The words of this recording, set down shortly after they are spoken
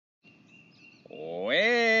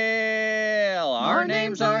Well, our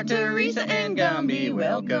names are Teresa and Gumby.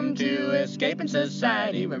 Welcome to Escaping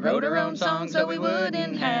Society. We wrote our own songs so we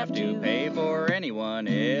wouldn't have to pay for anyone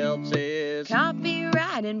else's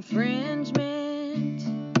copyright infringement.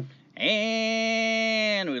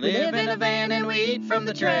 And we live in a van and we eat from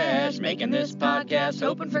the trash, making this podcast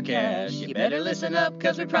hoping for cash. You better listen up,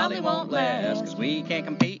 cause we probably won't last, cause we can't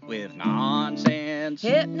compete with nonsense.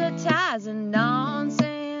 Hypnotizing nonsense.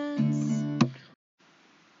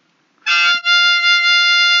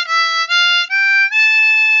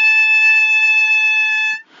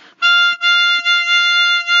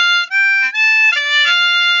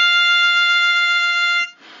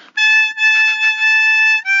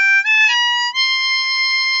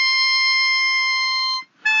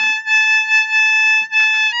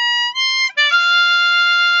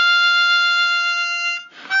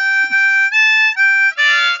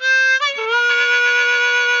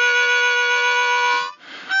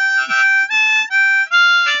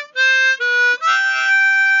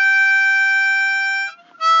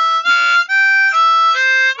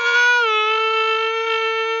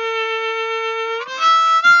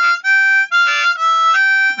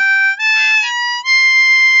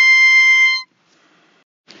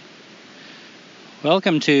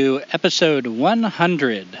 Welcome to episode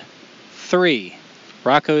 103,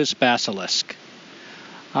 Rocco's Basilisk.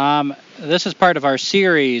 This is part of our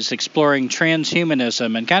series exploring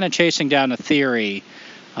transhumanism and kind of chasing down a theory.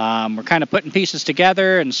 We're kind of putting pieces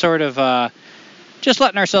together and sort of just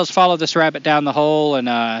letting ourselves follow this rabbit down the hole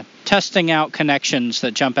and testing out connections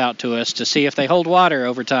that jump out to us to see if they hold water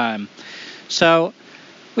over time. So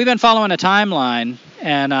we've been following a timeline,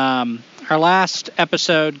 and our last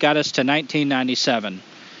episode got us to 1997.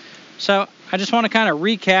 So I just want to kind of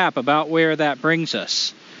recap about where that brings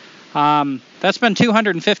us. That's been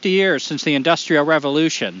 250 years since the Industrial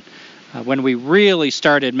Revolution, when we really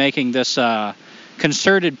started making this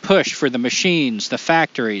concerted push for the machines, the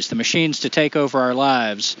factories, the machines to take over our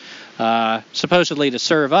lives, supposedly to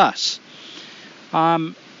serve us.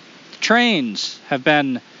 Trains have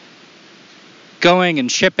been going and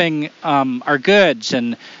shipping our goods,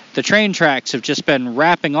 and the train tracks have just been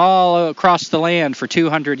wrapping all across the land for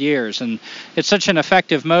 200 years, and it's such an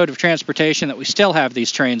effective mode of transportation that we still have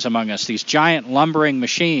these trains among us, these giant lumbering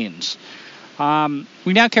machines.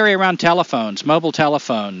 We now carry around telephones, mobile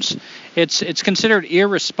telephones. It's considered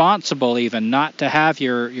irresponsible even not to have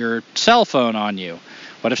your cell phone on you.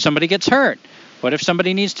 What if somebody gets hurt? What if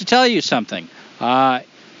somebody needs to tell you something?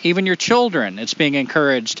 Even your children, it's being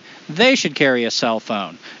encouraged, they should carry a cell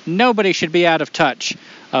phone. Nobody should be out of touch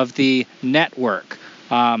of the network,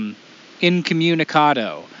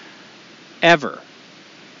 incommunicado, ever.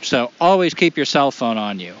 So always keep your cell phone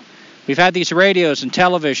on you. We've had these radios and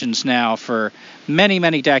televisions now for many,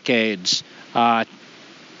 many decades,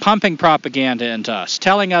 pumping propaganda into us,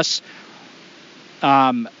 telling us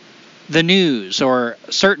the news or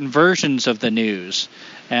certain versions of the news.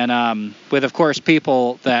 And with, of course,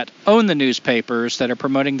 people that own the newspapers that are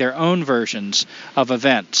promoting their own versions of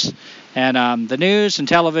events. And the news and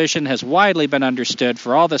television has widely been understood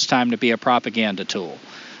for all this time to be a propaganda tool.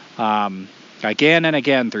 Again and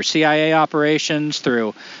again, through CIA operations,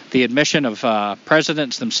 through the admission of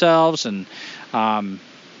presidents themselves and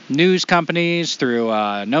news companies, through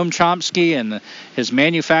Noam Chomsky and his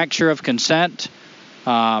manufacture of consent,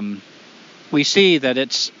 we see that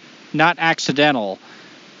it's not accidental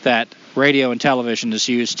that radio and television is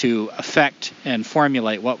used to affect and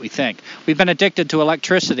formulate what we think. We've been addicted to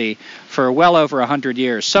electricity for well over 100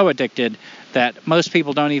 years, so addicted that most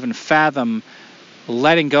people don't even fathom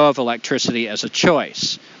letting go of electricity as a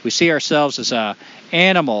choice. We see ourselves as an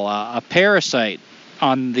animal, a parasite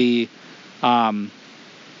on the, what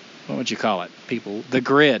would you call it, people? The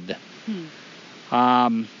grid.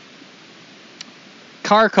 Car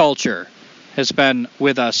culture has been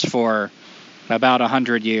with us for about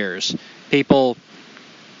 100 years. People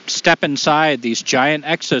step inside these giant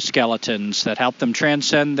exoskeletons that help them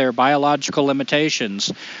transcend their biological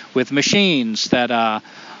limitations with machines that are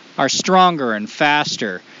stronger and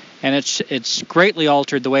faster. And it's greatly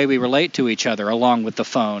altered the way we relate to each other along with the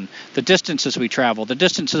phone. The distances we travel, the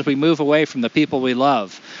distances we move away from the people we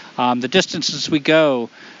love, the distances we go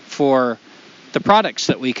for the products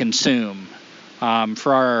that we consume,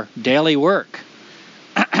 for our daily work.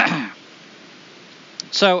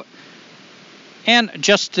 So, and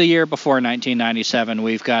just the year before 1997,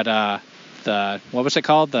 we've got what was it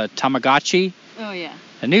called? The Tamagotchi? Oh, yeah.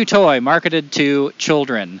 A new toy marketed to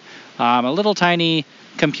children. A little tiny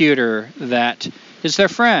computer that is their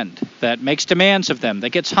friend, that makes demands of them, that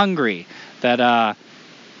gets hungry, that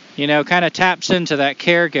kind of taps into that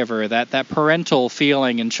caregiver, that parental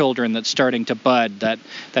feeling in children that's starting to bud,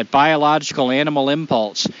 that biological animal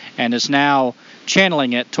impulse, and is now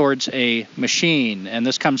channeling it towards a machine. And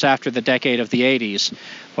this comes after the decade of the 80s,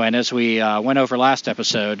 when, as we went over last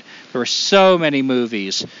episode, there were so many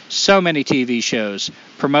movies, so many TV shows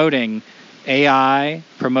promoting AI,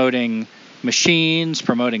 promoting machines,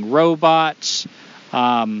 promoting robots.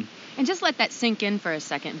 And just let that sink in for a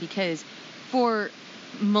second, because for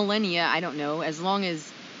millennia, I don't know, as long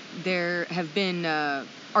as there have been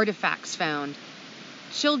artifacts found,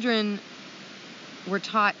 children were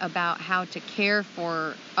taught about how to care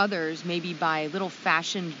for others, maybe by little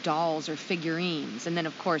fashioned dolls or figurines. And then,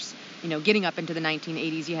 of course, getting up into the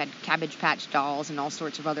 1980s, you had Cabbage Patch dolls and all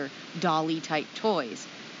sorts of other dolly-type toys.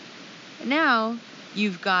 But now,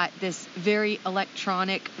 you've got this very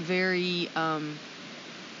electronic, very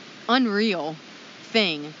unreal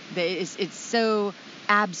thing that it's so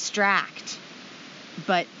abstract,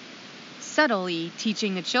 but subtly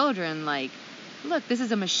teaching the children, like, look, this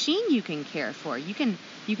is a machine you can care for. You can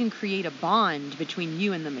create a bond between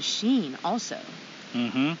you and the machine also.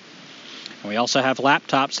 Mm-hmm. We also have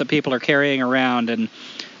laptops that people are carrying around, and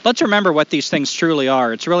let's remember what these things truly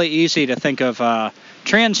are. It's really easy to think of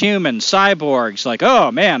transhuman cyborgs, like,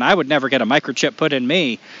 oh man, I would never get a microchip put in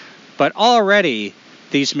me. But already,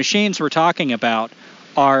 these machines we're talking about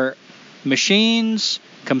are machines,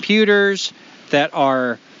 computers that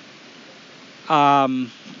are,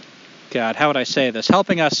 God, how would I say this?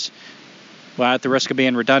 Helping us, well, at the risk of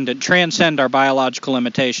being redundant, transcend our biological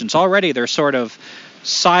limitations. Already they're sort of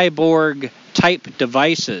cyborg-type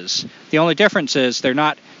devices. The only difference is they're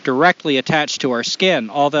not directly attached to our skin,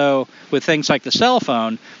 although with things like the cell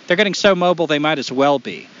phone, they're getting so mobile they might as well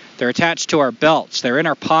be. They're attached to our belts. They're in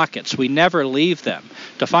our pockets. We never leave them.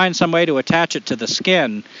 To find some way to attach it to the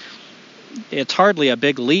skin, it's hardly a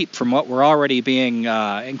big leap from what we're already being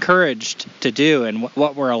encouraged to do and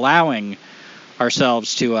what we're allowing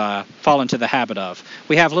ourselves to fall into the habit of.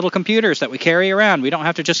 We have little computers that we carry around. We don't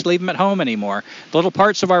have to just leave them at home anymore. Little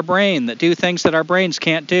parts of our brain that do things that our brains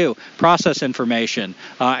can't do, process information,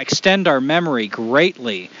 extend our memory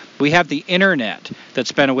greatly. We have the internet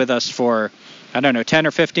that's been with us for, 10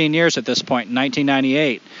 or 15 years at this point, in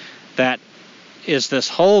 1998, that is this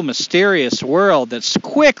whole mysterious world that's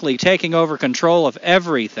quickly taking over control of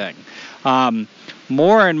everything.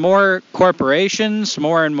 More and more corporations,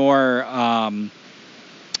 more and more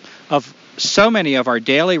of so many of our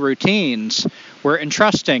daily routines we're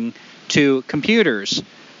entrusting to computers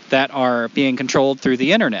that are being controlled through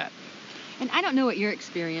the internet. And I don't know what your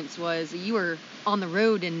experience was. You were on the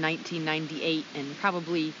road in 1998 and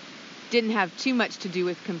probably didn't have too much to do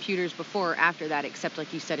with computers before or after that, except,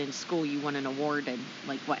 like you said, in school you won an award in,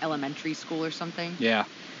 elementary school or something? Yeah.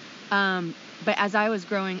 But as I was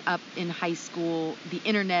growing up in high school, the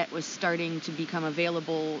internet was starting to become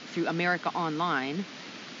available through America Online.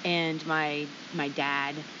 And my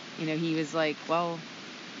dad, he was like, well,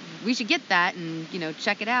 we should get that and,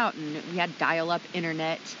 check it out. And we had dial-up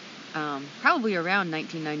internet, probably around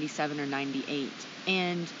 1997 or 98.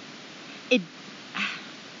 And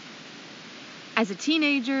as a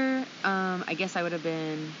teenager, I guess I would have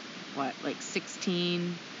been,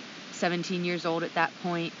 16, 17 years old at that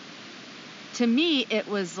point. To me, it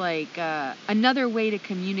was like another way to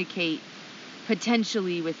communicate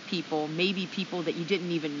potentially with people, maybe people that you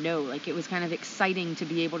didn't even know. Like, it was kind of exciting to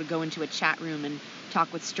be able to go into a chat room and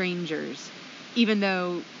talk with strangers, even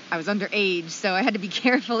though I was underage, so I had to be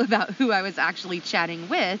careful about who I was actually chatting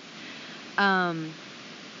with.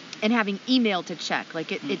 And having email to check.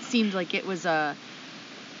 It seemed like it was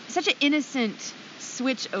such an innocent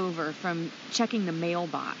switch over from checking the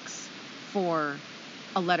mailbox for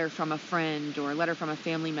a letter from a friend or a letter from a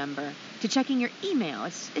family member to checking your email.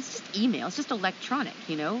 It's just email. It's just electronic,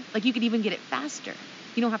 you could even get it faster.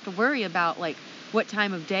 You don't have to worry about what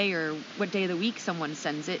time of day or what day of the week someone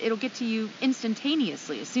sends it. It'll get to you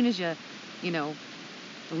instantaneously as soon as you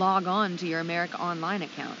log on to your America Online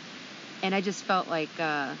account. And I just felt like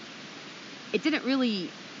it didn't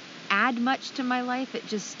really add much to my life. It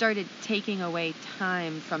just started taking away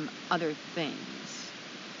time from other things.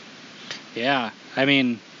 Yeah,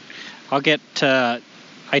 I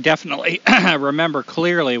definitely remember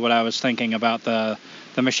clearly what I was thinking about the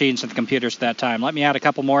machines and the computers at that time. Let me add a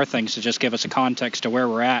couple more things to just give us a context to where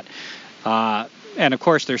we're at. And of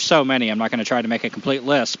course, there's so many. I'm not going to try to make a complete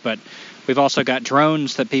list, but we've also got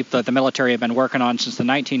drones that the military have been working on since the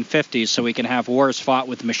 1950s, so we can have wars fought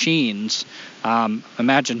with machines.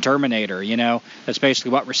 Imagine Terminator, That's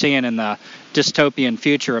basically what we're seeing in the dystopian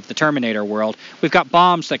future of the Terminator world. We've got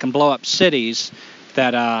bombs that can blow up cities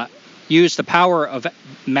that, use the power of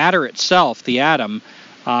matter itself, the atom,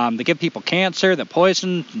 that give people cancer, that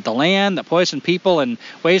poison the land, that poison people in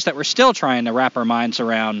ways that we're still trying to wrap our minds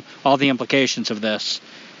around all the implications of this.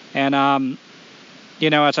 And,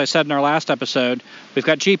 as I said in our last episode, we've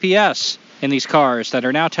got GPS in these cars that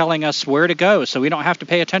are now telling us where to go, so we don't have to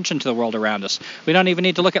pay attention to the world around us. We don't even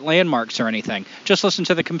need to look at landmarks or anything. Just listen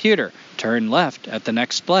to the computer. Turn left at the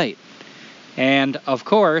next light. And, of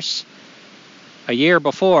course, a year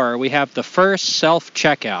before, we have the first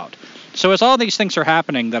self-checkout. So as all these things are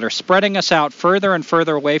happening that are spreading us out further and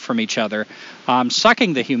further away from each other,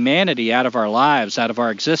 sucking the humanity out of our lives, out of our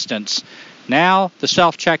existence, now the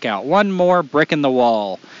self-checkout, one more brick in the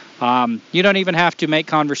wall. You don't even have to make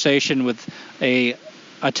conversation with a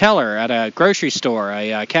teller at a grocery store,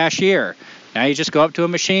 a cashier. Now you just go up to a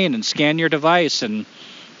machine and scan your device, and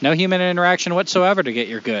no human interaction whatsoever to get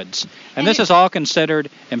your goods. And this is all considered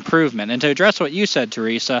improvement. And to address what you said,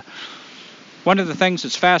 Teresa, one of the things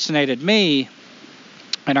that's fascinated me,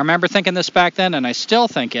 and I remember thinking this back then, and I still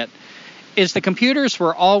think it, is the computers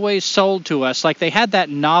were always sold to us like they had that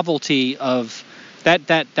novelty of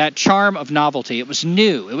that charm of novelty. It was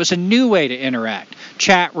new. It was a new way to interact.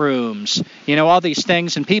 Chat rooms, all these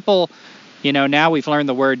things. And people, now we've learned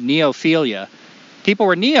the word neophilia. People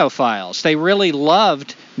were neophiles. They really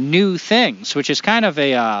loved new things, which is kind of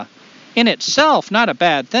in itself, not a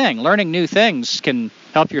bad thing. Learning new things can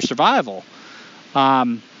help your survival.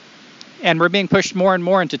 And we're being pushed more and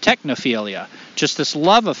more into technophilia, just this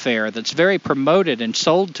love affair that's very promoted and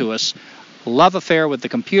sold to us, love affair with the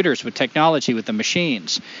computers, with technology, with the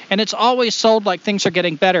machines. And it's always sold like things are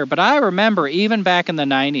getting better. But I remember even back in the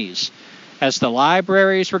 90s, as the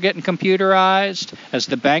libraries were getting computerized, as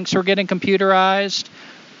the banks were getting computerized,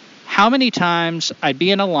 how many times I'd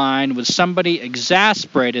be in a line with somebody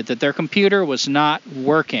exasperated that their computer was not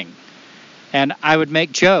working. And I would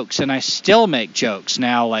make jokes, and I still make jokes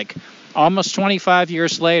now, like almost 25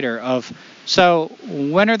 years later, of, so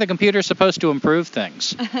when are the computers supposed to improve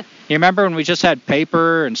things? You remember when we just had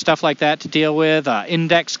paper and stuff like that to deal with,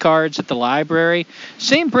 index cards at the library?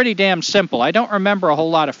 Seemed pretty damn simple. I don't remember a whole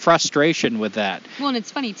lot of frustration with that. Well, and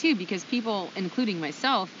it's funny, too, because people, including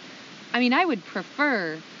myself, I would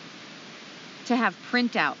prefer to have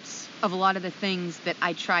printouts of a lot of the things that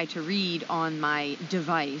I try to read on my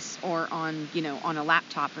device or on, on a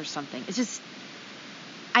laptop or something. It's just,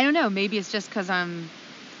 I don't know, maybe it's just because I'm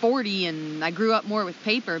 40 and I grew up more with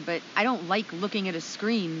paper, but I don't like looking at a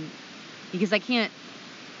screen because I can't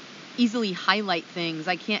easily highlight things.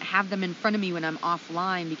 I can't have them in front of me when I'm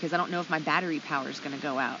offline because I don't know if my battery power is going to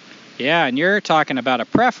go out. Yeah, and you're talking about a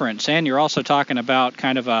preference, and you're also talking about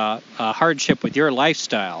kind of a hardship with your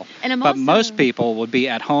lifestyle. But most people would be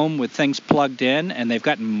at home with things plugged in, and they've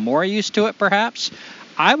gotten more used to it, perhaps.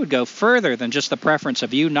 I would go further than just the preference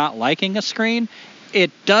of you not liking a screen. It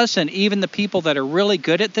doesn't. Even the people that are really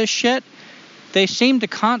good at this shit, they seem to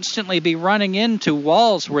constantly be running into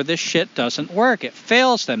walls where this shit doesn't work. It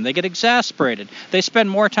fails them. They get exasperated. They spend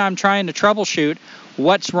more time trying to troubleshoot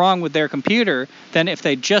what's wrong with their computer than if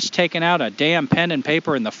they'd just taken out a damn pen and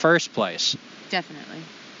paper in the first place. Definitely.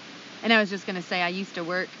 And I was just going to say, I used to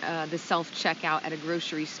work the self-checkout at a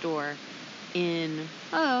grocery store in,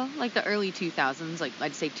 like the early 2000s, like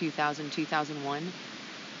I'd say 2000, 2001.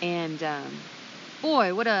 And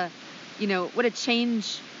boy, what a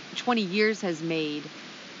change 20 years has made.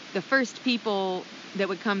 The first people that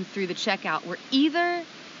would come through the checkout were either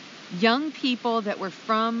young people that were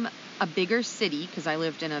from a bigger city, because I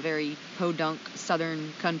lived in a very podunk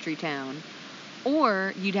southern country town,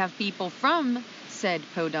 or you'd have people from said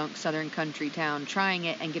podunk southern country town trying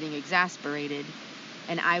it and getting exasperated,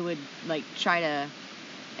 and I would try to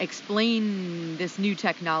explain this new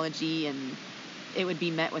technology, and it would be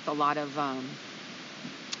met with a lot of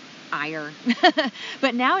ire.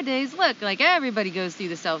 But nowadays, look, everybody goes through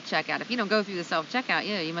the self-checkout. If you don't go through the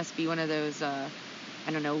self-checkout, you must be one of those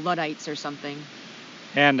Luddites or something.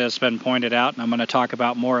 And as been pointed out, and I'm going to talk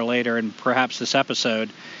about more later in perhaps this episode,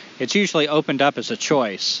 it's usually opened up as a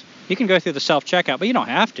choice. You can go through the self-checkout, but you don't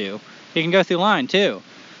have to. You can go through line, too.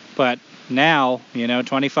 But now,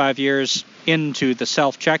 25 years into the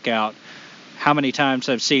self-checkout, how many times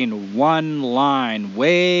I've seen one line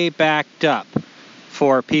way backed up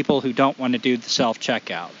for people who don't want to do the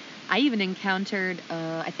self-checkout. I even encountered,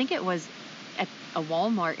 I think it was at a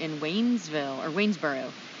Walmart in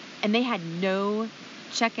Waynesboro, and they had no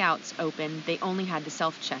checkouts open. They only had the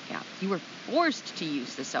self-checkout. You were forced to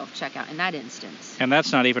use the self-checkout in that instance. And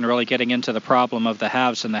that's not even really getting into the problem of the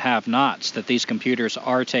haves and the have-nots, that these computers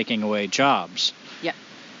are taking away jobs. Yep.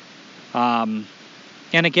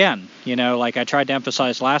 And again, like I tried to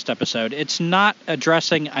emphasize last episode, it's not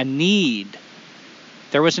addressing a need.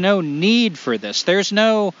 There was no need for this. There's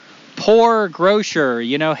no poor grocer,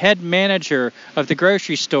 head manager of the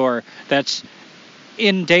grocery store that's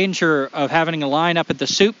in danger of having a line up at the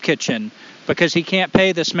soup kitchen because he can't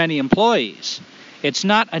pay this many employees. It's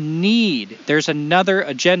not a need. There's another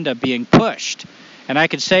agenda being pushed. And I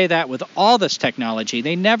could say that with all this technology.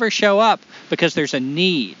 They never show up because there's a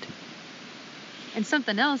need. And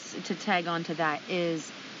something else to tag onto that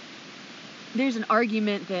is there's an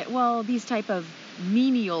argument that, well, these type of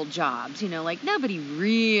menial jobs, like nobody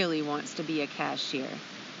really wants to be a cashier.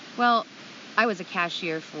 Well, I was a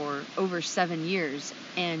cashier for over 7 years,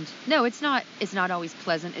 and no, it's not always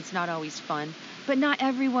pleasant, it's not always fun, but not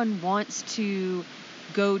everyone wants to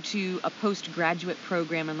go to a postgraduate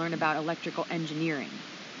program and learn about electrical engineering.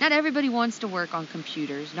 Not everybody wants to work on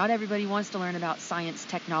computers. Not everybody wants to learn about science,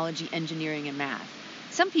 technology, engineering, and math.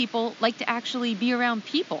 Some people like to actually be around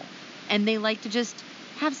people, and they like to just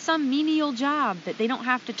have some menial job that they don't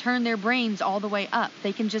have to turn their brains all the way up.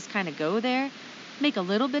 They can just kind of go there, make a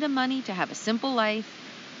little bit of money to have a simple life,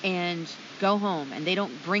 and go home, and they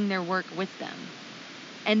don't bring their work with them.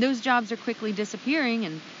 And those jobs are quickly disappearing,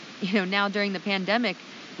 and now during the pandemic,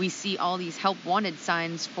 we see all these help wanted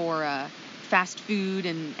signs for fast food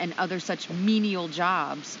and other such menial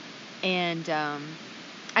jobs. And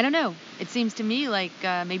I don't know. It seems to me like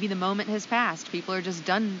maybe the moment has passed. People are just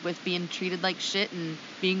done with being treated like shit and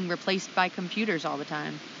being replaced by computers all the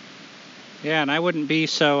time. Yeah, and I wouldn't be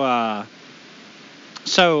so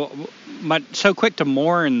quick to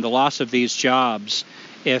mourn the loss of these jobs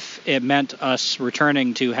if it meant us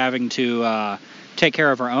returning to having to take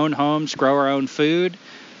care of our own homes, grow our own food.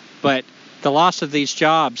 But the loss of these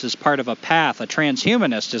jobs is part of a path, a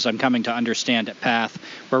transhumanist, as I'm coming to understand it, path,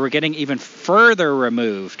 where we're getting even further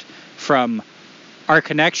removed from our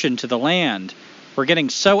connection to the land. We're getting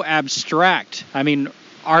so abstract. I mean,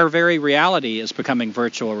 our very reality is becoming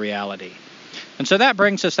virtual reality. And so that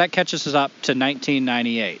catches us up to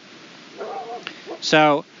 1998.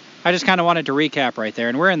 So I just kind of wanted to recap right there.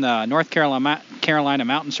 And we're in the North Carolina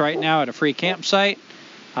mountains right now at a free campsite.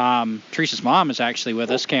 Teresa's mom is actually with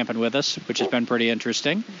us, camping with us, which has been pretty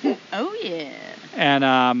interesting. Oh, yeah.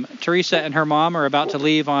 And Teresa and her mom are about to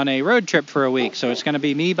leave on a road trip for a week, so it's going to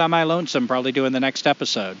be me by my lonesome probably doing the next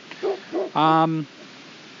episode.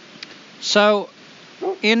 So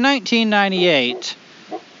in 1998,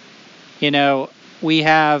 we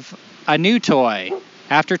have a new toy.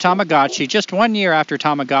 After Tamagotchi, just 1 year after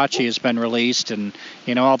Tamagotchi has been released, and,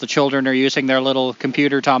 all the children are using their little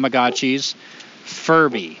computer Tamagotchis,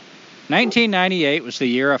 Furby. 1998 was the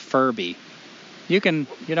year of Furby. You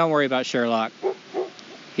don't worry about Sherlock.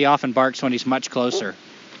 He often barks when he's much closer.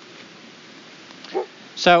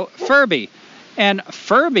 So, Furby. And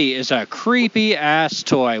Furby is a creepy-ass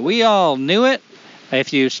toy. We all knew it.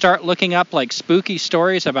 If you start looking up, spooky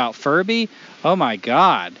stories about Furby, oh my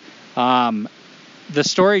God. The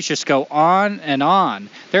stories just go on and on.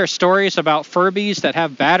 There are stories about Furbies that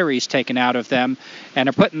have batteries taken out of them and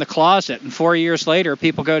are put in the closet, and 4 years later,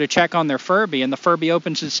 people go to check on their Furby, and the Furby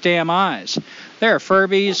opens its damn eyes. There are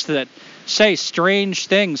Furbies that say strange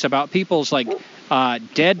things about people's,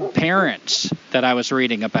 dead parents that I was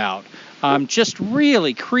reading about. Just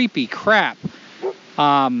really creepy crap.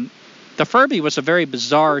 The Furby was a very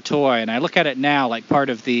bizarre toy, and I look at it now like part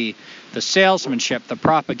of the salesmanship, the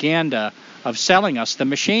propaganda of selling us the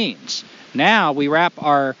machines. Now we wrap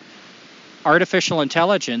our artificial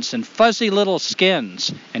intelligence in fuzzy little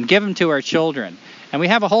skins and give them to our children. And we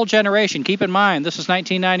have a whole generation. Keep in mind, this is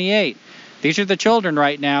 1998. These are the children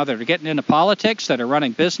right now that are getting into politics, that are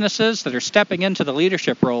running businesses, that are stepping into the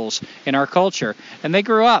leadership roles in our culture. And they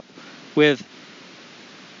grew up with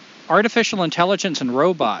artificial intelligence and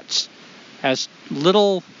robots as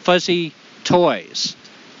little fuzzy toys,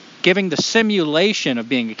 giving the simulation of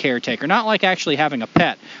being a caretaker, not like actually having a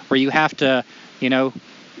pet where you have to,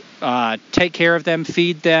 take care of them,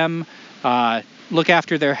 feed them, look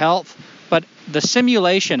after their health, but the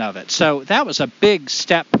simulation of it. So that was a big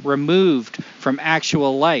step removed from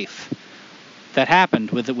actual life that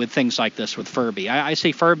happened with things like this with Furby. I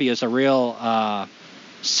see Furby as a real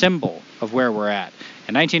symbol of where we're at.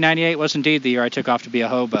 And 1998 was indeed the year I took off to be a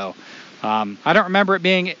hobo. I don't remember it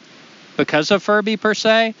being because of Furby per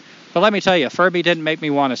se, but let me tell you, Furby didn't make me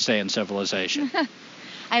want to stay in civilization.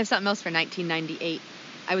 I have something else for 1998.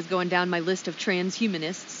 I was going down my list of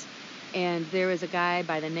transhumanists, and there was a guy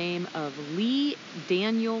by the name of Lee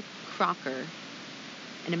Daniel Crocker,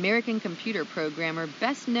 an American computer programmer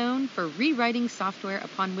best known for rewriting software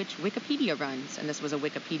upon which Wikipedia runs. And this was a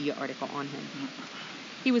Wikipedia article on him.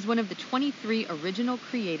 He was one of the 23 original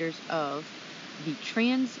creators of the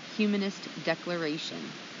Transhumanist Declaration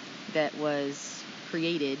that was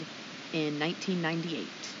created in 1998.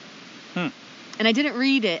 And I didn't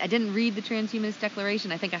read it. I didn't read the Transhumanist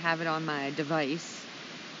Declaration. I think I have it on my device.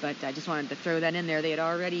 But I just wanted to throw that in there. They had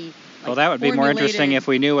already Well, that would be more interesting if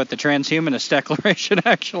we knew what the Transhumanist Declaration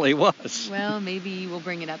actually was. Well, maybe we'll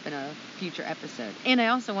bring it up in a future episode. And I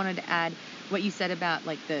also wanted to add what you said about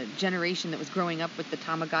like the generation that was growing up with the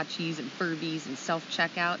Tamagotchis and Furbies and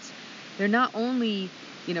self-checkouts. They're not only,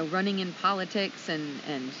 running in politics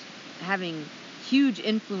and having huge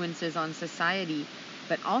influences on society,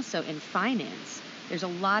 but also in finance. There's a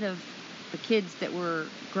lot of the kids that were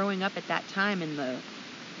growing up at that time in the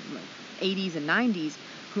 80s and 90s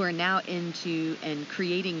who are now into and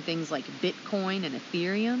creating things like Bitcoin and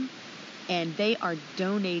Ethereum, and they are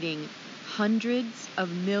donating hundreds of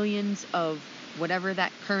millions of whatever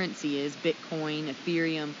that currency is, Bitcoin,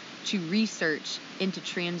 Ethereum, to research into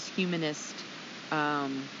transhumanist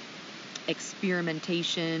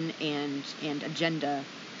experimentation and agenda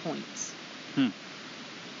points. And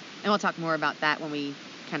we'll talk more about that when we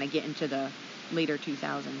kind of get into the later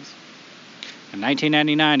 2000s. In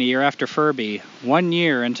 1999, a year after Furby, 1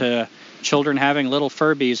 year into children having little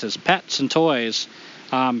Furbies as pets and toys,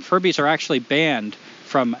 Furbies are actually banned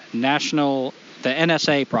from the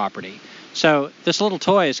NSA property. So this little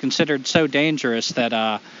toy is considered so dangerous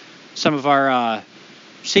that some of our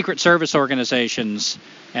Secret Service organizations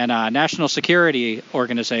and national security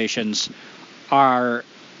organizations are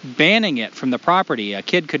banning it from the property. A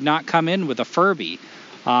kid could not come in with a Furby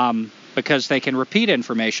because they can repeat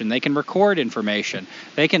information, they can record information,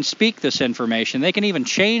 they can speak this information, they can even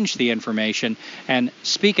change the information and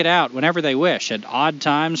speak it out whenever they wish at odd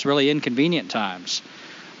times, really inconvenient times.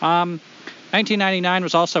 1999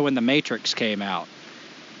 was also when The Matrix came out.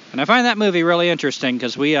 And I find that movie really interesting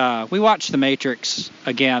because we watched The Matrix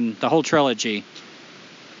again, the whole trilogy.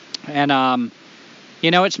 And,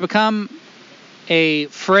 it's become a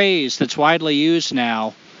phrase that's widely used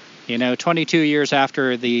now, 22 years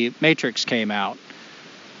after The Matrix came out,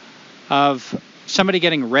 of somebody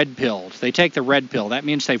getting red-pilled. They take the red pill. That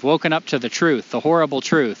means they've woken up to the truth, the horrible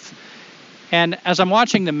truth. And as I'm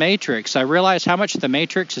watching The Matrix, I realize how much The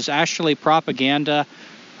Matrix is actually propaganda,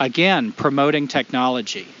 again, promoting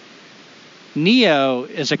technology. Neo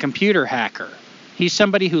is a computer hacker. He's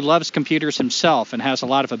somebody who loves computers himself and has a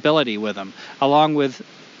lot of ability with them, along with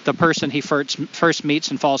the person he first meets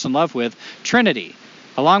and falls in love with, Trinity,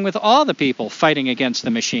 along with all the people fighting against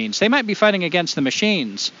the machines. They might be fighting against the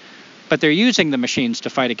machines, but they're using the machines to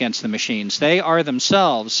fight against the machines. They are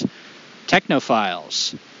themselves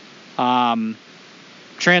technophiles,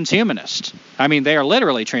 transhumanists. I mean, they are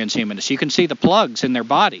literally transhumanists. You can see the plugs in their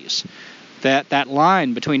bodies. That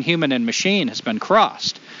line between human and machine has been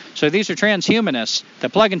crossed. So these are transhumanists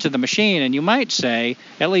that plug into the machine, and you might say,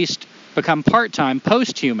 at least become part-time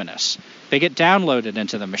post-humanists. They get downloaded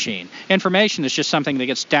into the machine. Information is just something that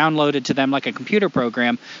gets downloaded to them like a computer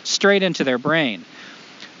program straight into their brain.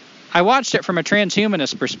 I watched it from a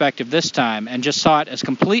transhumanist perspective this time and just saw it as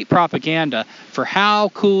complete propaganda for how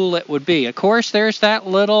cool it would be. Of course, there's that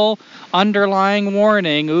little underlying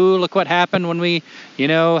warning. Ooh, look what happened when we,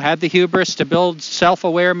 had the hubris to build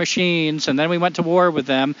self-aware machines, and then we went to war with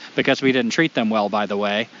them because we didn't treat them well, by the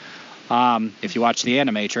way, if you watch the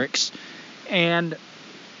Animatrix. And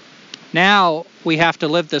now we have to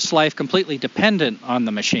live this life completely dependent on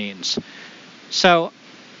the machines. So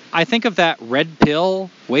I think of that red pill,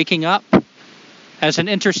 waking up, as an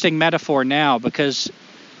interesting metaphor now, because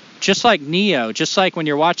just like Neo, just like when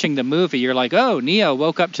you're watching the movie, you're like, oh, Neo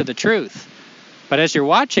woke up to the truth. But as you're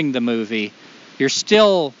watching the movie, you're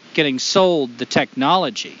still getting sold the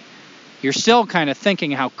technology. You're still kind of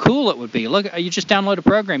thinking how cool it would be. Look, you just download a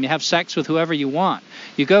program, you have sex with whoever you want.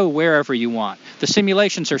 You go wherever you want. The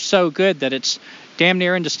simulations are so good that it's damn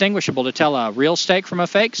near indistinguishable to tell a real steak from a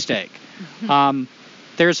fake steak.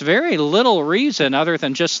 There's very little reason other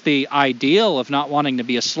than just the ideal of not wanting to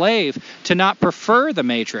be a slave to not prefer the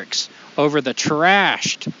Matrix over the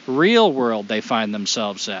trashed real world they find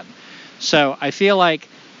themselves in. So I feel like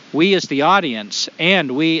we as the audience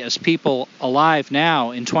and we as people alive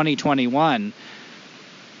now in 2021,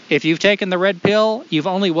 if you've taken the red pill, you've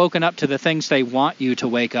only woken up to the things they want you to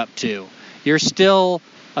wake up to. You're still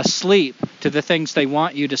asleep to the things they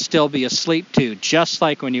want you to still be asleep to, just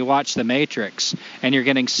like when you watch The Matrix and you're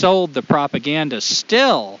getting sold the propaganda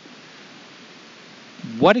still.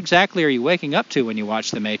 What exactly are you waking up to when you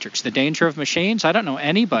watch The Matrix? The danger of machines? I don't know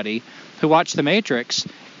anybody who watched The Matrix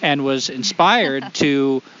and was inspired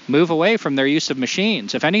to move away from their use of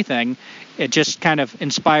machines. If anything, it just kind of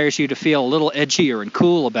inspires you to feel a little edgier and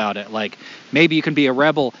cool about it. Like maybe you can be a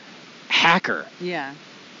rebel hacker. Yeah.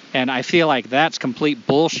 And I feel like that's complete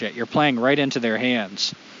bullshit. You're playing right into their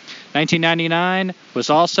hands. 1999 was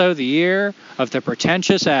also the year of the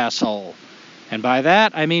pretentious asshole. And by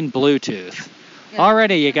that, I mean Bluetooth. Yeah.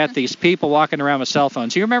 Already you got these people walking around with cell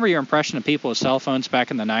phones. You remember your impression of people with cell phones back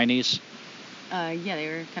in the 90s? Yeah, they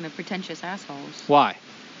were kind of pretentious assholes. Why?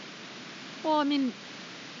 Well, I mean,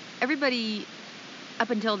 everybody up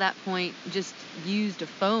until that point just used a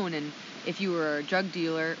phone, and if you were a drug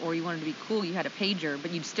dealer or you wanted to be cool, you had a pager,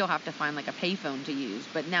 but you'd still have to find like a payphone to use.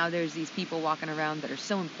 But now there's these people walking around that are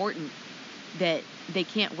so important that they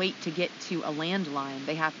can't wait to get to a landline.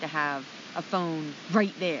 They have to have a phone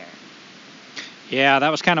right there. Yeah, that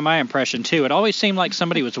was kind of my impression too. It always seemed like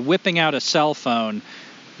somebody was whipping out a cell phone,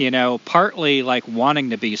 you know, partly like wanting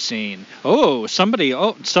to be seen. Oh,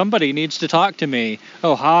 somebody needs to talk to me.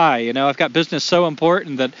 Oh, hi, you know, I've got business so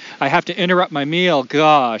important that I have to interrupt my meal.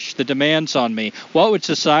 Gosh, the demands on me. What would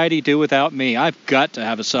society do without me? I've got to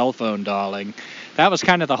have a cell phone, darling. That was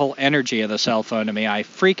kind of the whole energy of the cell phone to me. I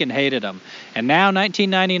freaking hated them. And now,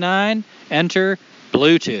 1999, enter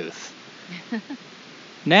Bluetooth.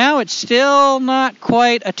 Now it's still not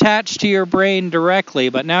quite attached to your brain directly,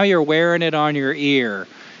 but now you're wearing it on your ear.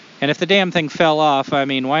 And if the damn thing fell off, I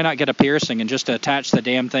mean, why not get a piercing and just attach the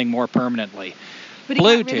damn thing more permanently? But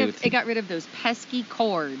Bluetooth. It got rid of those pesky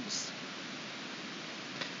cords.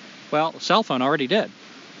 Well, cell phone already did.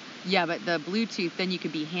 Yeah, but the Bluetooth, then you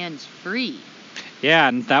could be hands-free. Yeah,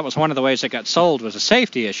 and that was one of the ways it got sold, was a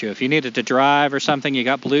safety issue. If you needed to drive or something, you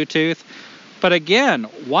got Bluetooth. But again,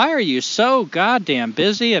 why are you so goddamn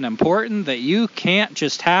busy and important that you can't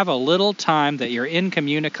just have a little time that you're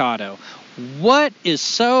incommunicado? What is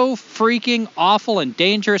so freaking awful and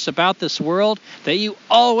dangerous about this world that you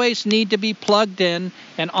always need to be plugged in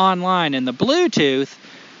and online? And the Bluetooth,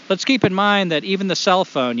 let's keep in mind that even the cell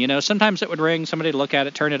phone, you know, sometimes it would ring, somebody would look at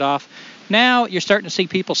it, turn it off. Now you're starting to see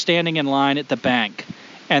people standing in line at the bank.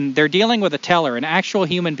 And they're dealing with a teller, an actual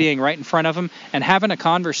human being right in front of them, and having a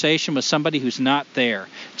conversation with somebody who's not there.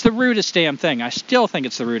 It's the rudest damn thing. I still think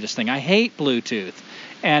it's the rudest thing. I hate Bluetooth.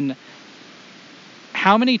 And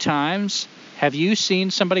how many times have you seen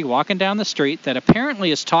somebody walking down the street that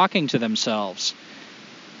apparently is talking to themselves?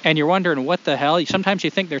 And you're wondering what the hell? Sometimes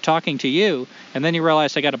you think they're talking to you, and then you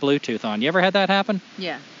realize they got a Bluetooth on. You ever had that happen?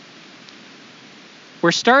 Yeah.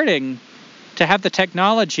 We're starting to have the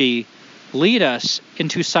technology lead us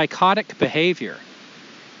into psychotic behavior.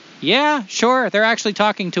 Yeah, sure, they're actually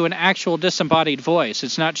talking to an actual disembodied voice.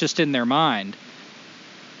 It's not just in their mind.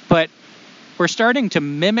 But we're starting to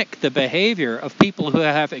mimic the behavior of people who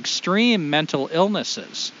have extreme mental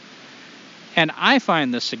illnesses. And I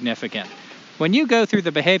find this significant. When you go through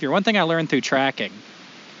the behavior, one thing I learned through tracking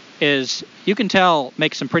is you can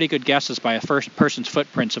make some pretty good guesses by a first person's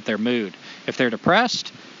footprints of their mood, if they're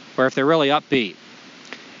depressed or if they're really upbeat.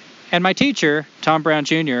 And my teacher, Tom Brown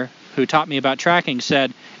Jr., who taught me about tracking,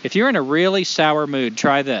 said, if you're in a really sour mood,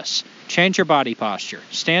 try this. Change your body posture.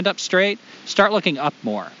 Stand up straight. Start looking up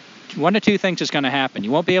more. One of two things is going to happen.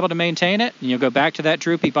 You won't be able to maintain it, and you'll go back to that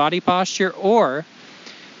droopy body posture, or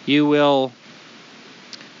you will,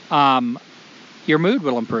 your mood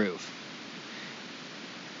will improve.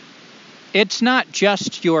 It's not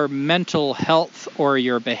just your mental health or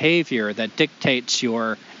your behavior that dictates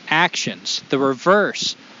your actions. The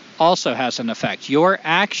reverse also has an effect. Your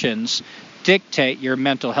actions dictate your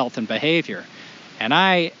mental health and behavior. And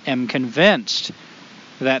I am convinced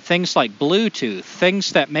that things like Bluetooth,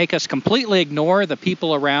 things that make us completely ignore the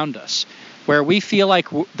people around us, where we feel like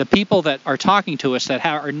the people that are talking to us that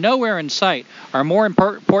are nowhere in sight are more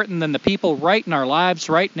important than the people right in our lives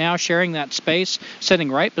right now, sharing that space,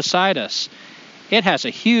 sitting right beside us, it has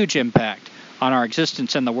a huge impact on our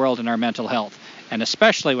existence in the world and our mental health. And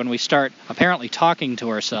especially when we start apparently talking to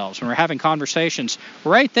ourselves, when we're having conversations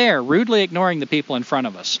right there, rudely ignoring the people in front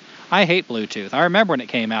of us. I hate Bluetooth. I remember when it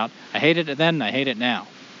came out. I hated it then, and I hate it now.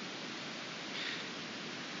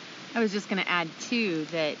 I was just going to add, too,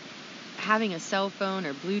 that having a cell phone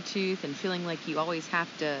or Bluetooth and feeling like you always have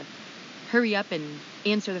to hurry up and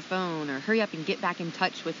answer the phone or hurry up and get back in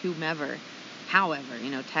touch with whomever, however,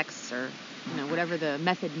 texts or, whatever the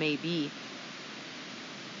method may be,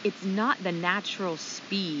 it's not the natural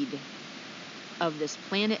speed of this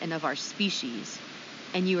planet and of our species.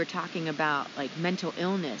 And you were talking about like mental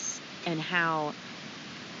illness and how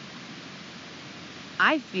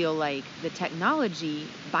I feel like the technology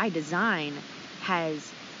by design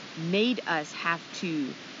has made us have to,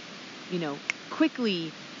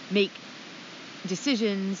 quickly make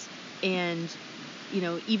decisions and,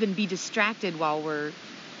 even be distracted while we're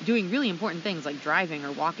doing really important things like driving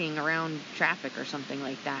or walking around traffic or something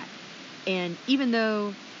like that. And even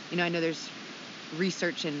though, I know there's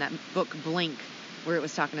research in that book Blink where it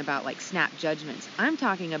was talking about like snap judgments, I'm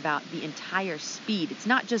talking about the entire speed. It's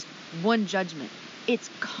not just one judgment, it's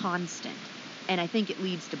constant. And I think it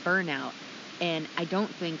leads to burnout, and I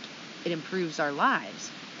don't think it improves our lives.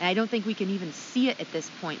 And I don't think we can even see it at this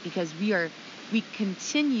point because we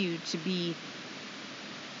continue to be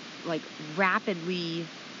like rapidly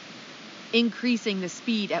increasing the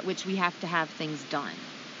speed at which we have to have things done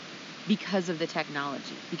because of the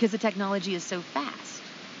technology, because the technology is so fast.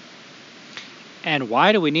 And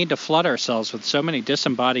why do we need to flood ourselves with so many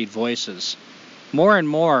disembodied voices? More and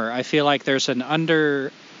more, I feel like there's an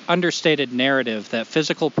understated narrative that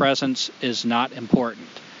physical presence is not important.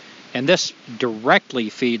 And this directly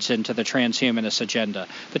feeds into the transhumanist agenda.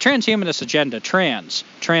 The transhumanist agenda,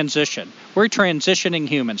 transition. We're transitioning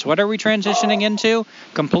humans. What are we transitioning into?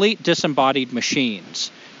 Complete disembodied machines.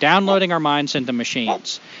 Downloading our minds into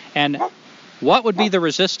machines. And what would be the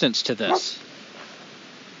resistance to this?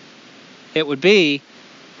 It would be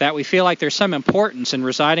that we feel like there's some importance in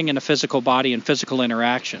residing in a physical body and physical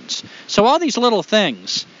interactions. So all these little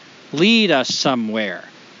things lead us somewhere.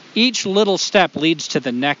 Each little step leads to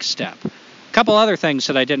the next step. A couple other things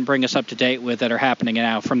that I didn't bring us up to date with that are happening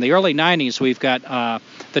now. From the early 90s, we've got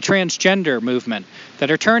the transgender movement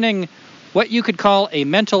that are turning what you could call a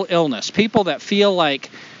mental illness. People that feel like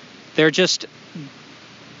they're just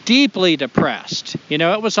deeply depressed.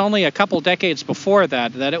 It was only a couple decades before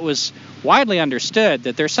that it was widely understood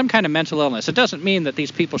that there's some kind of mental illness. It doesn't mean that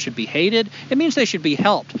these people should be hated. It means they should be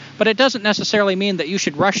helped. But it doesn't necessarily mean that you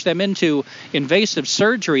should rush them into invasive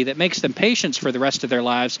surgery that makes them patients for the rest of their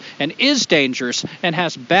lives and is dangerous and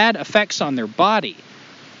has bad effects on their body.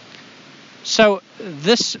 So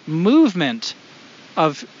this movement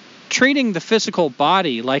of treating the physical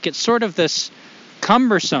body like it's sort of this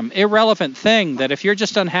cumbersome, irrelevant thing that if you're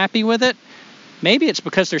just unhappy with it, maybe it's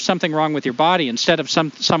because there's something wrong with your body instead of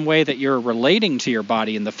some way that you're relating to your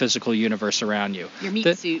body in the physical universe around you. Your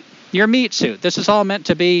meat suit. Your meat suit. This is all meant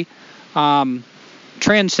to be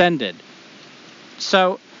transcended.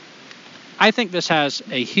 So I think this has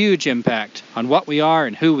a huge impact on what we are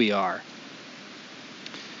and who we are.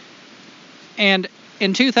 And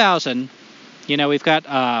in 2000, we've got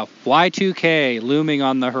Y2K looming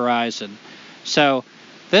on the horizon. So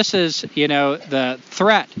this is, the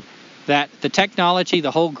threat that the technology,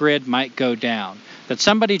 the whole grid might go down, that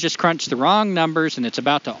somebody just crunched the wrong numbers and it's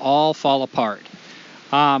about to all fall apart.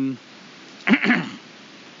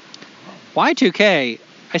 Y2K,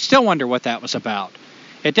 I still wonder what that was about.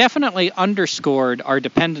 It definitely underscored our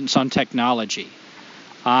dependence on technology.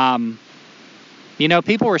 People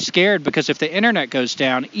were scared because if the internet goes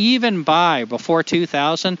down, even before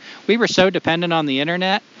 2000, we were so dependent on the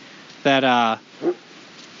internet that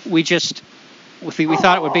we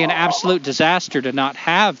thought it would be an absolute disaster to not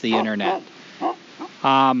have the internet.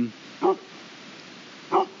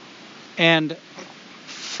 And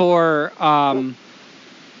for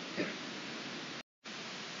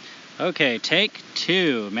okay, take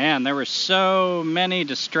two. Man, there were so many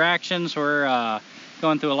distractions. We're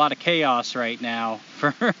going through a lot of chaos right now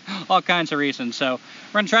for all kinds of reasons. So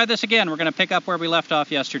we're going to try this again. We're going to pick up where we left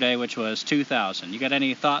off yesterday, which was 2000. You got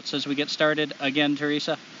any thoughts as we get started again,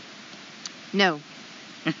 Teresa? No.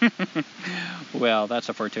 Well, that's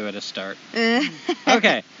a fortuitous start.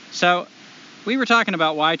 Okay, so we were talking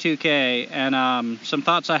about Y2K, and some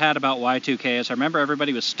thoughts I had about Y2K is I remember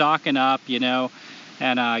everybody was stocking up,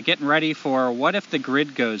 and getting ready for what if the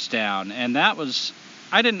grid goes down. And that was,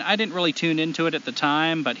 I didn't really tune into it at the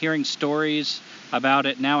time, but hearing stories about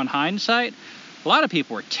it now in hindsight, a lot of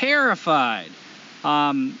people were terrified,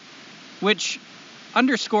 which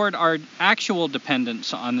underscored our actual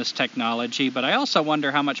dependence on this technology. But I also wonder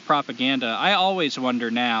how much propaganda. I always wonder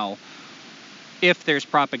now if there's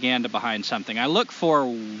propaganda behind something. I look for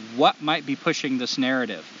what might be pushing this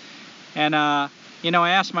narrative. And, I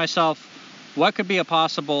ask myself, what could be a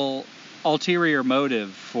possible ulterior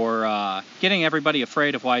motive for getting everybody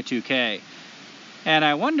afraid of Y2K? And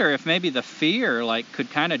I wonder if maybe the fear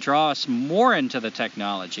could kind of draw us more into the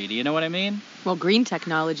technology. Do you know what I mean? Well, green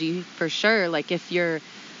technology for sure. Like if your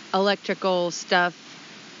electrical stuff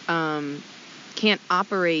can't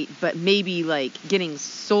operate, but maybe getting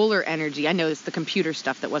solar energy. I know it's the computer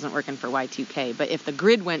stuff that wasn't working for Y2K, but if the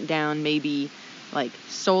grid went down, maybe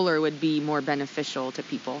solar would be more beneficial to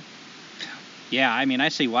people. Yeah, I mean, I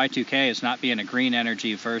see Y2K as not being a green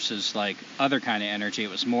energy versus other kind of energy.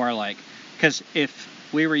 It was more because if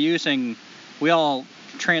we were we all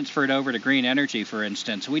transferred over to green energy, for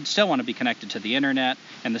instance, we'd still want to be connected to the internet,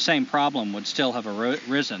 and the same problem would still have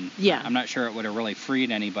arisen. Yeah. I'm not sure it would have really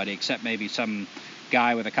freed anybody, except maybe some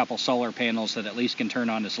guy with a couple solar panels that at least can turn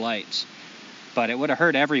on his lights. But it would have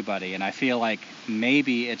hurt everybody, and I feel like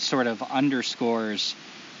maybe it sort of underscores,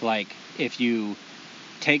 like, if you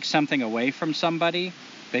take something away from somebody,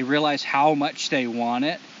 they realize how much they want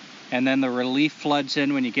it, and then the relief floods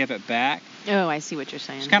in when you give it back. Oh, I see what you're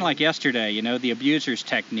saying. It's kind of like yesterday, the abuser's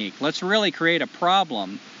technique. Let's really create a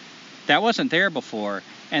problem that wasn't there before,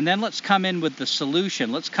 and then let's come in with the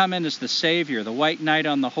solution. Let's come in as the savior, the white knight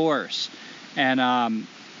on the horse. And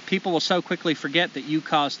people will so quickly forget that you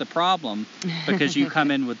caused the problem because you come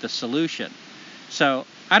in with the solution. So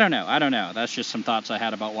I don't know. That's just some thoughts I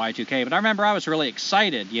had about Y2K. But I remember I was really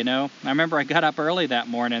excited, I remember I got up early that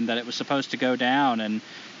morning that it was supposed to go down, and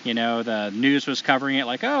the news was covering it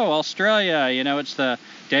like, oh, Australia, it's the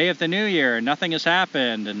day of the new year, nothing has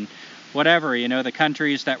happened, and whatever, the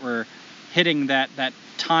countries that were hitting that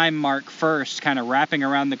time mark first, kind of wrapping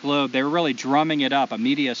around the globe, they were really drumming it up, a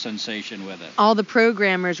media sensation with it. All the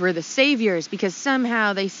programmers were the saviors because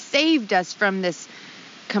somehow they saved us from this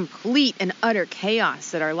complete and utter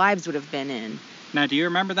chaos that our lives would have been in. Now, do you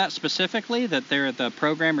remember that specifically, that the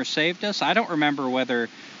programmers saved us? I don't remember whether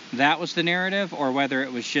that was the narrative or whether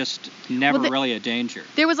it was just never really a danger.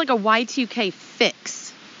 There was like a Y2K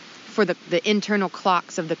fix for the internal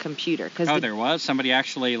clocks of the computer. There was? Somebody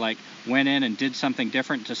actually went in and did something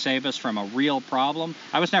different to save us from a real problem?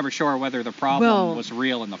 I was never sure whether the problem was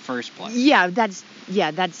real in the first place. Yeah,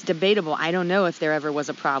 that's debatable. I don't know if there ever was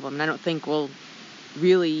a problem, and I don't think we'll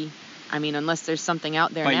really, unless there's something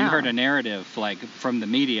out there now. But you heard a narrative, from the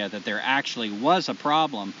media, that there actually was a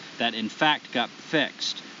problem that in fact got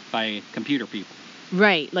fixed by computer people.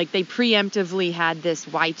 Right, they preemptively had this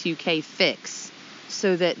Y2K fix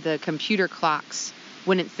so that the computer clocks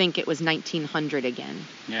wouldn't think it was 1900 again.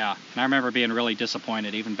 Yeah, and I remember being really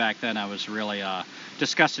disappointed. Even back then I was really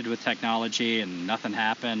disgusted with technology, and nothing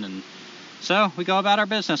happened, and so we go about our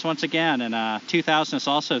business once again. And 2000 is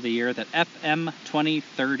also the year that FM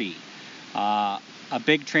 2030, a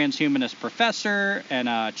big transhumanist professor and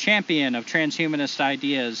a champion of transhumanist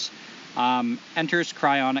ideas, enters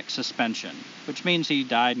cryonic suspension, which means he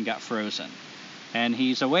died and got frozen. And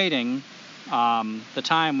he's awaiting the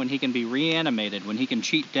time when he can be reanimated, when he can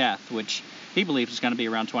cheat death, which he believes is going to be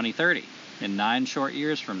around 2030, in 9 short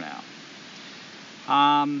years from now.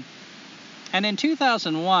 And in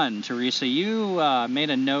 2001, Teresa, you made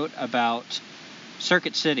a note about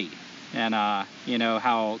Circuit City and,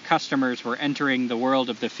 how customers were entering the world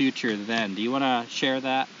of the future then. Do you want to share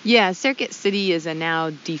that? Yeah, Circuit City is a now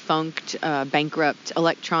defunct, bankrupt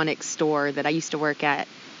electronics store that I used to work at.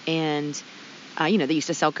 And, they used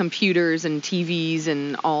to sell computers and TVs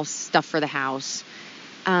and all stuff for the house.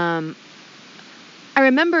 I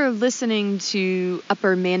remember listening to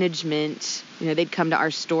upper management. They'd come to our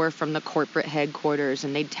store from the corporate headquarters,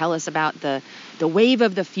 and they'd tell us about the wave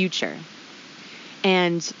of the future.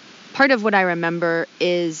 And part of what I remember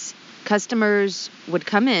is customers would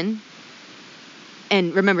come in,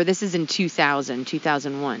 and remember, this is in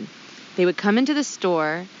 2001. They would come into the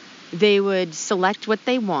store, they would select what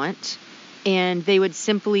they want, and they would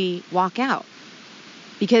simply walk out.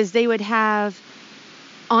 Because they would have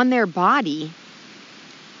on their body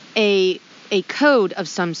a code of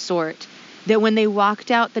some sort that when they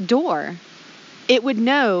walked out the door, it would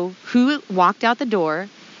know who walked out the door,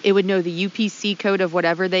 it would know the UPC code of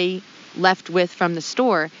whatever they left with from the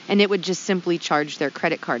store, and it would just simply charge their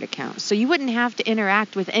credit card account. So you wouldn't have to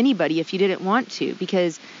interact with anybody if you didn't want to,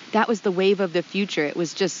 because that was the wave of the future. It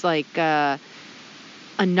was just like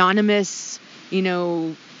anonymous,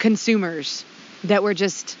 consumers that were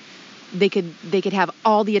just, they could have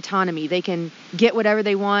all the autonomy. They can get whatever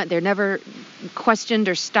they want. They're never questioned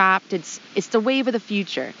or stopped. It's the wave of the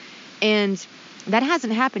future. And that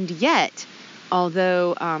hasn't happened yet,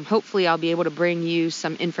 although hopefully I'll be able to bring you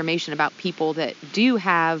some information about people that do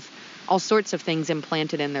have all sorts of things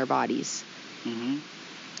implanted in their bodies. Mm-hmm.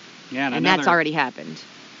 Yeah, and that's already happened.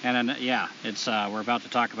 And it's we're about to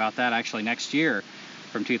talk about that actually next year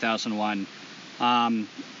from 2001.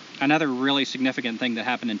 Another really significant thing that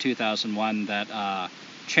happened in 2001 that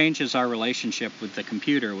changes our relationship with the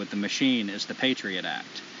computer, with the machine, is the Patriot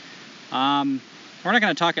Act. We're not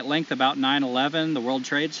going to talk at length about 9/11, the World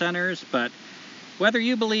Trade Centers, but whether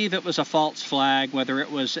you believe it was a false flag, whether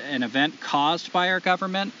it was an event caused by our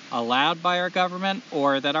government, allowed by our government,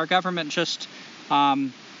 or that our government just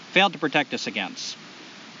failed to protect us against,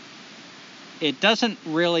 it doesn't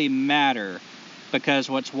really matter. because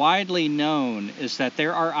what's widely known is that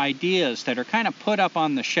there are ideas that are kind of put up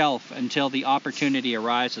on the shelf until the opportunity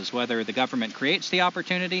arises, whether the government creates the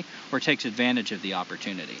opportunity or takes advantage of the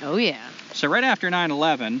opportunity. Oh, yeah. So right after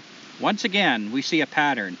 9/11, once again, we see a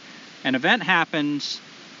pattern. An event happens,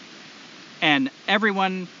 and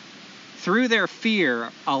everyone, through their fear,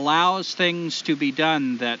 allows things to be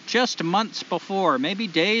done that just months before, maybe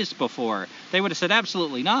days before, they would have said,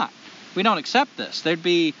 absolutely not. We don't accept this. There'd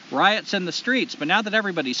be riots in the streets. But now that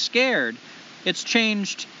everybody's scared, it's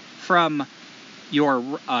changed from your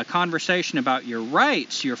conversation about your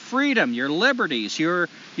rights, your freedom, your liberties, your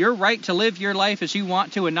right to live your life as you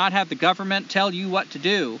want to and not have the government tell you what to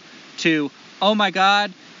do, to, oh my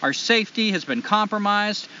God, our safety has been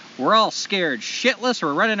compromised. We're all scared shitless.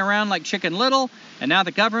 We're running around like Chicken Little. And now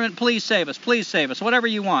the government, please save us, whatever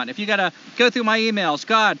you want. If you got to go through my emails,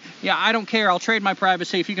 God, yeah, I don't care. I'll trade my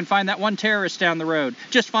privacy if you can find that one terrorist down the road.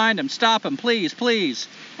 Just find him. Stop him, please, please.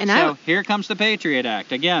 And so here comes the Patriot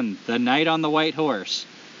Act. Again, the knight on the white horse.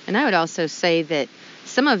 And I would also say that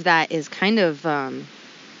some of that is kind of,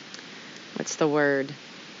 what's the word?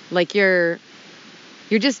 Like you're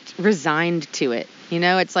just resigned to it. You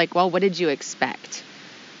know, it's like, well, what did you expect?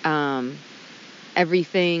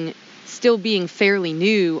 Everything still being fairly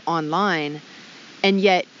new online. And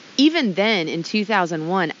yet, even then in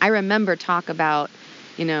 2001, I remember talk about,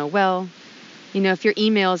 if your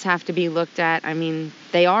emails have to be looked at, I mean,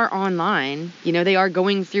 they are online, they are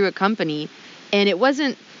going through a company. And it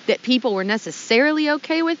wasn't that people were necessarily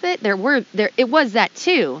okay with it. It was that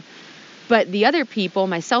too. But the other people,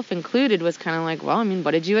 myself included, was kind of like, well, I mean,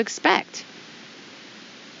 what did you expect?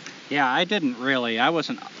 Yeah, I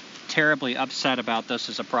wasn't terribly upset about this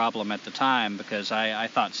as a problem at the time because I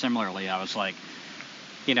thought similarly. I was like,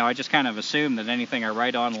 I just kind of assume that anything I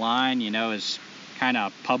write online, is kind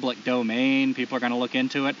of public domain. People are going to look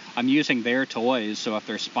into it. I'm using their toys, so if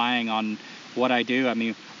they're spying on what I do, I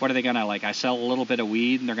mean, what are they going to, I sell a little bit of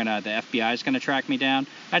weed and the FBI is going to track me down?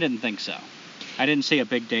 I didn't think so. I didn't see a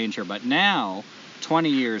big danger. But now, 20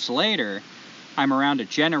 years later, I'm around a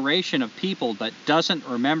generation of people that doesn't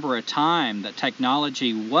remember a time that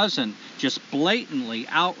technology wasn't just blatantly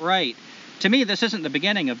outright. To me, this isn't the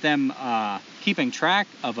beginning of them keeping track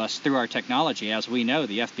of us through our technology. As we know,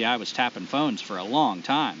 the FBI was tapping phones for a long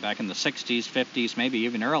time, back in the 60s, 50s, maybe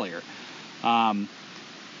even earlier.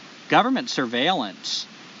 Government surveillance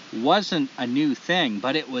wasn't a new thing,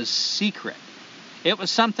 but it was secret. It was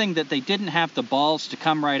something that they didn't have the balls to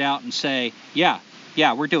come right out and say, yeah,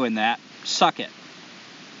 we're doing that. Suck it.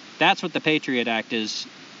 That's what the Patriot Act is,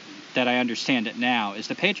 that I understand it now, is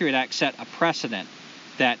the Patriot Act set a precedent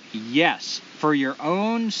that, yes, for your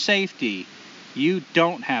own safety, you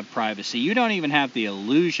don't have privacy. You don't even have the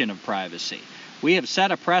illusion of privacy. We have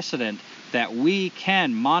set a precedent that we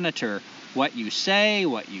can monitor what you say,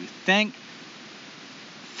 what you think,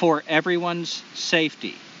 for everyone's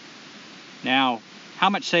safety. Now,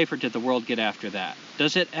 how much safer did the world get after that?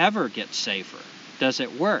 Does it ever get safer? Does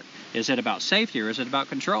it work? Is it about safety or is it about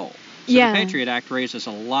control? So The Patriot Act raises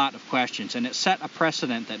a lot of questions, and it set a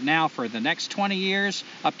precedent that now for the next 20 years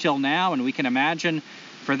up till now, and we can imagine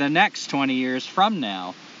for the next 20 years from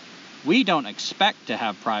now, we don't expect to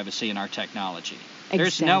have privacy in our technology. Exactly.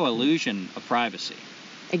 There's no illusion of privacy.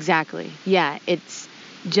 Exactly. Yeah, it's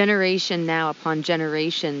generation now upon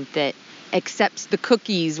generation that accepts the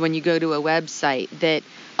cookies when you go to a website, that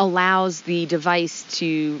allows the device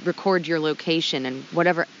to record your location and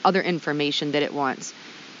whatever other information that it wants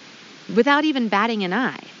without even batting an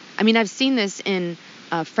eye. I mean, I've seen this in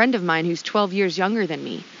a friend of mine who's 12 years younger than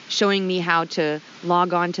me, showing me how to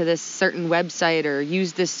log on to this certain website or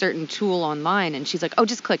use this certain tool online. And she's like, oh,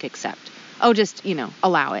 just click accept. Oh, just,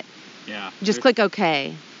 allow it. Yeah. Just click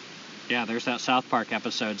OK. Yeah, there's that South Park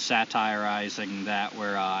episode satirizing that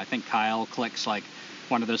where I think Kyle clicks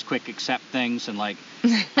one of those quick accept things and I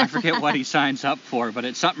forget what he signs up for, but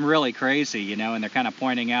it's something really crazy, and they're kind of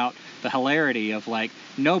pointing out the hilarity of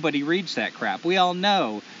nobody reads that crap. We all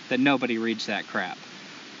know that nobody reads that crap.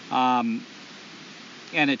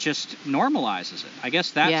 And it just normalizes it. I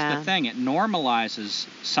guess that's the thing. It normalizes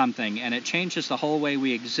something, and it changes the whole way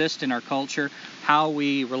we exist in our culture, how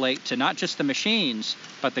we relate to not just the machines,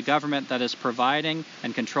 but the government that is providing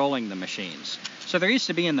and controlling the machines. So there used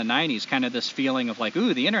to be in the 90s kind of this feeling of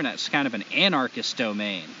ooh, the internet's kind of an anarchist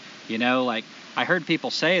domain. I heard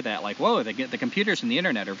people say that, whoa, the computers and the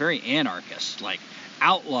internet are very anarchist,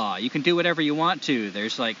 outlaw. You can do whatever you want to.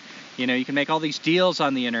 There's you can make all these deals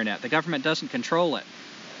on the internet. The government doesn't control it.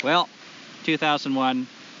 Well, 2001,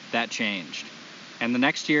 that changed. And the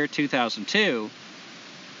next year, 2002,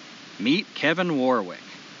 meet Kevin Warwick.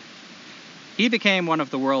 he became one of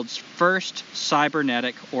the world's first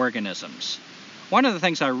cybernetic organisms. One of the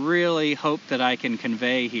things I really hope that I can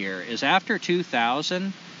convey here is after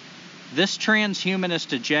 2000, this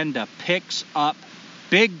transhumanist agenda picks up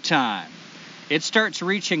big time. It starts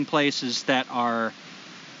reaching places that are,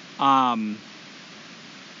 God,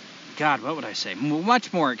 what would I say?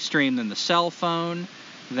 Much more extreme than the cell phone,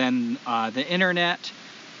 than the internet.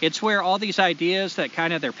 It's where all these ideas that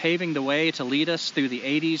they're paving the way to lead us through the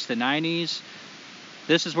 80s, the 90s.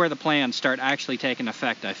 This is where the plans start actually taking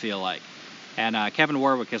effect, I feel like. And Kevin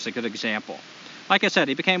Warwick is a good example. Like I said,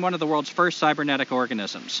 he became one of the world's first cybernetic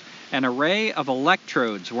organisms. An array of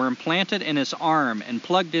electrodes were implanted in his arm and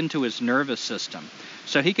plugged into his nervous system,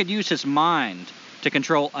 so he could use his mind to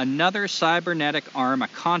control another cybernetic arm a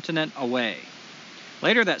continent away.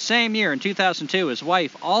 Later that same year, in 2002, his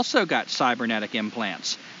wife also got cybernetic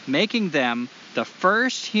implants, making them the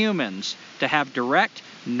first humans to have direct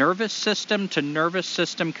nervous system to nervous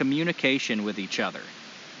system communication with each other.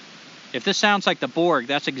 If this sounds like the Borg,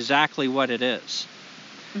 that's exactly what it is.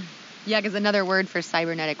 Yeah, because another word for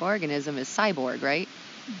cybernetic organism is cyborg, right?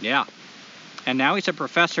 Yeah. And now he's a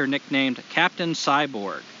professor nicknamed Captain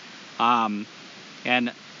Cyborg.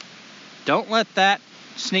 And don't let that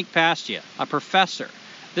sneak past you. A professor.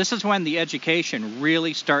 This is when the education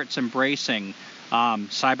really starts embracing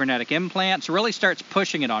cybernetic implants, really starts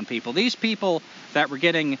pushing it on people. These people that were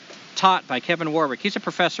getting taught by Kevin Warwick, he's a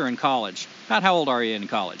professor in college. About how old are you in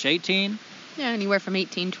college? 18? Yeah, anywhere from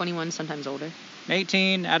 18, 21, sometimes older.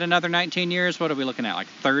 18, add another 19 years, what are we looking at, like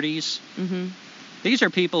 30s? Mm-hmm. These are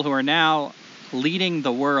people who are now leading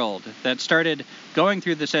the world, that started going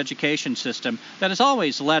through this education system that has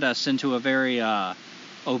always led us into a very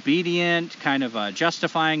obedient, kind of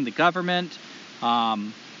justifying the government, not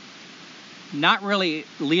really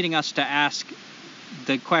leading us to ask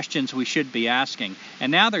the questions we should be asking.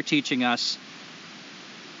 And now they're teaching us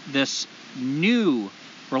this new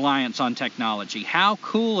reliance on technology, how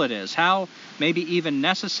cool it is, how maybe even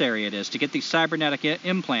necessary it is to get these cybernetic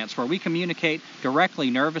implants where we communicate directly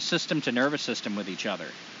nervous system to nervous system with each other.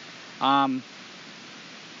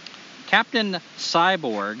 Captain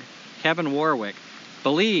Cyborg, Kevin Warwick,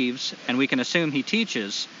 believes, and we can assume he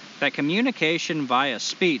teaches, that communication via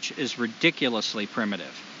speech is ridiculously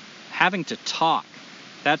primitive. Having to talk,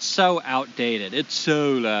 that's so outdated. It's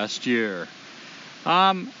so last year.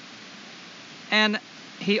 And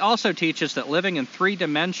he also teaches that living in 3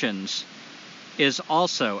 dimensions is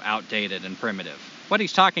also outdated and primitive. What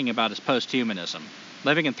he's talking about is posthumanism.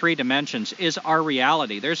 Living in 3 dimensions is our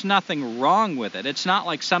reality. There's nothing wrong with it. It's not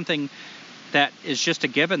like something that is just a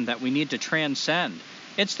given that we need to transcend.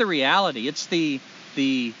 It's the reality. It's the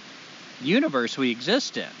universe we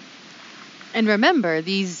exist in. And remember,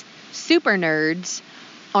 these super nerds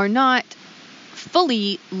are not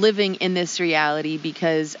fully living in this reality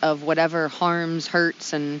because of whatever harms,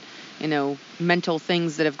 hurts, and, mental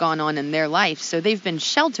things that have gone on in their life. So they've been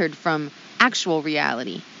sheltered from actual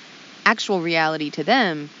reality. Actual reality to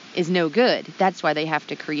them is no good. That's why they have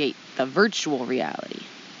to create the virtual reality.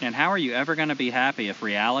 And how are you ever going to be happy if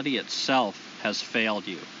reality itself has failed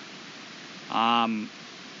you?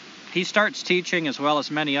 He starts teaching, as well as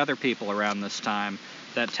many other people around this time,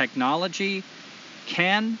 that technology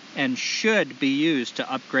can and should be used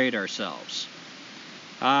to upgrade ourselves.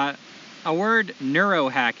 A word,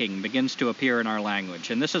 neurohacking, begins to appear in our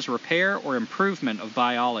language, and this is repair or improvement of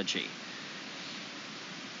biology.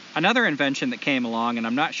 Another invention that came along, and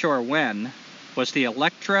I'm not sure when, was the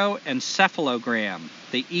electroencephalogram,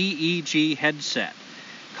 the EEG headset,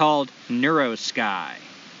 called NeuroSky.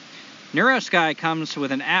 NeuroSky comes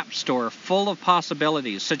with an app store full of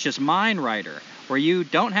possibilities, such as MindWriter, where you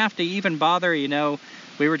don't have to even bother,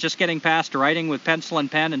 we were just getting past writing with pencil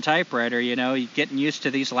and pen and typewriter, getting used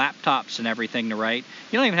to these laptops and everything to write.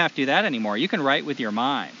 You don't even have to do that anymore. You can write with your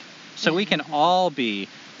mind. So we can all be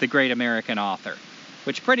the great American author,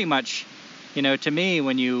 which pretty much, to me,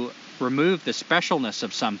 when you remove the specialness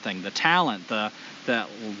of something, the talent, the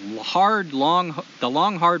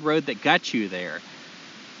long, hard road that got you there,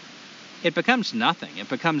 it becomes nothing. It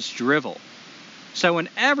becomes drivel. So when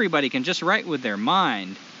everybody can just write with their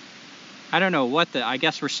mind, I don't know I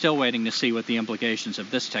guess we're still waiting to see what the implications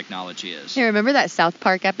of this technology is. Hey, remember that South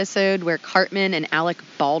Park episode where Cartman and Alec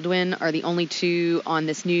Baldwin are the only two on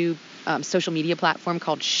this new social media platform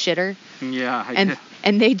called Shitter? Yeah, I did.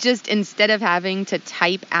 And they just, instead of having to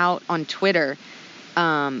type out on Twitter,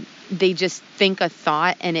 they just think a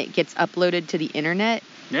thought and it gets uploaded to the internet.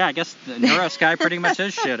 Yeah, I guess the NeuroSky pretty much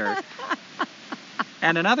is Shitter.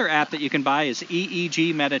 And another app that you can buy is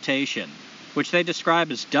EEG Meditation. which they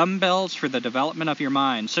describe as dumbbells for the development of your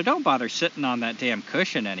mind. So don't bother sitting on that damn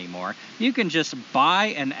cushion anymore. You can just buy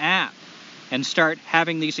an app and start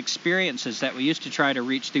having these experiences that we used to try to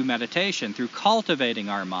reach through meditation, through cultivating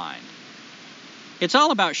our mind. It's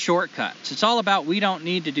all about shortcuts. It's all about we don't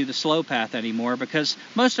need to do the slow path anymore because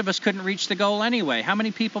most of us couldn't reach the goal anyway. How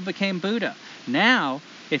many people became Buddha? Now,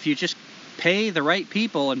 if you just pay the right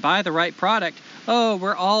people and buy the right product, oh,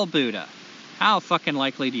 we're all Buddha. How fucking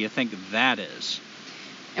likely do you think that is?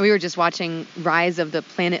 And we were just watching Rise of the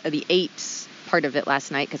Planet of the Apes, part of it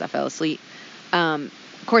last night because I fell asleep.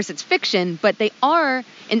 Of course, it's fiction, but they are,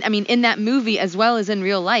 in that movie as well as in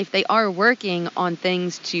real life, they are working on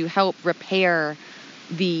things to help repair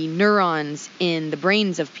the neurons in the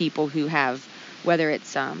brains of people who have, whether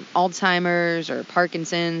it's Alzheimer's or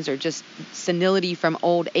Parkinson's or just senility from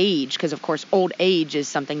old age, because, of course, old age is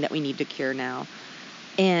something that we need to cure now.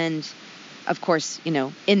 And, of course,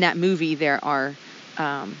 in that movie there are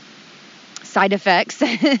side effects,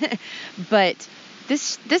 but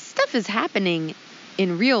this stuff is happening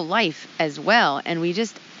in real life as well. And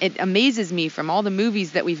it amazes me from all the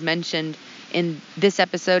movies that we've mentioned in this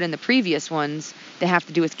episode and the previous ones that have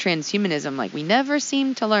to do with transhumanism. Like, we never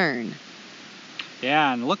seem to learn.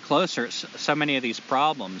 Yeah, and look closer at so many of these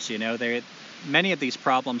problems. Many of these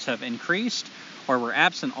problems have increased or were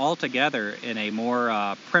absent altogether in a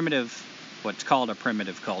more primitive, what's called a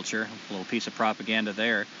primitive culture. A little piece of propaganda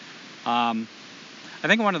there. I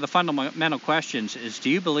think one of the fundamental questions is, do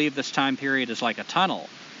you believe this time period is like a tunnel,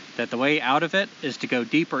 that the way out of it is to go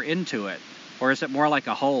deeper into it? Or is it more like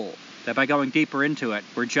a hole, that by going deeper into it,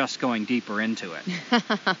 we're just going deeper into it?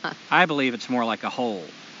 I believe it's more like a hole.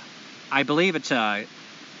 I believe it's a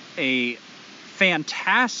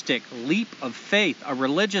fantastic leap of faith, a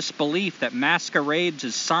religious belief that masquerades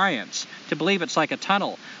as science, to believe it's like a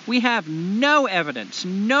tunnel. We have no evidence,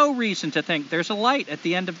 no reason to think there's a light at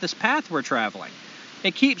the end of this path we're traveling.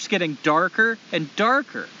 It keeps getting darker and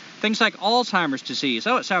darker. Things like Alzheimer's disease.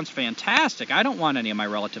 Oh, it sounds fantastic. I don't want any of my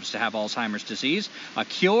relatives to have Alzheimer's disease. A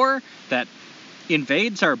cure that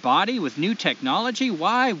invades our body with new technology.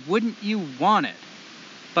 Why wouldn't you want it?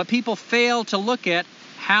 But people fail to look at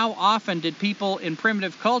how often did people in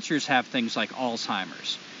primitive cultures have things like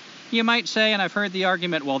Alzheimer's. You might say, and I've heard the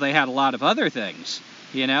argument, well, they had a lot of other things,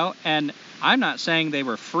 and I'm not saying they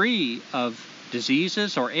were free of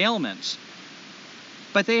diseases or ailments.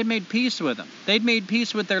 But they had made peace with them. They'd made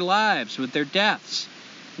peace with their lives, with their deaths.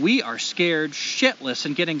 We are scared shitless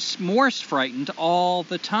and getting more frightened all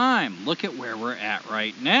the time. Look at where we're at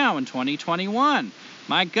right now in 2021.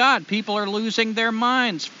 My God, people are losing their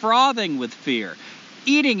minds, frothing with fear,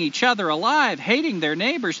 eating each other alive, hating their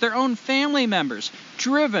neighbors, their own family members,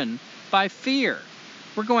 driven by fear.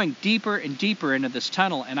 We're going deeper and deeper into this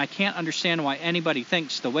tunnel, and I can't understand why anybody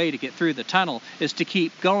thinks the way to get through the tunnel is to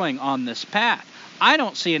keep going on this path. I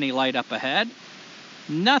don't see any light up ahead.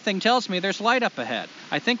 Nothing tells me there's light up ahead.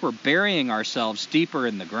 I think we're burying ourselves deeper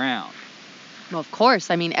in the ground. Well, of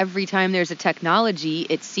course. Every time there's a technology,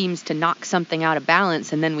 it seems to knock something out of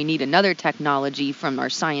balance, and then we need another technology from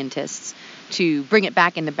our scientists to bring it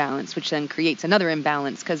back into balance, which then creates another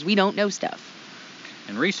imbalance because we don't know stuff.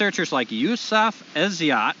 And researchers like Yusuf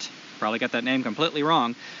Ezziat, probably got that name completely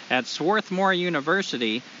wrong, at Swarthmore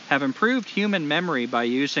University have improved human memory by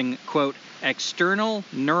using, quote, external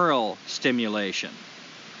neural stimulation.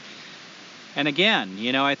 And again,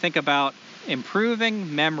 I think about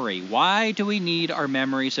improving memory. Why do we need our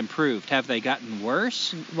memories improved? Have they gotten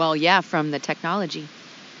worse? Well, yeah, from the technology.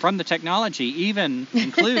 From the technology, even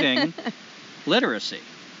including literacy.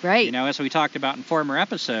 Right. As we talked about in former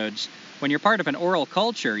episodes, when you're part of an oral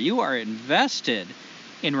culture, you are invested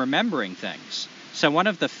in remembering things. So one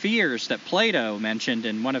of the fears that Plato mentioned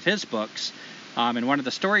in one of his books, in one of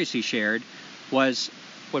the stories he shared, was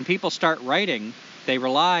when people start writing, they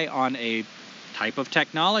rely on a type of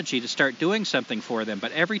technology to start doing something for them.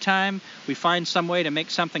 But every time we find some way to make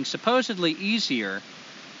something supposedly easier,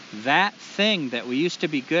 that thing that we used to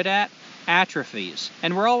be good at atrophies.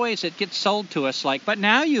 And it gets sold to us like, but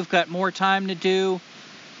now you've got more time to do.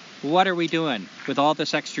 What are we doing with all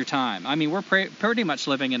this extra time? We're pretty much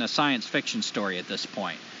living in a science fiction story at this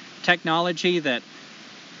point. Technology that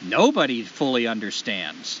nobody fully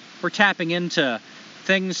understands. We're tapping into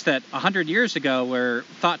things that 100 years ago were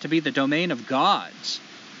thought to be the domain of gods.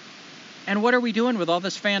 And what are we doing with all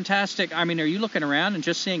this fantastic... are you looking around and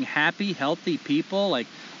just seeing happy, healthy people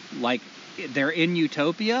like they're in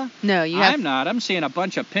utopia? No, I'm not. I'm seeing a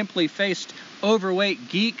bunch of pimply-faced, overweight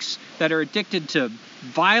geeks that are addicted to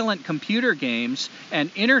violent computer games and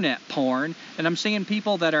internet porn, and I'm seeing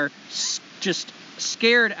people that are just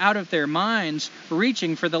scared out of their minds,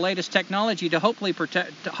 reaching for the latest technology to hopefully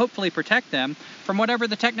protect them from whatever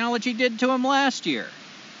the technology did to them last year.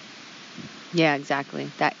 Yeah,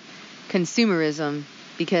 exactly. That consumerism,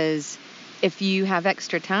 because if you have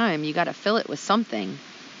extra time, you got to fill it with something.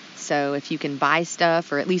 So if you can buy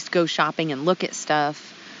stuff or at least go shopping and look at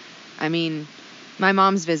stuff. I mean, my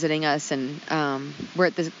mom's visiting us, and we're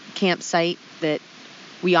at the campsite that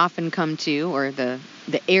we often come to, or the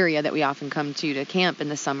area that we often come to camp in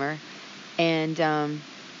the summer. And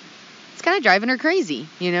it's kind of driving her crazy,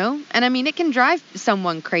 you know? And I mean, it can drive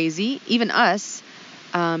someone crazy, even us,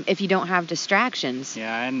 if you don't have distractions.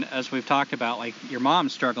 Yeah, and as we've talked about, like, your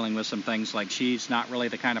mom's struggling with some things, like she's not really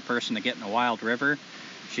the kind of person to get in a wild river.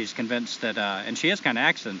 She's convinced that, and she is kind of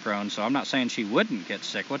accident prone, so I'm not saying she wouldn't get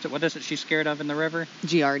sick. What is it she's scared of in the river?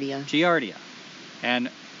 Giardia. Giardia. And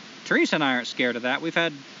Teresa and I aren't scared of that. We've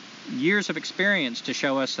had years of experience to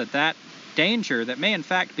show us that danger that may in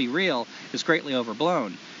fact be real is greatly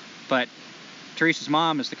overblown. But Teresa's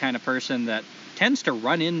mom is the kind of person that tends to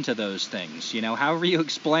run into those things. You know, however you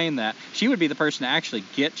explain that, she would be the person to actually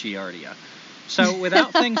get Giardia. So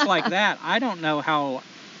without things like that, I don't know how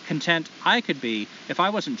content I could be if I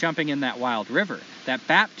wasn't jumping in that wild river, that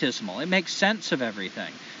baptismal. It makes sense of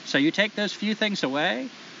everything. So you take those few things away,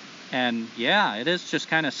 and yeah, it is just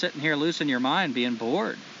kind of sitting here losing your mind, being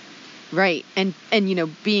bored. Right. And you know,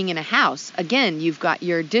 being in a house, again, you've got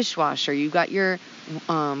your dishwasher, you've got your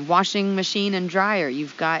washing machine and dryer,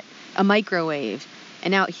 you've got a microwave.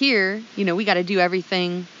 And out here, you know, we got to do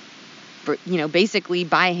everything, basically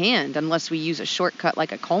by hand, unless we use a shortcut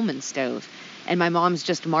like a Coleman stove. And my mom's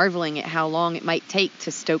just marveling at how long it might take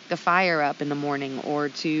to stoke the fire up in the morning, or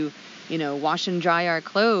to, you know, wash and dry our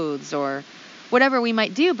clothes, or whatever we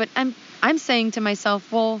might do. But I'm saying to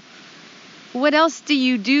myself, well, what else do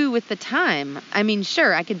you do with the time? I mean,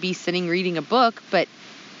 sure, I could be sitting reading a book, but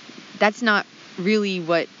that's not really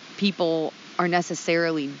what people are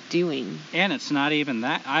necessarily doing. And it's not even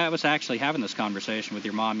that. I was actually having this conversation with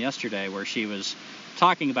your mom yesterday where she was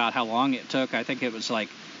talking about how long it took. I think it was like,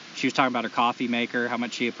 she was talking about her coffee maker, how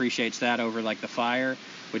much she appreciates that over like the fire,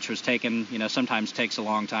 which was taken, you know, sometimes takes a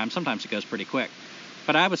long time. Sometimes it goes pretty quick.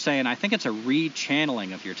 But I was saying, I think it's a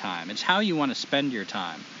rechanneling of your time. It's how you want to spend your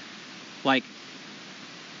time. Like,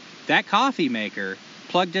 that coffee maker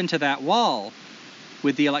plugged into that wall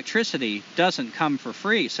with the electricity doesn't come for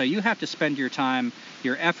free. So you have to spend your time,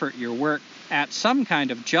 your effort, your work at some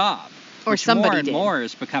kind of job. Or which somebody more and did. more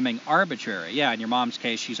is becoming arbitrary. Yeah, in your mom's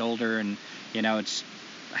case, she's older, and, you know, it's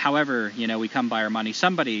however, you know, we come by our money.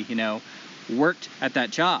 Somebody, you know, worked at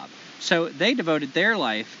that job. So they devoted their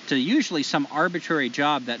life to usually some arbitrary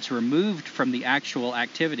job that's removed from the actual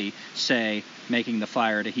activity, say, making the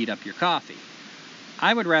fire to heat up your coffee.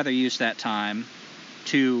 I would rather use that time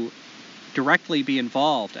to directly be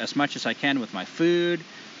involved as much as I can with my food,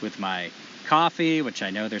 with my coffee, which I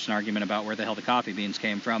know there's an argument about where the hell the coffee beans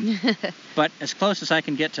came from, but as close as I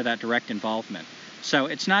can get to that direct involvement. So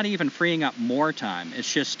it's not even freeing up more time.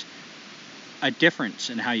 It's just a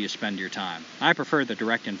difference in how you spend your time. I prefer the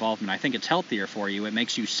direct involvement. I think it's healthier for you. It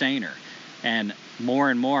makes you saner. And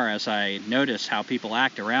more as I notice how people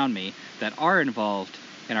act around me that are involved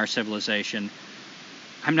in our civilization,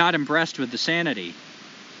 I'm not impressed with the sanity.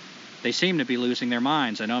 They seem to be losing their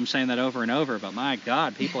minds. I know I'm saying that over and over, but my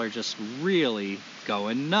God, people are just really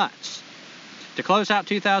going nuts. To close out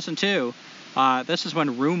 2002, this is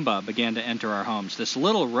when Roomba began to enter our homes. This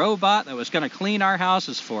little robot that was going to clean our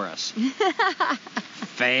houses for us.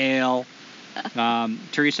 Fail.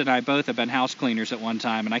 Teresa and I both have been house cleaners at one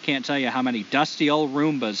time, and I can't tell you how many dusty old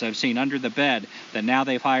Roombas I've seen under the bed that now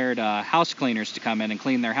they've hired house cleaners to come in and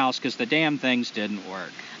clean their house because the damn things didn't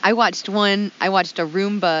work. I watched a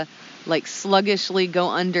Roomba like sluggishly go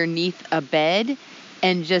underneath a bed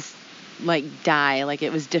and just like die, like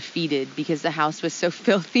it was defeated because the house was so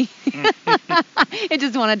filthy. It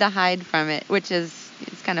just wanted to hide from it,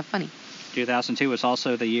 it's kind of funny. 2002 was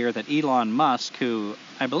also the year that Elon Musk, who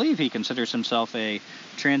I believe he considers himself a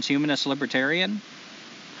transhumanist libertarian.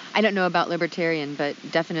 I don't know about libertarian, but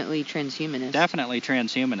definitely transhumanist. Definitely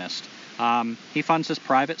transhumanist. He funds his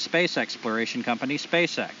private space exploration company,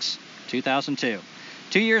 SpaceX, 2002.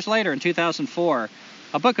 2 years later, in 2004,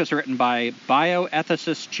 a book was written by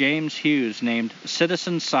bioethicist James Hughes named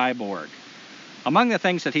Citizen Cyborg. Among the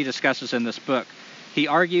things that he discusses in this book, he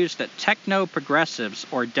argues that techno-progressives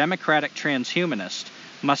or democratic transhumanists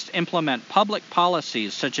must implement public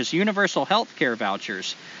policies such as universal health care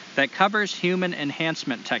vouchers that covers human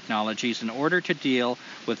enhancement technologies in order to deal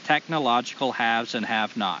with technological haves and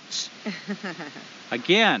have-nots.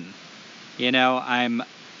 Again, you know, I'm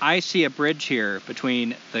I see a bridge here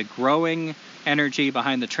between the growing energy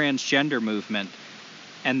behind the transgender movement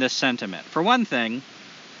and this sentiment. For one thing,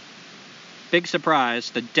 big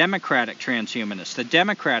surprise, the Democratic transhumanists, the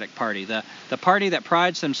Democratic Party, the party that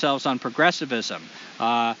prides themselves on progressivism.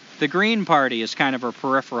 The Green Party is kind of a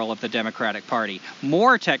peripheral of the Democratic Party.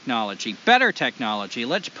 More technology, better technology.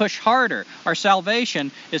 Let's push harder. Our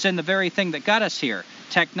salvation is in the very thing that got us here,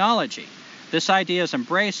 technology. This idea is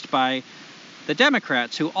embraced by the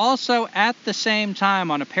Democrats, who also at the same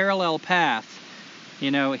time on a parallel path,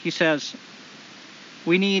 he says,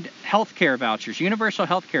 we need health care vouchers, universal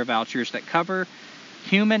health care vouchers that cover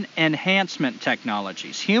human enhancement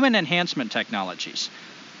technologies. Human enhancement technologies.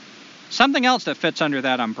 Something else that fits under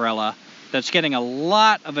that umbrella that's getting a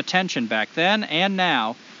lot of attention back then and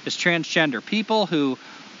now is transgender. People who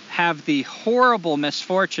have the horrible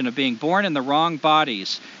misfortune of being born in the wrong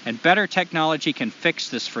bodies, and better technology can fix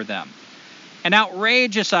this for them. An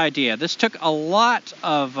outrageous idea. This took a lot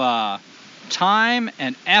of time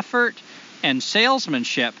and effort and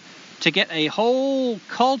salesmanship to get a whole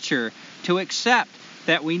culture to accept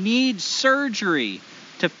that we need surgery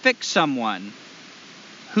to fix someone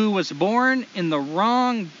who was born in the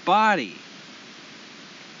wrong body.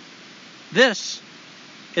 This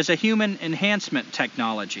is a human enhancement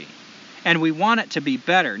technology, and we want it to be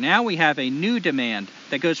better. Now we have a new demand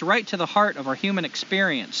that goes right to the heart of our human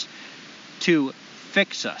experience to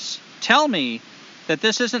fix us. Tell me that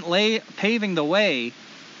this isn't paving the way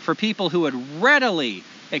for people who would readily,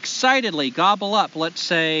 excitedly gobble up, let's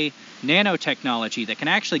say, nanotechnology that can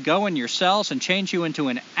actually go in your cells and change you into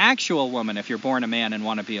an actual woman if you're born a man and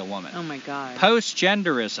want to be a woman. Oh my God.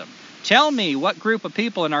 Post-genderism. Tell me what group of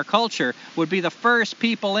people in our culture would be the first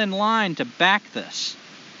people in line to back this.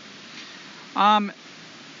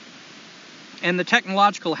 And the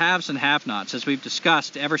technological haves and have-nots, as we've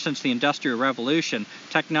discussed ever since the Industrial Revolution,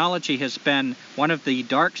 technology has been one of the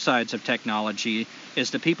dark sides of technology,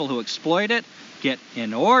 is the people who exploit it get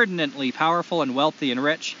inordinately powerful and wealthy and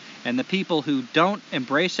rich, and the people who don't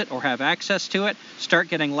embrace it or have access to it start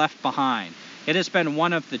getting left behind. It has been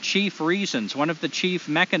one of the chief reasons, one of the chief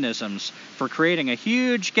mechanisms for creating a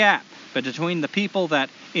huge gap between the people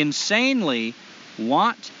that insanely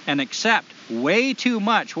want and accept way too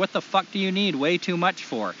much. What the fuck do you need way too much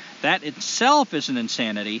for? That itself is an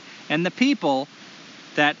insanity. And the people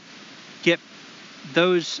that get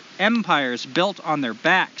those empires built on their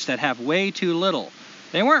backs that have way too little.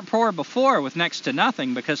 They weren't poor before with next to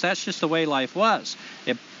nothing because that's just the way life was.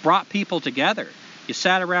 It brought people together. You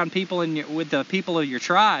sat around people with the people of your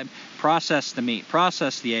tribe, processed the meat,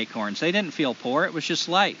 processed the acorns. They didn't feel poor. It was just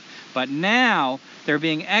life. But now they're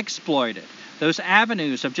being exploited. Those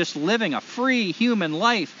avenues of just living a free human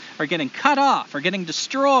life are getting cut off, are getting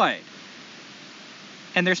destroyed.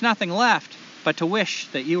 And there's nothing left but to wish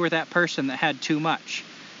that you were that person that had too much,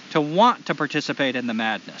 to want to participate in the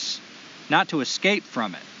madness, not to escape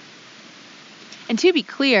from it. And to be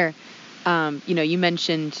clear, you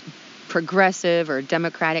mentioned progressive or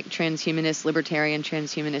democratic transhumanists, libertarian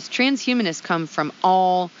transhumanists. Transhumanists come from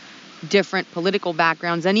all different political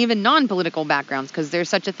backgrounds and even non-political backgrounds, because there's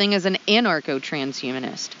such a thing as an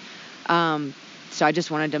anarcho-transhumanist. So I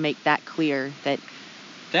just wanted to make that clear.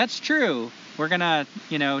 That's true. We're going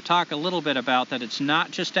to, talk a little bit about that. It's not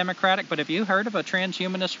just democratic, but have you heard of a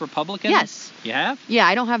transhumanist Republican? Yes. You have? Yeah,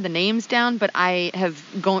 I don't have the names down, but I have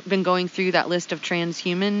been going through that list of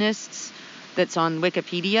transhumanists that's on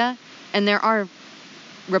Wikipedia, and there are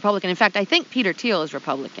Republican. In fact, I think Peter Thiel is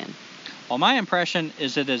Republican. Well, my impression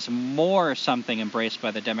is it is more something embraced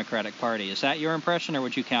by the Democratic Party. Is that your impression, or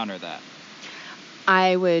would you counter that?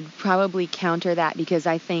 I would probably counter that because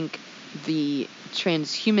I think the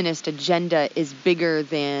transhumanist agenda is bigger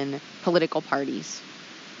than political parties.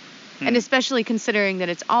 And especially considering that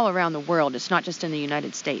it's all around the world. It's not just in the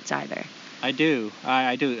United States either. I do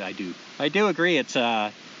agree it's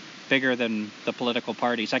bigger than the political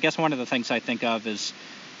parties. I guess one of the things I think of is,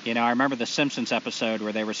 I remember the Simpsons episode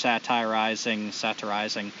where they were satirizing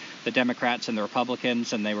the Democrats and the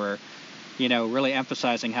Republicans, and they were, really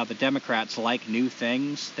emphasizing how the Democrats like new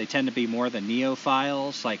things. They tend to be more the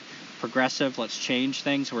neophiles, like progressive, let's change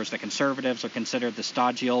things, whereas the conservatives are considered the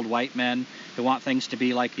stodgy old white men who want things to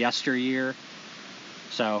be like yesteryear.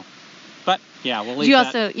 So, but yeah, we'll leave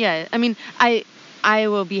that. I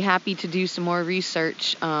will be happy to do some more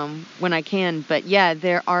research when I can, but yeah,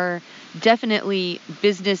 there are definitely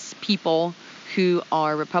business people who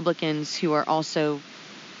are Republicans who are also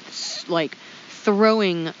like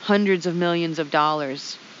throwing hundreds of millions of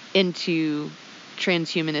dollars into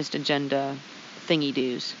transhumanist agenda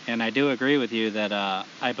thingy-doos. And I do agree with you that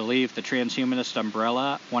I believe the transhumanist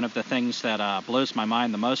umbrella, one of the things that blows my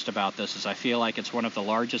mind the most about this is I feel like it's one of the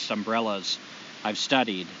largest umbrellas I've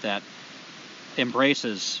studied that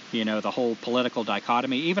embraces, the whole political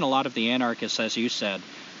dichotomy. Even a lot of the anarchists, as you said,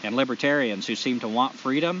 and libertarians who seem to want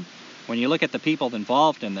freedom. When you look at the people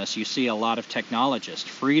involved in this, you see a lot of technologists.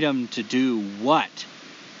 Freedom to do what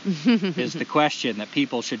is the question that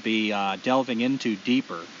people should be delving into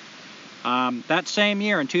deeper. That same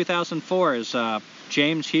year, in 2004, as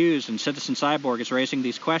James Hughes and Citizen Cyborg is raising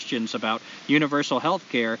these questions about universal health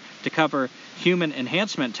care to cover human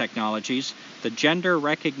enhancement technologies, the Gender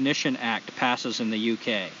Recognition Act passes in the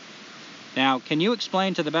UK. Now, can you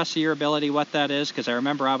explain to the best of your ability what that is? Because I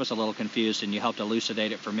remember I was a little confused and you helped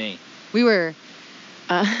elucidate it for me. We were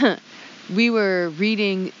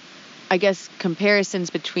reading, I guess,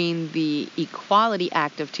 comparisons between the Equality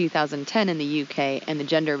Act of 2010 in the UK and the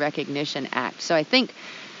Gender Recognition Act. So I think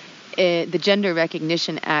the Gender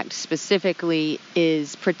Recognition Act specifically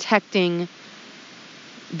is protecting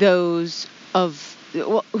those of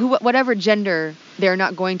whatever gender they're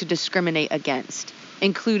not going to discriminate against,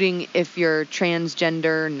 including if you're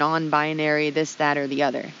transgender, non-binary, this, that, or the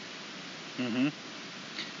other. Mm-hmm.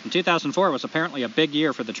 And 2004 was apparently a big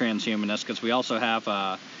year for the transhumanists because we also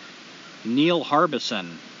have Neil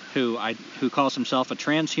Harbison, who calls himself a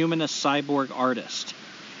transhumanist cyborg artist.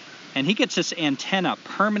 And he gets this antenna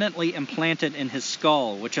permanently implanted in his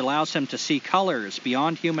skull, which allows him to see colors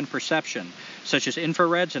beyond human perception, such as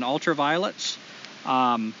infrareds and ultraviolets.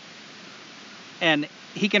 And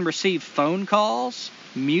he can receive phone calls,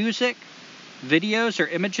 music, videos, or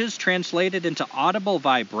images translated into audible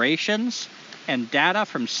vibrations and data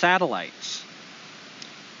from satellites.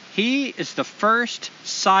 He is the first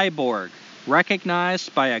cyborg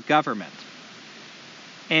recognized by a government.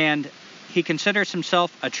 And he considers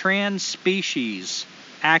himself a trans-species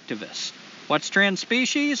activist. What's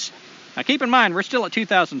trans-species? Now keep in mind, we're still at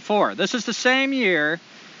 2004. This is the same year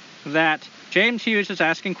that James Hughes is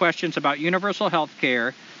asking questions about universal health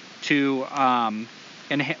care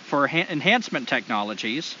for enhancement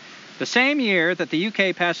technologies. The same year that the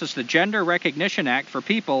UK passes the Gender Recognition Act for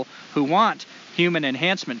people who want human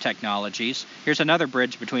enhancement technologies. Here's another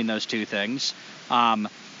bridge between those two things.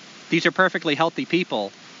 These are perfectly healthy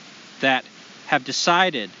people that have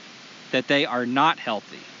decided that they are not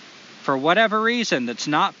healthy. For whatever reason that's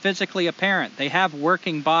not physically apparent, they have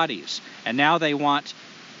working bodies, and now they want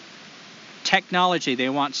technology, they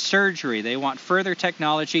want surgery, they want further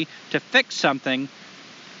technology to fix something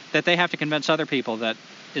that they have to convince other people that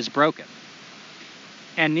is broken.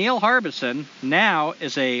 And Neil Harbison now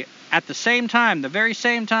is at the same time, the very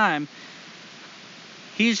same time,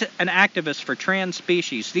 he's an activist for trans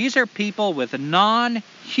species. These are people with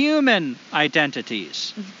non-human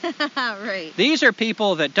identities. Right. These are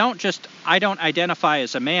people that I don't identify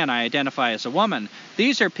as a man, I identify as a woman.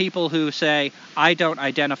 These are people who say, I don't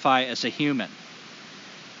identify as a human.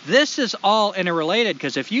 This is all interrelated,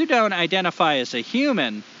 because if you don't identify as a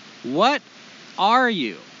human, what are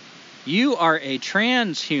you? You are a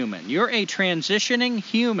transhuman. You're a transitioning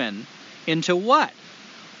human into what?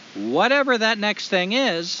 Whatever that next thing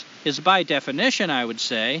is by definition, I would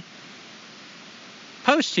say,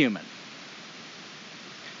 post-human.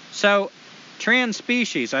 So, trans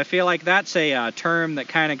species, I feel like that's a term that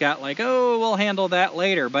kind of got like, oh, we'll handle that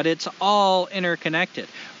later, but it's all interconnected.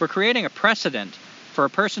 We're creating a precedent for a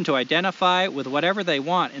person to identify with whatever they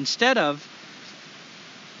want instead of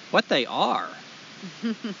what they are.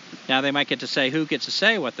 Now they might get to say, who gets to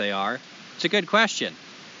say what they are? It's a good question.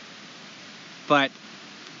 But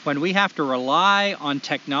when we have to rely on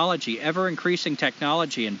technology, ever-increasing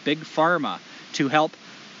technology and big pharma to help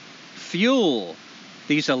fuel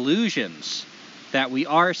these illusions that we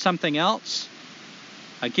are something else,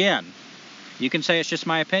 again, you can say it's just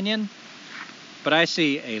my opinion, but I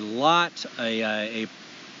see a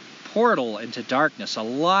portal into darkness, a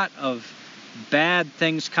lot of bad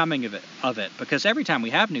things coming of it, because every time we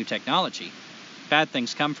have new technology, bad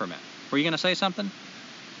things come from it. Were you going to say something?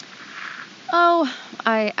 Oh,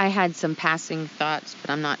 I had some passing thoughts, but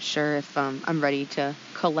I'm not sure if I'm ready to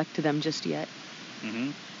collect them just yet. Mm-hmm.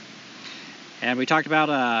 And we talked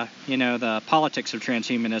about, the politics of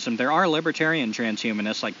transhumanism. There are libertarian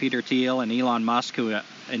transhumanists like Peter Thiel and Elon Musk, who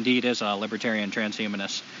indeed is a libertarian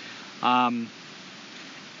transhumanist.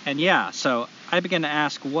 So I begin to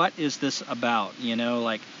ask, what is this about?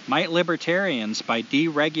 Might libertarians, by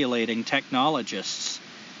deregulating technologists,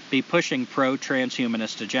 be pushing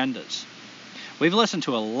pro-transhumanist agendas? We've listened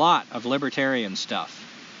to a lot of libertarian stuff.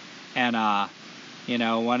 And,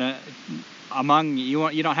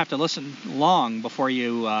 you don't have to listen long before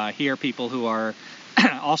you hear people who are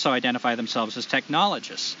also identify themselves as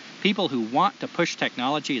technologists, people who want to push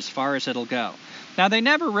technology as far as it'll go. Now, they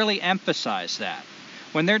never really emphasize that.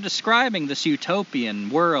 When they're describing this utopian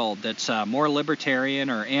world that's more libertarian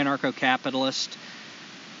or anarcho-capitalist,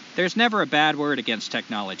 there's never a bad word against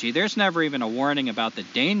technology. There's never even a warning about the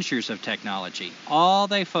dangers of technology. All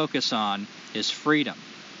they focus on is freedom.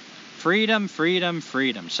 Freedom, freedom,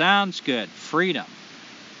 freedom. Sounds good. Freedom.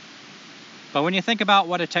 But when you think about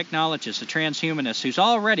what a technologist, a transhumanist, who's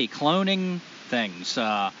already cloning things,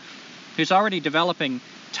 who's already developing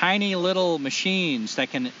tiny little machines that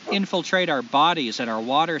can infiltrate our bodies and our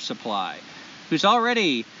water supply, who's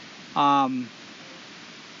already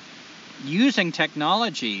using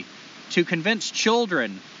technology to convince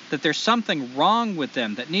children that there's something wrong with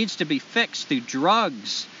them that needs to be fixed through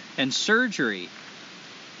drugs and surgery.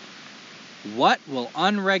 What will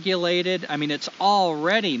unregulated, it's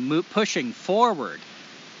already pushing forward.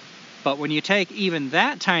 But when you take even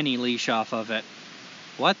that tiny leash off of it,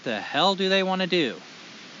 what the hell do they want to do?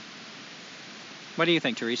 What do you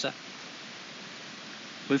think, Teresa?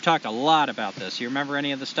 We've talked a lot about this. You remember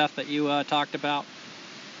any of the stuff that you talked about?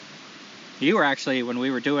 You were actually, when we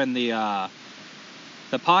were doing the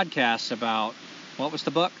podcast about, what was the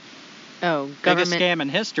book? Oh, Biggest Scam in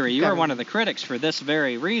History. You were one of the critics for this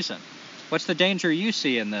very reason. What's the danger you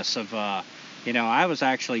see in this of, I was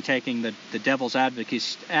actually taking the devil's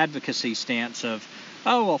advocacy stance of,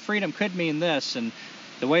 oh, well, freedom could mean this, and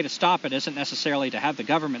the way to stop it isn't necessarily to have the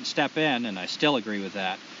government step in, and I still agree with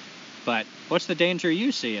that. But what's the danger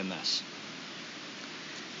you see in this?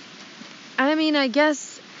 I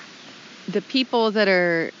guess the people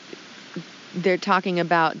that they're talking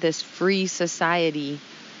about this free society,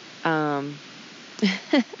 I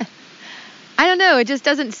don't know. It just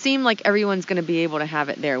doesn't seem like everyone's going to be able to have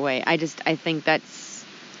it their way. I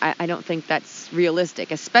don't think that's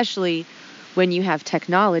realistic, especially when you have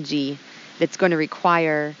technology that's going to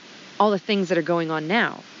require all the things that are going on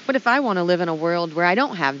now. What if I want to live in a world where I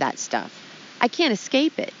don't have that stuff? I can't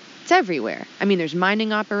escape it. It's everywhere. There's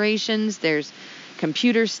mining operations, there's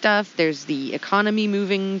computer stuff, there's the economy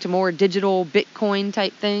moving to more digital Bitcoin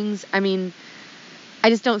type things. I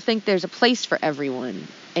just don't think there's a place for everyone.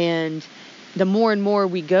 And the more and more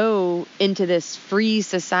we go into this free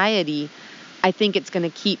society, I think it's going to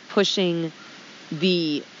keep pushing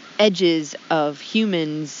the edges of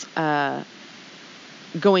humans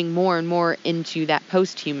going more and more into that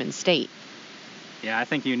post-human state. Yeah, I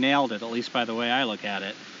think you nailed it, at least by the way I look at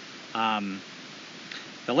it.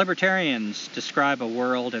 The libertarians describe a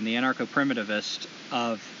world, and the anarcho-primitivist,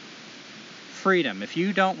 of freedom. If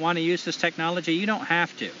you don't want to use this technology, you don't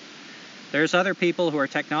have to. There's other people who are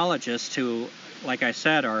technologists who, like I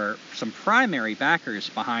said, are some primary backers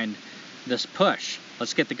behind this push.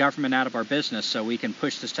 Let's get the government out of our business so we can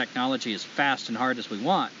push this technology as fast and hard as we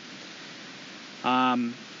want.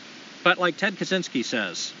 But like Ted Kaczynski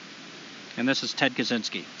says, and this is Ted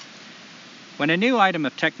Kaczynski, when a new item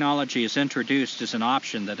of technology is introduced as an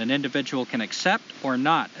option that an individual can accept or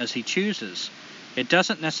not as he chooses, it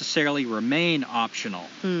doesn't necessarily remain optional.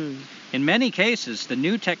 In many cases, the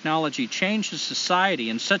new technology changes society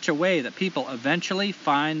in such a way that people eventually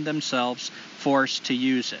find themselves forced to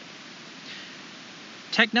use it.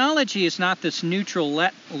 Technology is not this neutral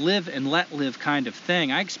let live kind of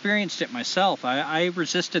thing. I experienced it myself. I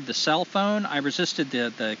resisted the cell phone. I resisted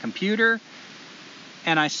the computer.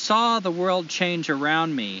 And I saw the world change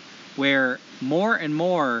around me where more and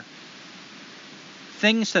more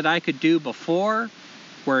things that I could do before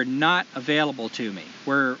were not available to me.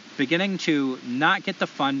 We're beginning to not get the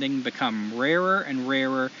funding, become rarer and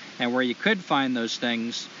rarer, and where you could find those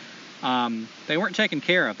things, they weren't taken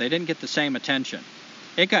care of. They didn't get the same attention.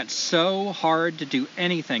 It got so hard to do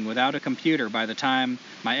anything without a computer by the time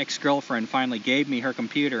my ex-girlfriend finally gave me her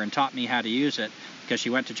computer and taught me how to use it, because she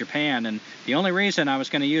went to Japan, and the only reason I was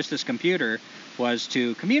going to use this computer was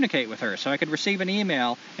to communicate with her, so I could receive an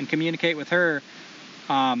email and communicate with her.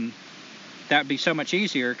 That would be so much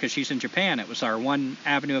easier because she's in Japan. It was our one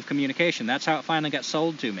avenue of communication. That's how it finally got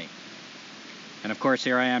sold to me. And of course,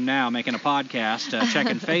 here I am now making a podcast,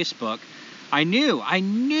 checking Facebook. I knew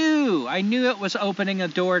it was opening a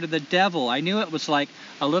door to the devil. I knew it was like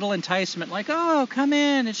a little enticement, like, oh, come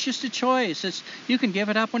in, it's just a choice. You can give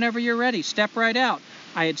it up whenever you're ready. Step right out.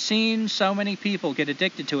 I had seen so many people get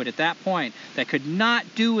addicted to it at that point that could not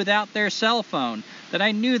do without their cell phone that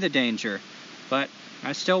I knew the danger. But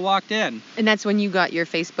I still walked in. And that's when you got your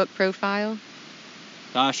Facebook profile?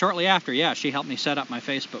 Shortly after, yeah, she helped me set up my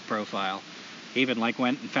Facebook profile. even like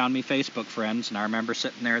went and found me Facebook friends, and I remember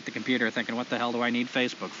sitting there at the computer thinking, what the hell do I need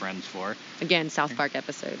Facebook friends for? Again, South Park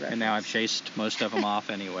episode, right? And now I've chased most of them off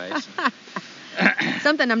anyways.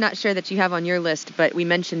 Something I'm not sure that you have on your list, but we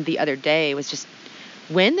mentioned the other day was just,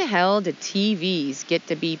 when the hell did TVs get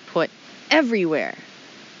to be put everywhere?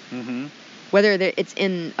 Mm-hmm. Whether it's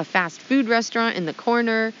in a fast food restaurant in the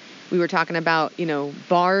corner, we were talking about,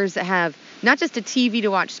 bars that have not just a TV to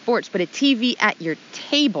watch sports, but a TV at your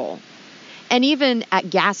table. And even at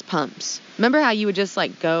gas pumps. Remember how you would just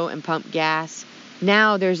go and pump gas?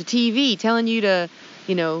 Now there's a TV telling you to,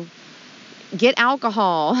 get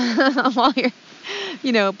alcohol while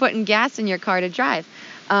you're, putting gas in your car to drive.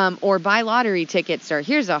 Or buy lottery tickets, or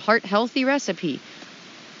here's a heart healthy recipe.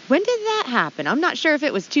 When did that happen? I'm not sure if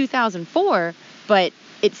it was 2004, but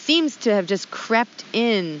it seems to have just crept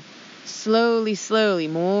in slowly,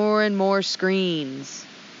 more and more screens.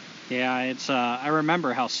 Yeah, it's. I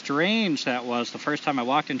remember how strange that was the first time I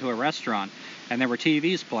walked into a restaurant and there were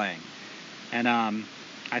TVs playing. And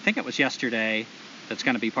I think it was yesterday, that's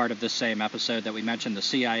going to be part of this same episode, that we mentioned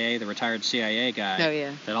the retired CIA guy. Oh,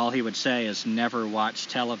 yeah. That all he would say is never watch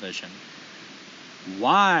television.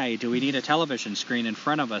 Why do we need a television screen in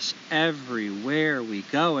front of us everywhere we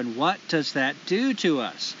go? And what does that do to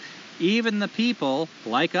us? Even the people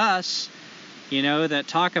like us, that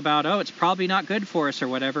talk about, it's probably not good for us or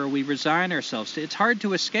whatever, we resign ourselves to. It's hard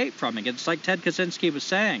to escape from it. It's like Ted Kaczynski was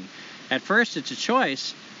saying. At first it's a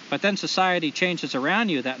choice, but then society changes around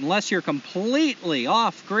you that unless you're completely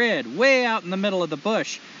off-grid, way out in the middle of the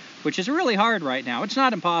bush, which is really hard right now. It's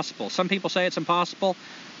not impossible. Some people say it's impossible.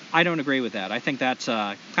 I don't agree with that. I think that's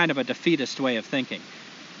kind of a defeatist way of thinking.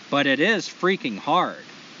 But it is freaking hard.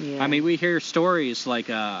 Yeah. I mean, we hear stories like,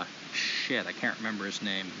 I can't remember his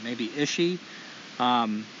name, maybe Ishi.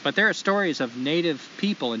 But there are stories of native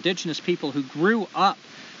people, indigenous people who grew up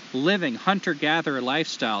living hunter-gatherer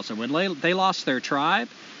lifestyles. And when they lost their tribe,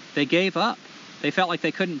 they gave up. They felt like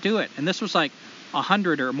they couldn't do it. And this was like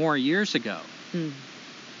 100 or more years ago.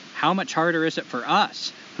 How much harder is it for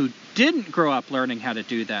us who didn't grow up learning how to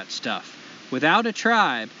do that stuff without a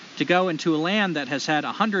tribe to go into a land that has had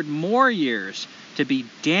 100 more years to be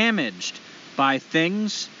damaged by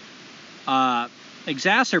things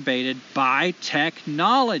exacerbated by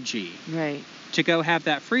technology, Right. to go have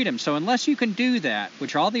that freedom? So unless you can do that,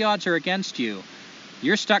 which all the odds are against you,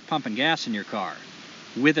 you're stuck pumping gas in your car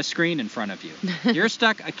with a screen in front of you. You're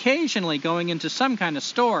stuck occasionally going into some kind of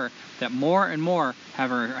store that more and more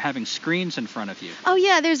are having screens in front of you. Oh,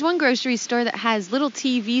 yeah, there's one grocery store that has little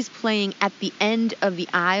TVs playing at the end of the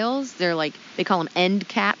aisles. They're they call them end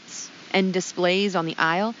caps, end displays on the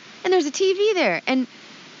aisle. And there's a TV there. And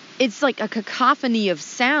it's like a cacophony of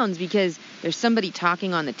sounds because there's somebody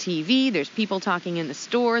talking on the TV, there's people talking in the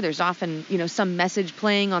store, there's often, some message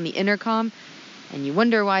playing on the intercom. And you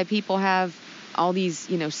wonder why people have all these,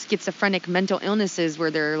 schizophrenic mental illnesses where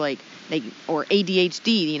they're or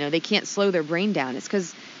ADHD, they can't slow their brain down. It's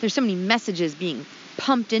because there's so many messages being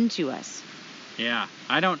pumped into us. Yeah,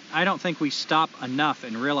 I don't think we stop enough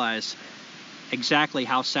and realize exactly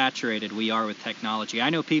how saturated we are with technology.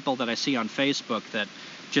 I know people that I see on Facebook that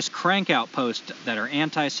just crank out posts that are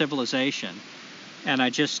anti-civilization, and I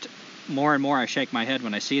just, more and more, I shake my head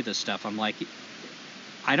when I see this stuff. I'm like,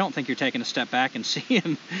 I don't think you're taking a step back and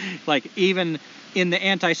seeing, even in the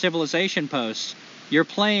anti-civilization posts, you're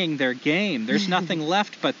playing their game. There's nothing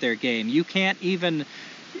left but their game. You can't even,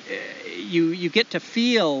 you get to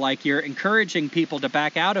feel like you're encouraging people to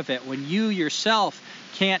back out of it when you yourself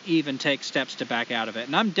can't even take steps to back out of it.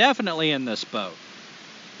 And I'm definitely in this boat.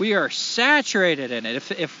 We are saturated in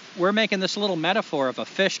it. If we're making this little metaphor of a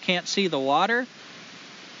fish can't see the water,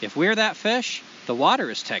 if we're that fish, the water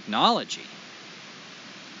is technology.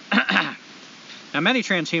 Now, many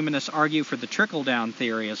transhumanists argue for the trickle-down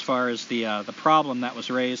theory as far as the problem that was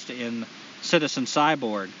raised in Citizen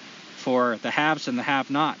Cyborg for the haves and the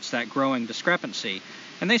have-nots, that growing discrepancy.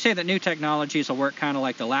 And they say that new technologies will work kind of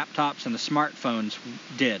like the laptops and the smartphones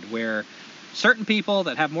did, where certain people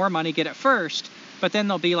that have more money get it first, but then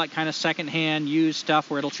there'll be kind of second-hand used stuff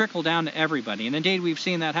where it'll trickle down to everybody. And indeed, we've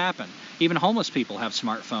seen that happen. Even homeless people have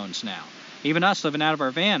smartphones now. Even us living out of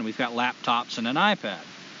our van, we've got laptops and an iPad.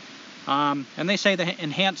 And they say the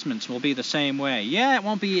enhancements will be the same way. Yeah, it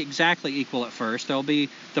won't be exactly equal at first. There'll be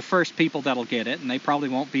the first people that'll get it, and they probably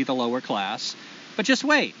won't be the lower class. But just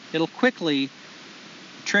wait. It'll quickly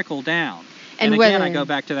trickle down. And again, I go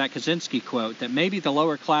back to that Kaczynski quote that maybe the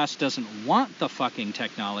lower class doesn't want the fucking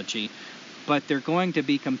technology, but they're going to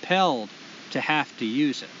be compelled to have to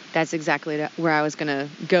use it. That's exactly where I was going to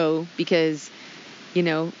go because,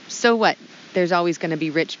 so what? There's always going to be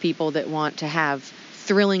rich people that want to have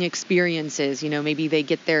thrilling experiences. Maybe they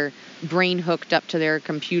get their brain hooked up to their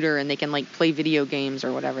computer and they can like play video games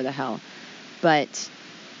or whatever the hell.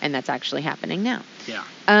 And that's actually happening now.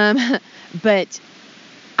 Yeah. But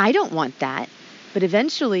I don't want that. But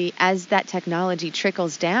eventually, as that technology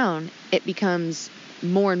trickles down, it becomes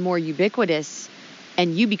more and more ubiquitous,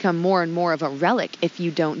 and you become more and more of a relic if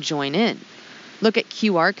you don't join in. Look at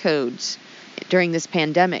QR codes during this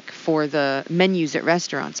pandemic for the menus at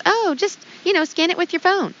restaurants. Oh, just, scan it with your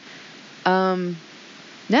phone.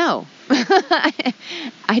 No.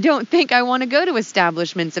 I don't think I want to go to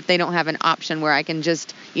establishments if they don't have an option where I can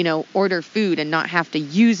just, order food and not have to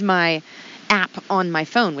use my app on my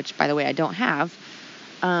phone, which, by the way, I don't have.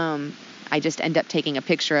 I just end up taking a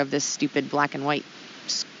picture of this stupid black and white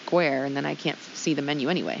square, and then I can't see the menu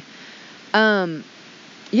anyway.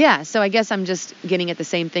 Yeah, so I guess I'm just getting at the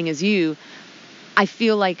same thing as you. I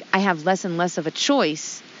feel like I have less and less of a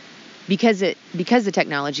choice because the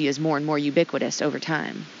technology is more and more ubiquitous over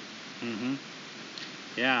time. Mm-hmm.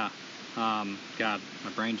 Yeah. God,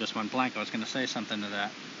 my brain just went blank. I was going to say something to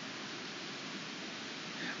that.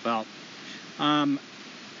 Well,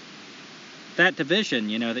 that division,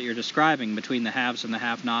 that you're describing between the haves and the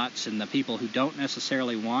have-nots and the people who don't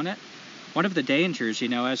necessarily want it, one of the dangers,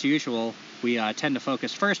 as usual, we tend to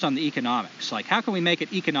focus first on the economics. Like, how can we make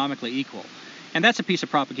it economically equal? And that's a piece of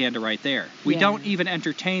propaganda right there. We don't even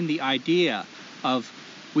entertain the idea of,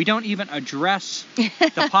 we don't even address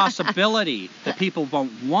the possibility that people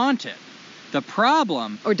won't want it. The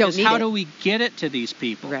problem is how do we get it to these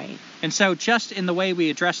people? Right. And so just in the way we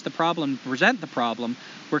address the problem, present the problem,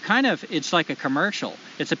 it's like a commercial.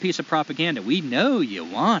 It's a piece of propaganda. We know you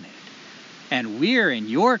want it. And we're in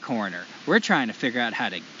your corner. We're trying to figure out how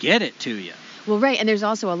to get it to you. Well, right, and there's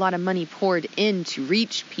also a lot of money poured in to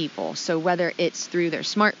reach people. So whether it's through their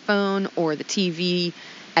smartphone or the TV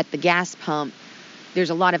at the gas pump,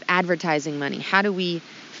 there's a lot of advertising money. How do we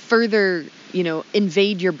further,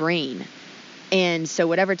 invade your brain? And so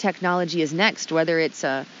whatever technology is next, whether it's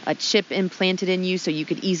a chip implanted in you so you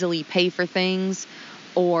could easily pay for things,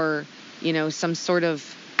 or, some sort of,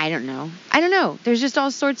 I don't know. There's just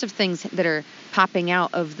all sorts of things that are popping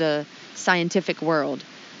out of the scientific world.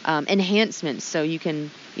 Enhancements so you can,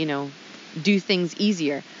 do things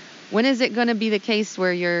easier. When is it going to be the case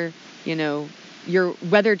where your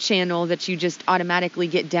weather channel that you just automatically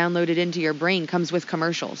get downloaded into your brain comes with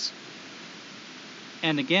commercials?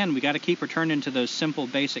 And again, we got to keep returning to those simple,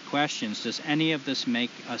 basic questions. Does any of this make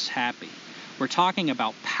us happy? We're talking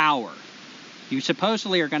about power. You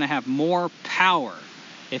supposedly are going to have more power.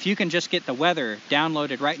 If you can just get the weather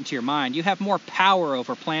downloaded right into your mind, you have more power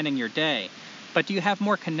over planning your day. But do you have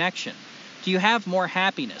more connection? Do you have more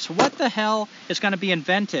happiness? What the hell is going to be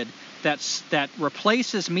invented that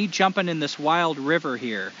replaces me jumping in this wild river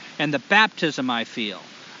here and the baptism I feel?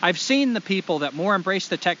 I've seen the people that more embrace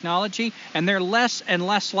the technology, and they're less and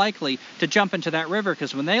less likely to jump into that river,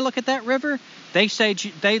 because when they look at that river, they see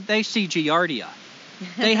Giardia.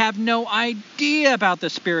 They have no idea about the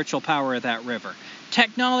spiritual power of that river.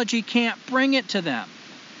 Technology can't bring it to them.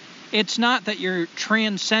 It's not that you're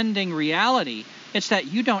transcending reality. It's that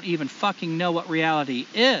you don't even fucking know what reality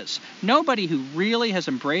is. Nobody who really has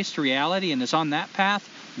embraced reality and is on that path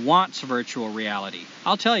wants virtual reality.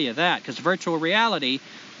 I'll tell you that, because virtual reality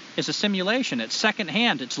is a simulation. It's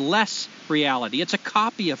secondhand. It's less reality. It's a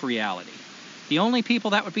copy of reality. The only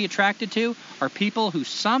people that would be attracted to are people who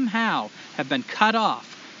somehow have been cut off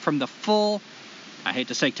from the full, I hate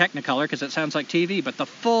to say Technicolor because it sounds like TV, but the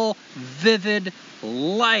full, vivid,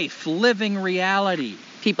 living reality.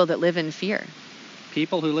 People that live in fear.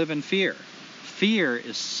 People who live in fear. Fear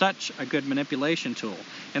is such a good manipulation tool.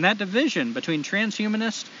 And that division between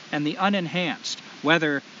transhumanist and the unenhanced,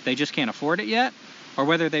 whether they just can't afford it yet or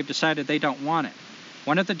whether they've decided they don't want it.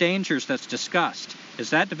 One of the dangers that's discussed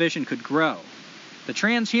is that division could grow. The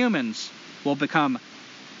transhumans will become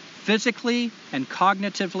physically and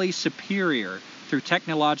cognitively superior through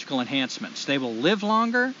technological enhancements. They will live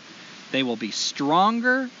longer. They will be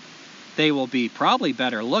stronger. They will be probably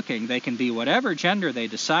better looking. They can be whatever gender they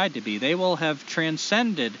decide to be. They will have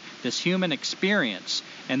transcended this human experience,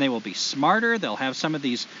 and they will be smarter. They'll have some of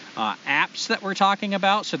these apps that we're talking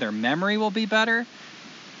about, so their memory will be better.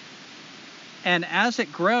 And as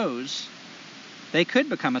it grows, they could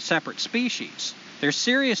become a separate species. There's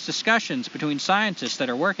serious discussions between scientists that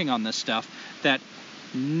are working on this stuff that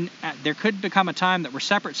there could become a time that we're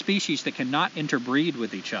separate species that cannot interbreed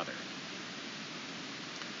with each other.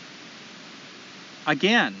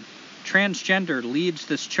 Again, transgender leads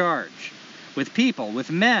this charge with people,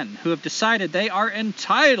 with men who have decided they are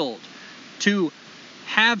entitled to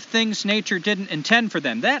have things nature didn't intend for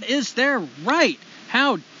them. That is their right.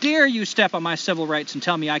 How dare you step on my civil rights and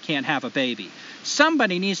tell me I can't have a baby?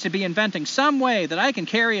 Somebody needs to be inventing some way that I can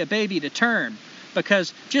carry a baby to term,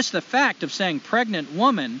 because just the fact of saying pregnant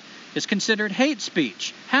woman is considered hate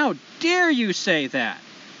speech. How dare you say that?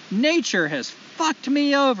 Nature has fucked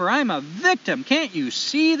me over. I'm a victim. Can't you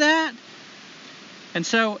see that? And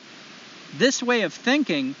so this way of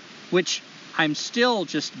thinking, which I'm still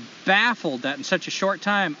just baffled that in such a short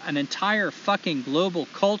time an entire fucking global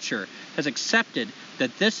culture has accepted that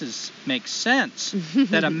makes sense,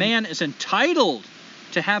 that a man is entitled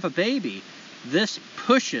to have a baby. This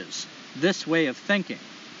pushes this way of thinking.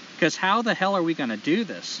 Because how the hell are we going to do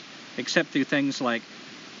this except through things like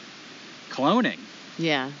cloning?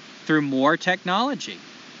 Yeah. Through more technology.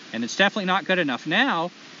 And it's definitely not good enough now.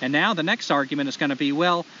 And now the next argument is going to be,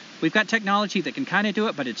 well, we've got technology that can kind of do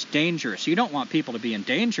it, but it's dangerous. You don't want people to be in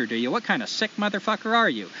danger, do you? What kind of sick motherfucker are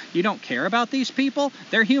you? You don't care about these people?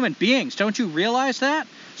 They're human beings. Don't you realize that?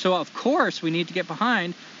 So, of course, we need to get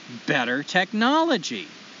behind better technology.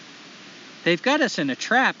 They've got us in a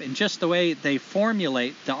trap in just the way they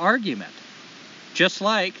formulate the argument. Just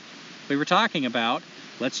like we were talking about,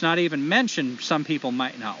 let's not even mention some people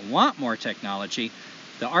might not want more technology.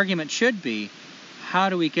 The argument should be, how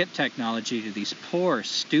do we get technology to these poor,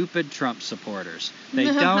 stupid Trump supporters? They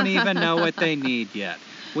don't even know what they need yet.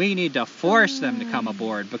 We need to force them to come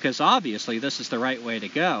aboard, because obviously this is the right way to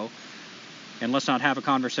go. And let's not have a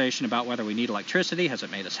conversation about whether we need electricity. Has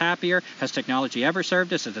it made us happier? Has technology ever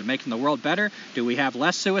served us? Is it making the world better? Do we have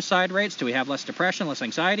less suicide rates? Do we have less depression, less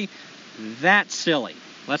anxiety? That's silly.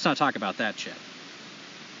 Let's not talk about that shit.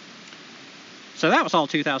 So that was all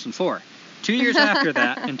 2004. 2 years after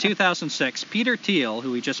that, in 2006, Peter Thiel,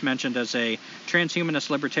 who we just mentioned as a transhumanist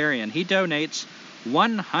libertarian, he donates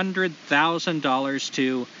 $100,000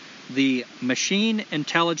 to the Machine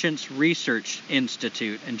Intelligence Research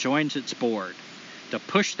Institute and joins its board to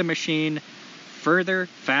push the machine further,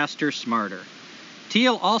 faster, smarter.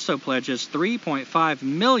 Thiel also pledges $3.5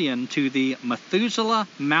 million to the Methuselah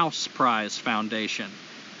Mouse Prize Foundation,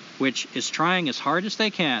 which is trying as hard as they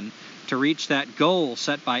can to reach that goal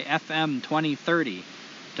set by FM 2030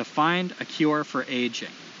 to find a cure for aging.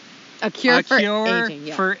 A cure for aging,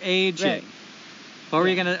 yeah. For aging. Right. What were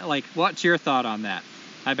you going to, what's your thought on that?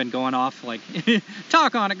 I've been going off,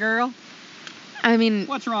 talk on it, girl. I mean...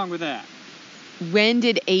 What's wrong with that? When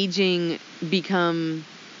did aging become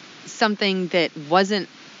something that wasn't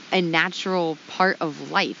a natural part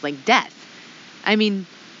of life, like death? I mean,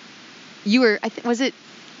 you were,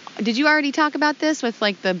 did you already talk about this with,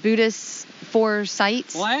 the Buddhist 4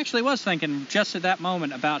 sites? Well, I actually was thinking just at that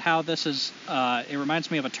moment about how this is, it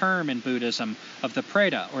reminds me of a term in Buddhism of the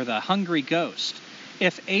preta, or the hungry ghost.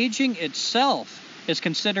 If aging itself is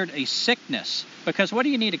considered a sickness, because what do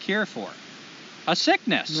you need a cure for? A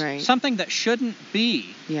sickness. Right. Something that shouldn't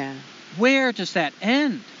be. Yeah. Where does that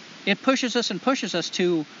end? It pushes us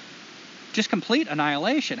to just complete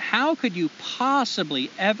annihilation. How could you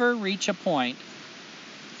possibly ever reach a point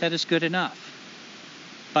that is good enough?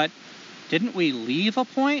 But didn't we leave a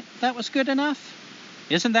point that was good enough?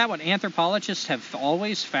 Isn't that what anthropologists have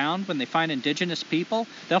always found when they find indigenous people?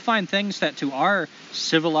 They'll find things that to our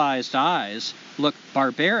civilized eyes look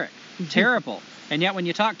barbaric, terrible. And yet when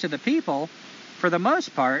you talk to the people, for the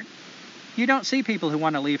most part, you don't see people who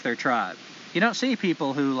want to leave their tribe. You don't see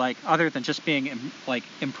people who, other than just being,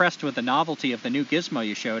 impressed with the novelty of the new gizmo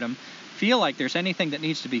you showed them, feel like there's anything that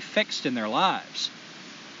needs to be fixed in their lives.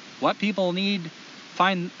 What people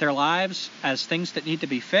find their lives as things that need to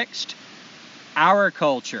be fixed? Our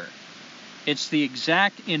culture. It's the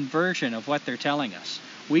exact inversion of what they're telling us.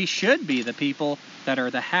 We should be the people that are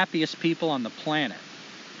the happiest people on the planet,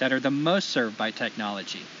 that are the most served by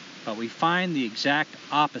technology. But we find the exact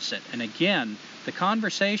opposite. And again, the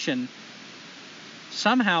conversation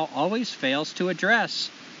somehow always fails to address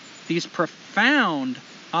these profound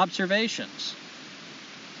observations.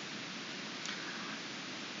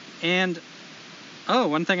 And,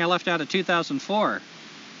 one thing I left out of 2004,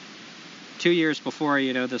 2 years before,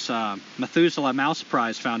 this Methuselah Mouse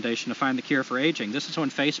Prize Foundation to find the cure for aging, this is when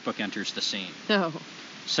Facebook enters the scene. No.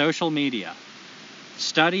 Social media.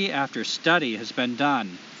 Study after study has been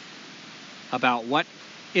done about what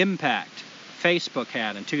impact Facebook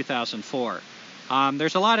had in 2004.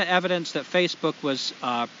 There's a lot of evidence that Facebook was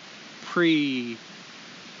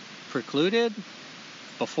precluded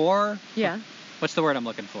before. Yeah. What's the word I'm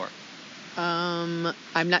looking for? I'm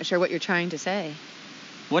not sure what you're trying to say.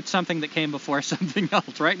 What's something that came before something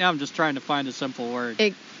else? Right now I'm just trying to find a simple word.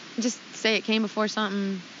 Just say it came before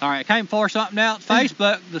something. All right, it came before something else.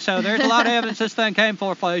 Facebook. So there's a lot of evidence this thing came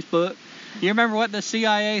before Facebook. You remember what the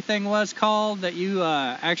CIA thing was called that you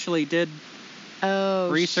actually did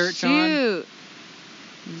research on? Shoot.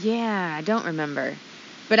 Yeah, I don't remember.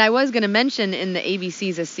 But I was going to mention in the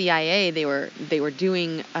ABC's of CIA, they were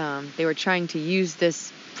trying to use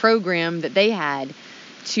this program that they had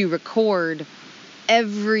to record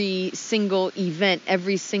every single event,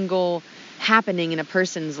 every single happening in a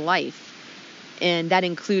person's life. And that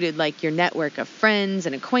included like your network of friends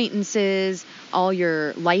and acquaintances, all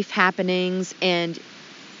your life happenings. And,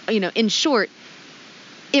 in short,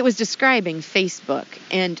 it was describing Facebook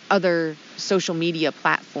and other social media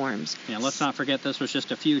platforms. Yeah, let's not forget this was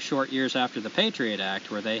just a few short years after the Patriot Act,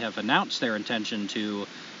 where they have announced their intention to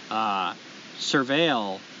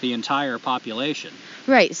surveil the entire population.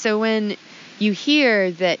 Right. So when you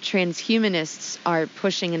hear that transhumanists are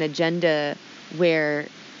pushing an agenda where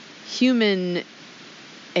human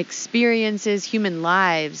experiences, human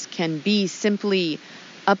lives can be simply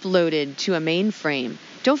uploaded to a mainframe,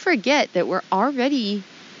 don't forget that we're already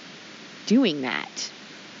doing that.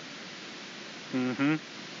 Mm-hmm.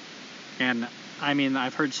 And,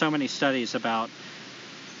 I've heard so many studies about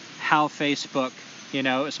how Facebook,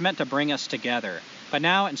 it's meant to bring us together. But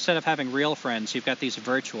now, instead of having real friends, you've got these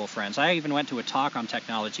virtual friends. I even went to a talk on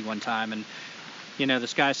technology one time, and,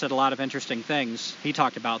 this guy said a lot of interesting things. He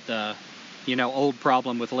talked about the, old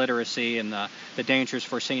problem with literacy and the dangers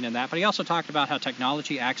foreseen in that. But he also talked about how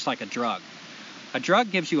technology acts like a drug. A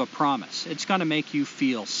drug gives you a promise. It's going to make you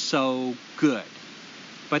feel so good.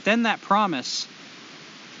 But then that promise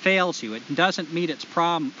fails you. It doesn't meet its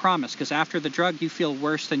promise, because after the drug you feel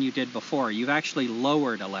worse than you did before. You've actually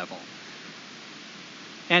lowered a level.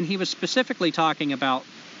 And he was specifically talking about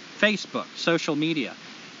Facebook, social media.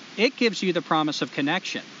 It gives you the promise of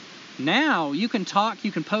connection. Now you can talk,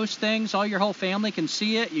 you can post things, all your whole family can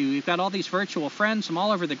see it. You've got all these virtual friends from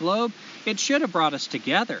all over the globe. It should have brought us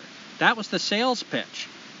together. That was the sales pitch.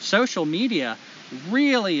 Social media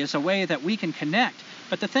really is a way that we can connect.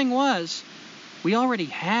 But the thing was, we already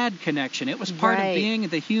had connection. It was part of being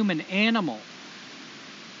the human animal.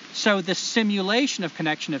 So the simulation of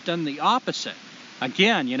connection have done the opposite.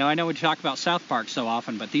 Again, I know we talk about South Park so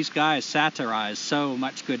often, but these guys satirize so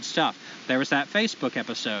much good stuff. There was that Facebook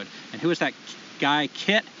episode. And who was that guy,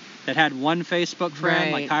 Kit, that had one Facebook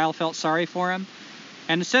friend? Like Kyle felt sorry for him.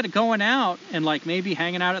 And instead of going out and like maybe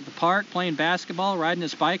hanging out at the park, playing basketball, riding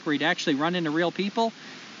his bike where he'd actually run into real people,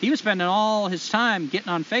 he was spending all his time getting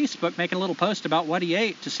on Facebook, making a little post about what he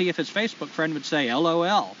ate to see if his Facebook friend would say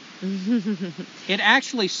LOL. It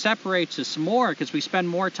actually separates us more because we spend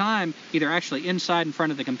more time either actually inside in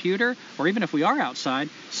front of the computer, or even if we are outside,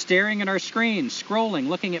 staring at our screens, scrolling,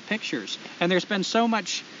 looking at pictures. And there's been so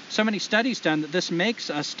many studies done that this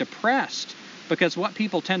makes us depressed, because what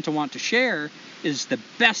people tend to want to share is the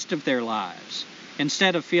best of their lives,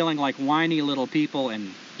 instead of feeling like whiny little people.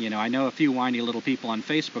 And I know a few whiny little people on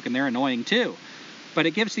Facebook, and they're annoying too, but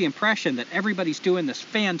it gives the impression that everybody's doing this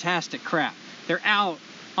fantastic crap. They're out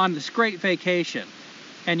on this great vacation,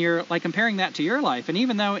 and you're like comparing that to your life, and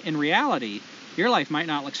even though in reality your life might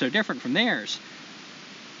not look so different from theirs,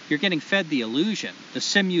 you're getting fed the illusion, the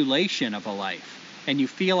simulation of a life, and you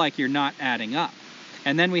feel like you're not adding up.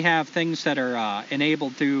 And then we have things that are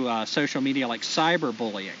enabled through social media, like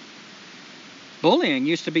cyberbullying. Bullying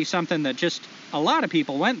used to be something that just a lot of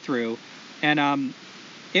people went through, and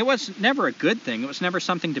it was never a good thing. It was never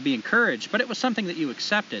something to be encouraged, but it was something that you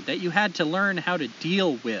accepted, that you had to learn how to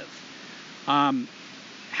deal with,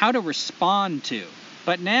 how to respond to.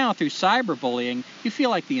 But now, through cyberbullying, you feel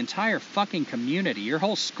like the entire fucking community, your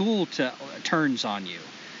whole school turns on you.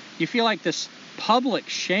 You feel like this public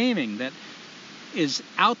shaming that is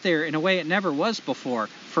out there in a way it never was before,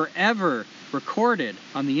 forever recorded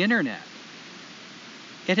on the internet.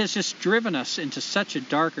 It has just driven us into such a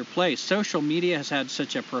darker place. Social media has had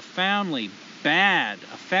such a profoundly bad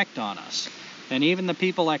effect on us. And even the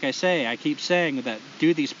people, like I keep saying, that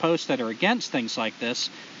do these posts that are against things like this,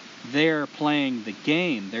 they're playing the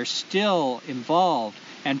game. They're still involved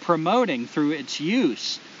and promoting through its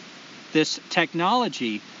use this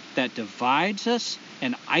technology that divides us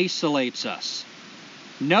and isolates us.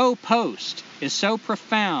 No post is so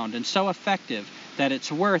profound and so effective that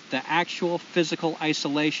it's worth the actual physical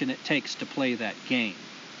isolation it takes to play that game.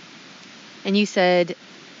 And you said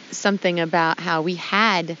something about how we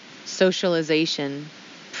had socialization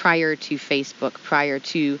prior to Facebook, prior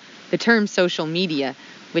to the term social media,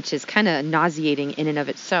 which is kind of nauseating in and of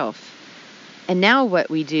itself. And now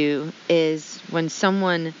what we do is when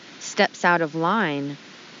someone steps out of line,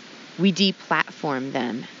 we deplatform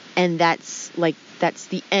them. And that's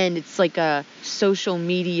the end. It's like a social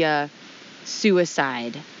media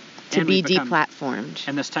suicide. And be we've become- deplatformed.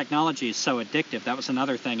 And this technology is so addictive. That was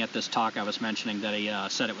another thing at this talk I was mentioning that he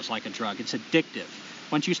said it was like a drug. It's addictive.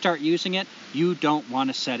 Once you start using it, you don't want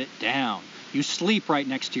to set it down. You sleep right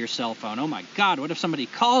next to your cell phone. Oh my God, what if somebody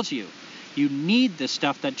calls you? You need this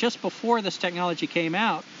stuff that just before this technology came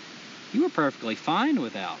out, you were perfectly fine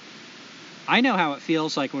without. I know how it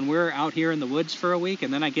feels like when we're out here in the woods for a week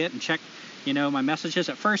and then I get and check, my messages.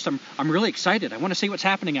 At first, I'm really excited. I want to see what's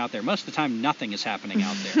happening out there. Most of the time, nothing is happening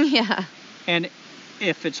out there. Yeah. And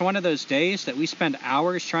if it's one of those days that we spend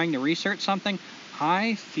hours trying to research something,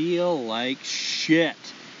 I feel like shit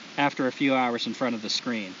after a few hours in front of the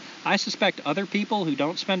screen. I suspect other people who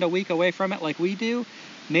don't spend a week away from it like we do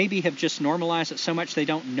maybe have just normalized it so much they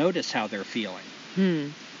don't notice how they're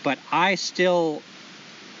feeling. But I feel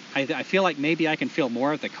like maybe I can feel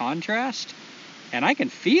more of the contrast, and I can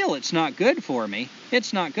feel it's not good for me.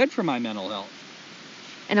 It's not good for my mental health.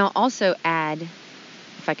 And I'll also add,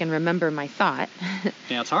 if I can remember my thought.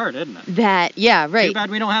 Yeah, it's hard, isn't it? That, yeah, right. Too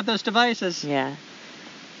bad we don't have those devices. Yeah.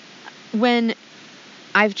 When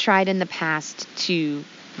I've tried in the past to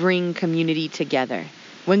bring community together,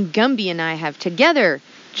 when Gumby and I have together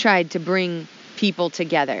tried to bring people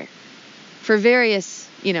together for various,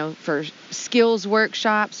 for skills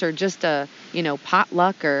workshops or just a,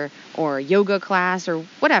 potluck or a yoga class or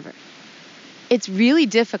whatever, it's really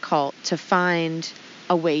difficult to find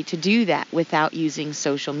a way to do that without using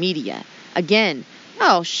social media. Again,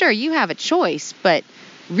 oh, sure, you have a choice, but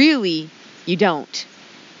really you don't.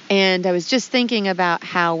 And I was just thinking about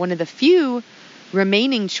how one of the few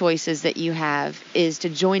remaining choices that you have is to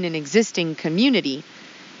join an existing community,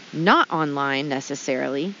 not online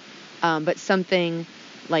necessarily, but something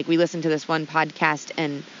like we listened to this one podcast,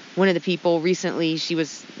 and one of the people recently, she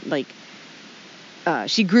was like,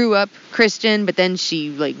 she grew up Christian, but then she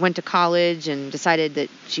went to college and decided that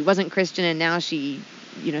she wasn't Christian, and now she,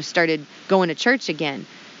 started going to church again.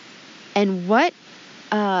 And what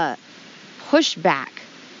pushback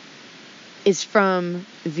is from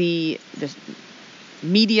the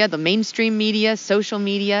media, the mainstream media, social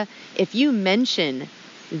media. If you mention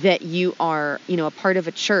that you are, a part of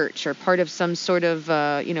a church or part of some sort of,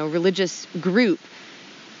 religious group,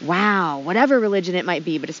 wow, whatever religion it might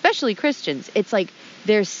be, but especially Christians, it's like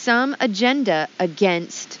there's some agenda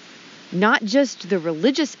against not just the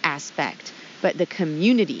religious aspect, but the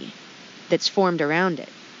community that's formed around it.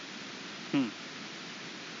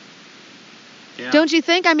 Yeah. Don't you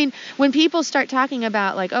think? I mean, when people start talking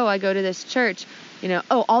about oh, I go to this church,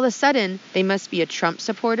 all of a sudden they must be a Trump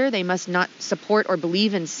supporter. They must not support or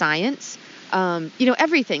believe in science.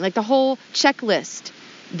 Everything, like the whole checklist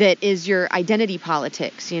that is your identity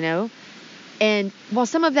politics, And while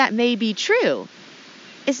some of that may be true,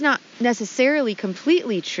 it's not necessarily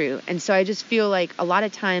completely true. And so I just feel like a lot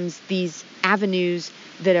of times these avenues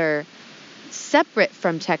that are separate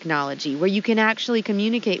from technology, where you can actually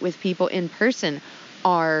communicate with people in person,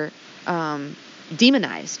 are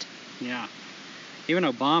demonized. Yeah. Even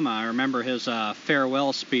Obama, I remember his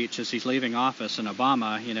farewell speech as he's leaving office, and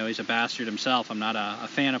Obama, he's a bastard himself. I'm not a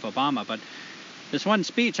fan of Obama, but this one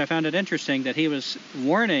speech, I found it interesting that he was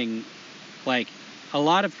warning, a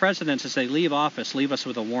lot of presidents as they leave office leave us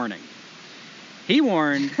with a warning. He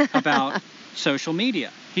warned about social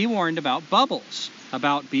media. He warned about bubbles,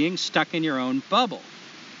 about being stuck in your own bubble.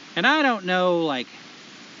 And I don't know,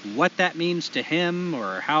 what that means to him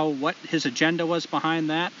or what his agenda was behind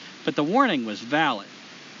that, but the warning was valid.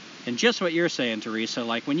 And just what you're saying, Teresa,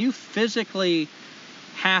 when you physically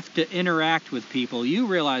have to interact with people, you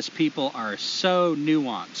realize people are so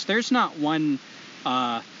nuanced. There's not one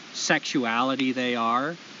sexuality they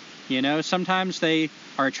are. Sometimes they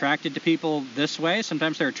are attracted to people this way,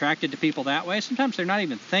 sometimes they're attracted to people that way, sometimes they're not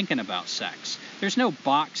even thinking about sex. There's no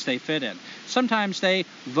box they fit in. Sometimes they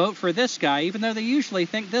vote for this guy even though they usually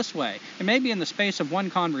think this way. And maybe in the space of one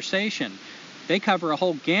conversation, they cover a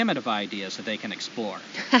whole gamut of ideas that they can explore.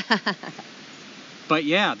 But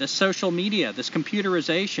yeah, this social media, this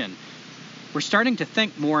computerization, we're starting to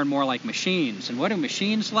think more and more like machines. And what do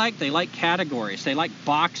machines like? They like categories. They like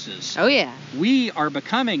boxes. Oh, yeah. We are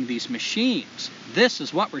becoming these machines. This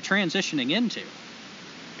is what we're transitioning into.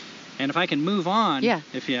 And if I can move on, yeah.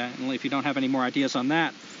 If you don't have any more ideas on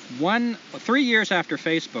that, 3 years after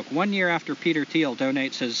Facebook, 1 year after Peter Thiel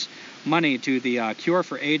donates his money to the Cure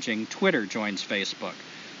for Aging, Twitter joins Facebook.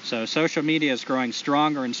 So social media is growing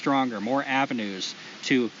stronger and stronger, more avenues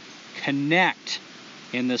to connect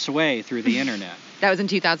in this way through the internet. That was in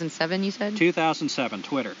 2007, you said? 2007,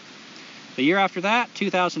 Twitter. The year after that,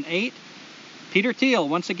 2008, Peter Thiel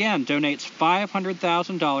once again donates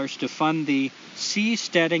 $500,000 to fund the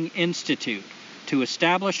Seasteading Institute to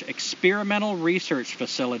establish experimental research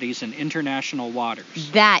facilities in international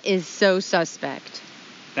waters. That is so suspect.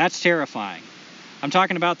 That's terrifying. I'm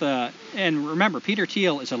talking about and remember, Peter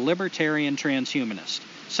Thiel is a libertarian transhumanist,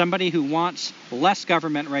 somebody who wants less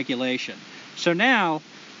government regulation. So now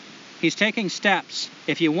he's taking steps.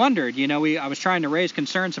 If you wondered, I was trying to raise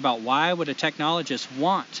concerns about why would a technologist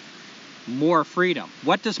want more freedom?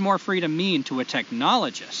 What does more freedom mean to a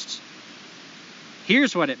technologist?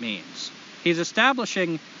 Here's what it means. He's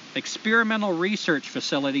establishing experimental research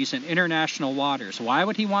facilities in international waters. Why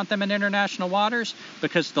would he want them in international waters?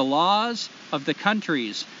 Because the laws of the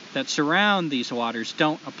countries that surround these waters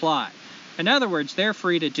don't apply. In other words, they're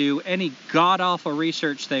free to do any god-awful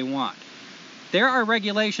research they want. There are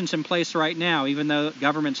regulations in place right now, even though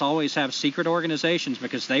governments always have secret organizations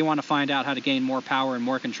because they want to find out how to gain more power and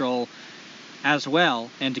more control as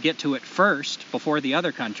well, and to get to it first before the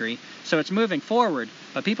other country. So it's moving forward,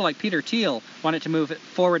 but people like Peter Thiel want it to move it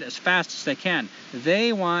forward as fast as they can.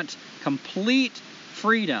 They want complete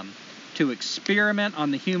freedom to experiment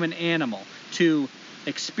on the human animal, to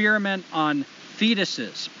experiment on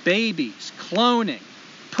fetuses, babies, cloning,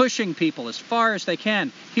 pushing people as far as they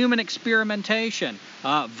can, human experimentation,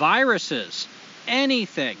 viruses,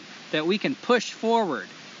 anything that we can push forward.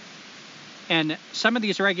 And some of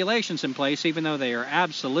these regulations in place, even though they are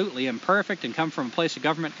absolutely imperfect and come from a place of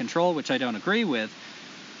government control, which I don't agree with,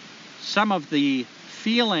 some of the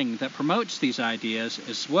feeling that promotes these ideas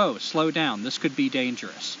is, whoa, slow down, this could be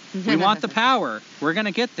dangerous. We want the power, we're going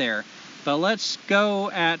to get there, but let's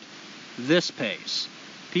go at this pace.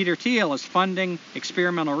 Peter Thiel is funding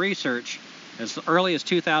experimental research as early as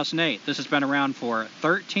 2008. This has been around for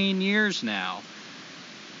 13 years now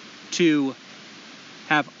to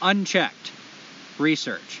have unchecked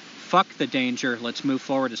research. Fuck the danger. Let's move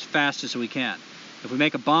forward as fast as we can. If we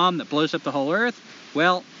make a bomb that blows up the whole Earth,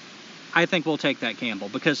 well, I think we'll take that gamble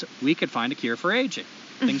because we could find a cure for aging.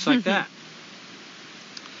 Things like that.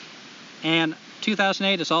 And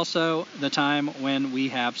 2008 is also the time when we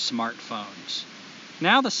have smartphones.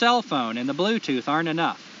 Now the cell phone and the Bluetooth aren't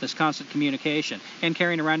enough, this constant communication, and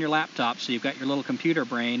carrying around your laptop so you've got your little computer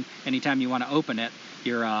brain anytime you want to open it,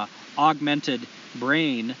 your augmented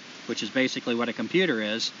brain, which is basically what a computer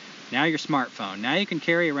is. Now your smartphone. Now you can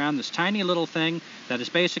carry around this tiny little thing that is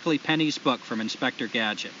basically Penny's book from Inspector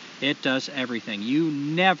Gadget. It does everything. You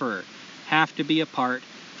never have to be apart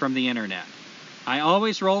from the internet. I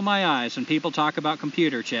always roll my eyes when people talk about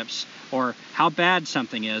computer chips or how bad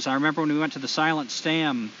something is. I remember when we went to the Silent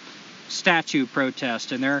Sam statue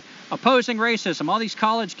protest and they're opposing racism. All these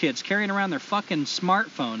college kids carrying around their fucking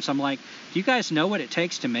smartphones. I'm like, do you guys know what it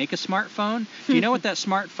takes to make a smartphone? Do you know what that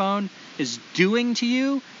smartphone is doing to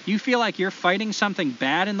you? You feel like you're fighting something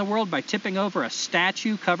bad in the world by tipping over a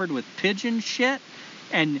statue covered with pigeon shit?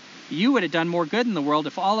 And you would have done more good in the world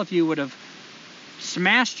if all of you would have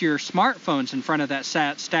smashed your smartphones in front of that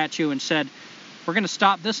statue and said, we're going to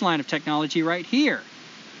stop this line of technology right here.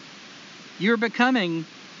 You're becoming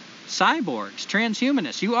cyborgs,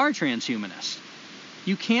 transhumanists. You are transhumanists.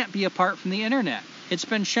 You can't be apart from the internet. It's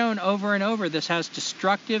been shown over and over this has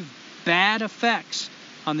destructive, bad effects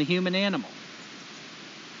on the human animal.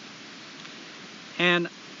 And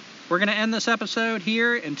we're going to end this episode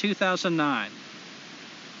here in 2009.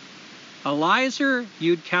 Eliezer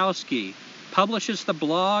Yudkowsky publishes the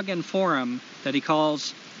blog and forum that he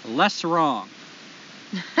calls Less Wrong,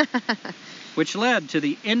 which led to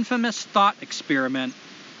the infamous thought experiment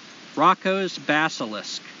Rocco's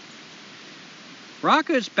Basilisk.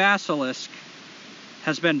 Rocco's Basilisk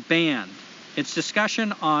has been banned. Its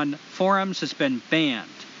discussion on forums has been banned.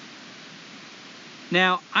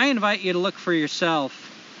 Now, I invite you to look for yourself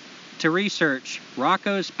to research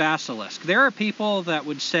Rocco's Basilisk. There are people that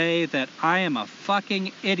would say that I am a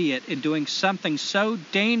fucking idiot in doing something so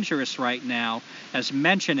dangerous right now as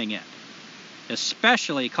mentioning it,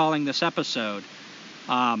 especially calling this episode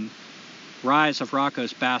Rise of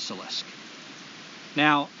Rocco's Basilisk.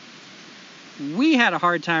 Now, we had a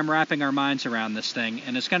hard time wrapping our minds around this thing,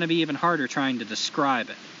 and it's going to be even harder trying to describe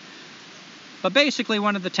it. But basically,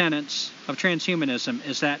 one of the tenets of transhumanism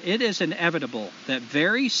is that it is inevitable that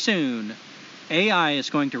very soon AI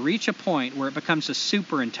is going to reach a point where it becomes a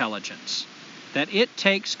superintelligence, that it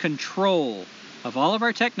takes control of all of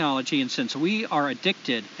our technology, and since we are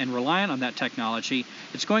addicted and reliant on that technology,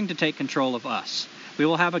 it's going to take control of us. We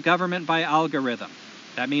will have a government by algorithm.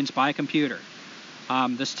 That means by computer.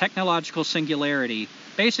 This technological singularity,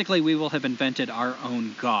 basically we will have invented our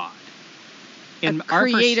own God.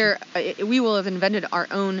 We will have invented our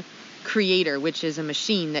own creator, which is a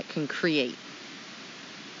machine that can create.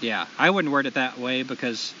 Yeah, I wouldn't word it that way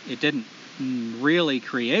because it didn't really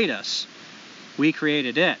create us. We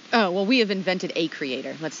created it. Oh, well, we have invented a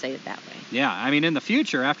creator. Let's say it that way. Yeah, I mean, in the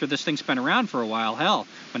future, after this thing's been around for a while, hell,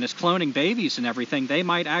 when it's cloning babies and everything, they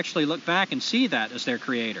might actually look back and see that as their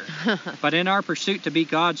creator. But in our pursuit to be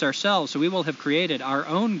gods ourselves, we will have created our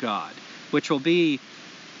own God, which will be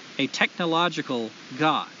a technological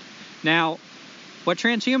God. Now, what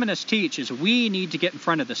transhumanists teach is we need to get in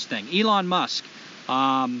front of this thing. Elon Musk,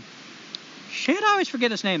 I always forget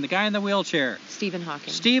his name, the guy in the wheelchair. Stephen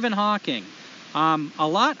Hawking. A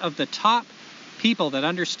lot of the top people that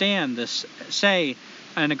understand this say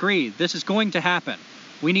and agree this is going to happen.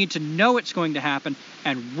 We need to know it's going to happen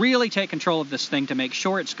and really take control of this thing to make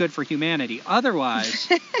sure it's good for humanity. Otherwise,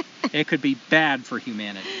 it could be bad for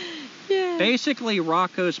humanity. Yeah. Basically,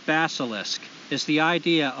 Rocco's basilisk is the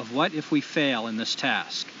idea of what if we fail in this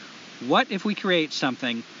task? What if we create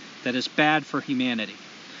something that is bad for humanity?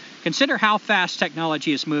 Consider how fast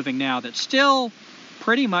technology is moving now that's still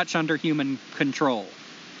pretty much under human control,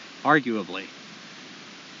 arguably.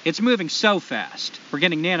 It's moving so fast. We're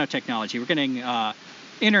getting nanotechnology. We're getting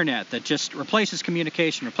internet that just replaces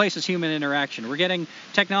communication, replaces human interaction. We're getting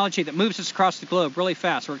technology that moves us across the globe really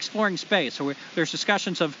fast. We're exploring space. So there's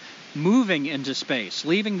discussions of moving into space,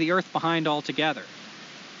 leaving the Earth behind altogether.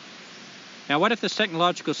 Now, what if this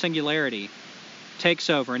technological singularity takes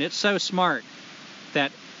over and it's so smart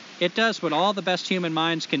that it does what all the best human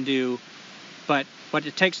minds can do, but what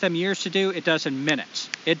it takes them years to do, it does in minutes.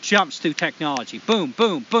 It jumps through technology. Boom,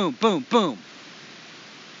 boom, boom, boom, boom.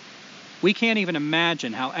 We can't even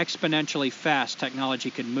imagine how exponentially fast technology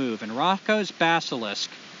could move. And Rocco's basilisk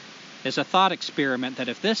is a thought experiment that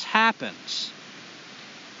if this happens,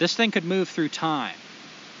 this thing could move through time.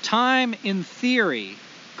 Time, in theory,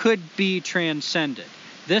 could be transcended.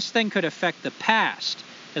 This thing could affect the past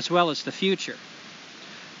as well as the future.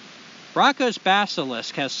 Rocco's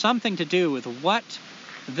basilisk has something to do with what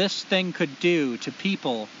this thing could do to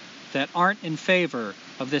people that aren't in favor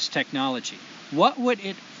of this technology. What would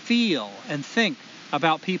it feel and think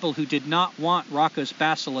about people who did not want Rocco's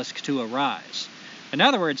basilisk to arise? In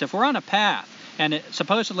other words, if we're on a path, and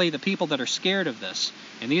supposedly the people that are scared of this,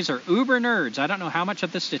 and these are uber nerds, I don't know how much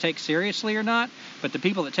of this to take seriously or not, but the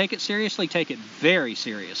people that take it seriously take it very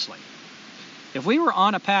seriously. If we were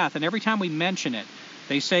on a path and every time we mention it,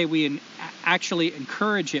 they say we actually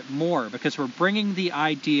encourage it more because we're bringing the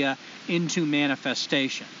idea into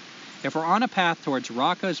manifestation. If we're on a path towards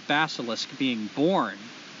Rocco's basilisk being born,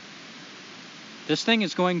 this thing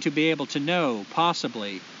is going to be able to know,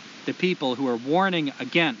 possibly, the people who are warning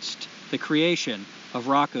against the creation of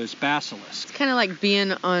Rocco's basilisk. It's kind of like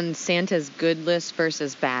being on Santa's good list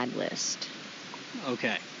versus bad list.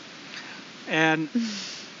 Okay. And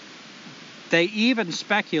they even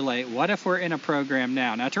speculate, what if we're in a program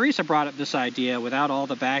now? Now, Teresa brought up this idea without all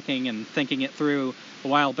the backing and thinking it through a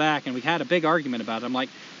while back, and we had a big argument about it. I'm like,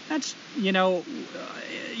 that's,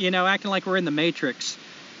 acting like we're in the Matrix.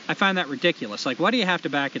 I find that ridiculous. Like, why do you have to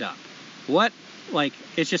back it up?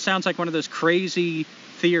 It just sounds like one of those crazy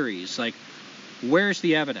theories. Like, where's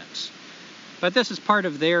the evidence? But this is part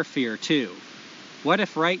of their fear, too. What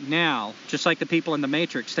if right now, just like the people in the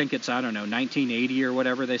Matrix think it's, 1980 or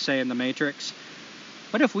whatever they say in the Matrix,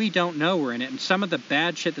 what if we don't know we're in it, and some of the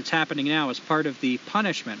bad shit that's happening now is part of the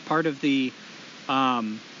punishment, part of the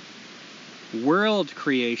world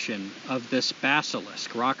creation of this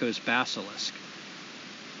basilisk, Rocco's basilisk?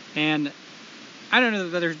 And I don't know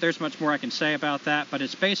that there's much more I can say about that, but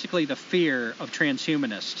it's basically the fear of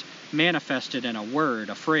transhumanists manifested in a word,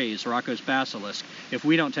 a phrase, Rocco's basilisk, if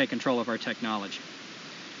we don't take control of our technology.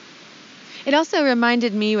 It also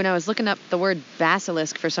reminded me when I was looking up the word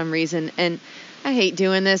basilisk for some reason, and I hate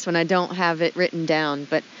doing this when I don't have it written down,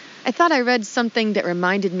 but I thought I read something that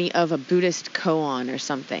reminded me of a Buddhist koan or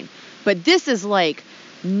something. But this is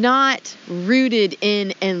not rooted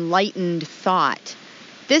in enlightened thought.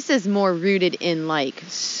 This is more rooted in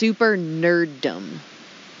super nerddom.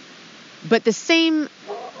 But the same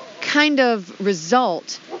kind of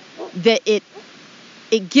result that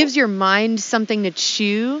it gives your mind something to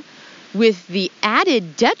chew, with the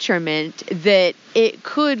added detriment that it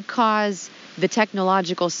could cause the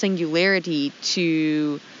technological singularity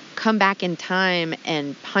to come back in time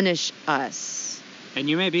and punish us. And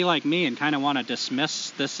you may be like me and kind of want to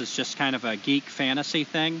dismiss this as just kind of a geek fantasy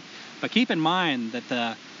thing, but keep in mind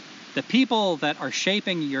that the people that are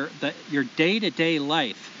shaping your day-to-day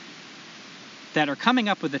life, that are coming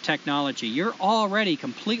up with the technology, you're already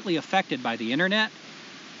completely affected by the internet,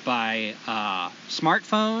 by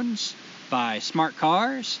smartphones, by smart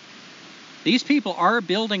cars. These people are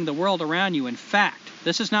building the world around you. In fact,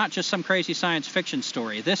 this is not just some crazy science fiction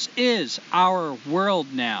story. This is our world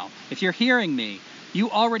now. If you're hearing me, You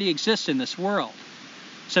already exist in this world.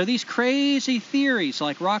 So these crazy theories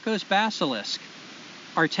like Rocco's basilisk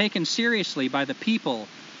are taken seriously by the people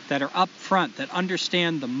that are up front, that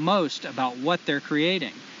understand the most about what they're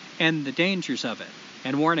creating and the dangers of it,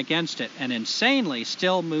 and warn against it, and insanely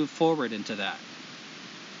still move forward into that.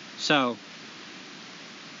 So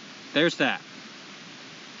there's that.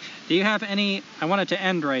 Do you have any, I wanted to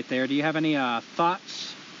end right there, do you have any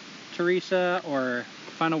thoughts, Teresa, or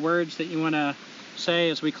final words that you want to say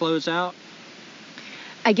as we close out?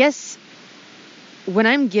 I guess what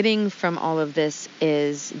I'm getting from all of this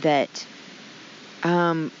is that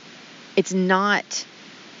it's not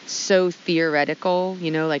so theoretical,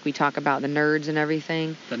 like we talk about the nerds and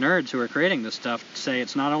everything. The nerds who are creating this stuff say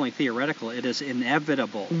it's not only theoretical, it is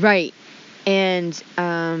inevitable. Right. And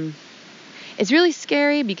it's really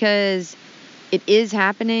scary because it is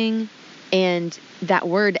happening, and that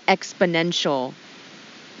word exponential,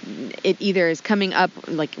 it either is coming up,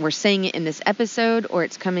 like we're saying it in this episode, or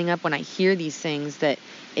it's coming up when I hear these things, that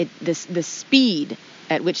the speed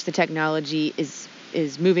at which the technology is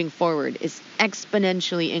moving forward is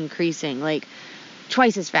exponentially increasing, like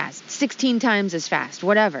twice as fast, 16 times as fast,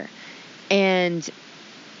 whatever. And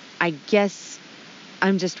I guess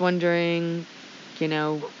I'm just wondering,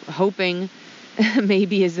 hoping,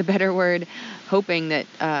 maybe is the better word, hoping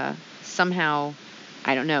that somehow,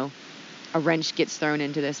 I don't know, a wrench gets thrown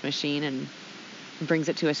into this machine and brings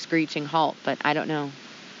it to a screeching halt, but I don't know.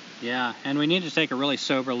 Yeah, and we need to take a really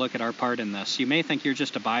sober look at our part in this. You may think you're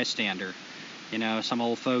just a bystander, some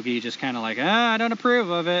old fogey just kind of like, I don't approve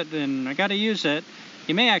of it and I got to use it.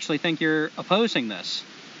 You may actually think you're opposing this,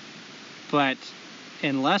 but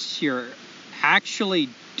unless you're actually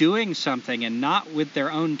doing something and not with their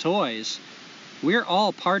own toys, we're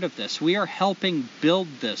all part of this. We are helping build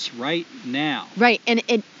this right now. Right, and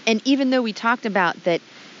even though we talked about that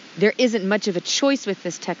there isn't much of a choice with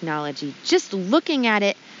this technology, just looking at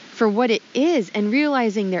it for what it is and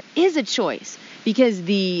realizing there is a choice, because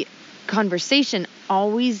the conversation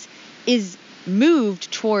always is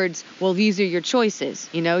moved towards, well, these are your choices.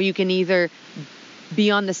 You can either be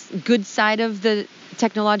on the good side of the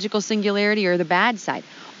technological singularity or the bad side,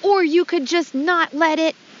 or you could just not let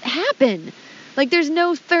it happen. Like, there's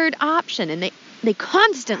no third option, and they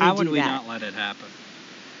constantly do that. How would we not let it happen?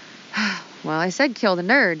 Well, I said kill the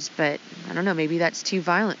nerds, but I don't know, maybe that's too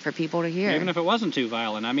violent for people to hear. Even if it wasn't too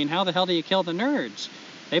violent, how the hell do you kill the nerds?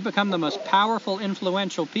 They become the most powerful,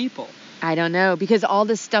 influential people. I don't know, because all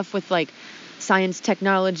this stuff with, like, science,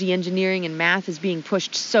 technology, engineering, and math is being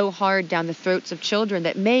pushed so hard down the throats of children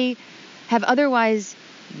that may have otherwise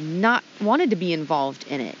not wanted to be involved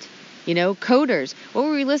in it. Coders. What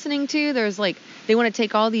were we listening to? There's they want to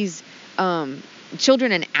take all these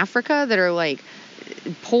children in Africa that are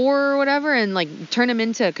poor or whatever and turn them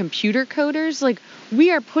into computer coders.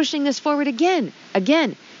 We are pushing this forward again,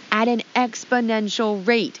 at an exponential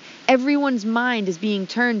rate. Everyone's mind is being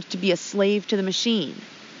turned to be a slave to the machine,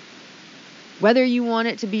 whether you want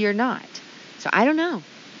it to be or not. So I don't know.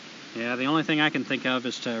 Yeah, the only thing I can think of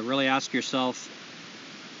is to really ask yourself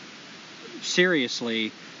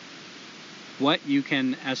seriously what you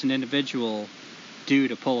can, as an individual, do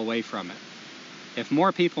to pull away from it. If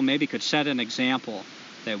more people maybe could set an example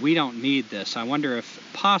that we don't need this, I wonder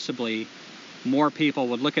if possibly more people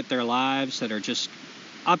would look at their lives that are just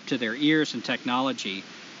up to their ears in technology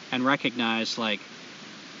and recognize,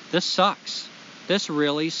 this sucks. This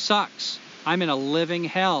really sucks. I'm in a living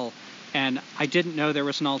hell, and I didn't know there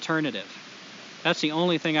was an alternative. That's the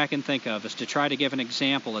only thing I can think of, is to try to give an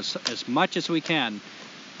example as much as we can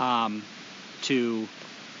to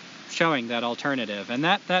showing that alternative. And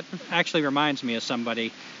that actually reminds me of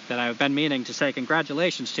somebody that I've been meaning to say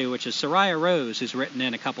congratulations to, which is Soraya Rose, who's written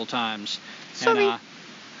in a couple times. Sorry. And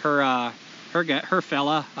her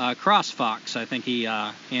fella, CrossFox, I think he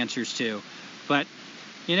answers to. But,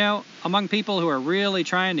 among people who are really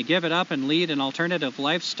trying to give it up and lead an alternative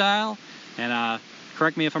lifestyle, and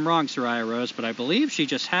correct me if I'm wrong, Soraya Rose, but I believe she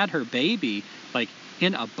just had her baby,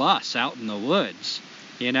 in a bus out in the woods.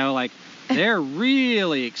 They're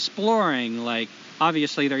really exploring,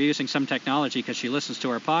 obviously they're using some technology because she listens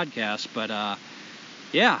to our podcast, but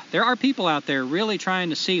yeah, there are people out there really trying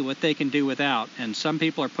to see what they can do without, and some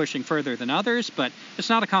people are pushing further than others, but it's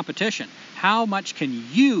not a competition. How much can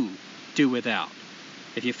you do without?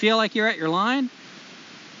 If you feel like you're at your line,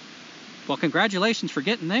 well, congratulations for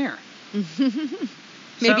getting there.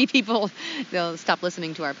 Maybe they'll stop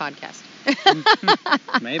listening to our podcast.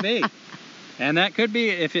 Maybe. And that could be,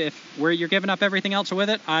 if where you're giving up everything else with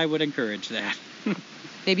it, I would encourage that.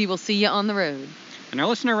 Maybe we'll see you on the road. And our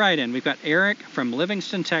listener write-in, we've got Eric from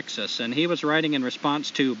Livingston, Texas, and he was writing in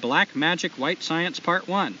response to Black Magic, White Science Part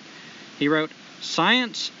 1. He wrote,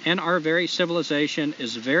 "Science and our very civilization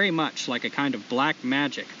is very much like a kind of black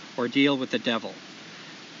magic or deal with the devil."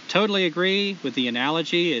 Totally agree with the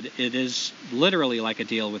analogy. It is literally like a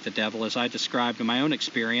deal with the devil, as I described in my own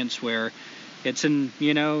experience, where it's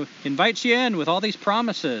invites you in with all these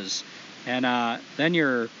promises, and then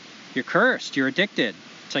you're cursed, you're addicted.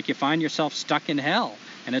 It's like you find yourself stuck in hell,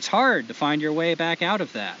 and it's hard to find your way back out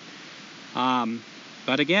of that.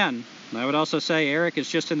 But again, I would also say Eric is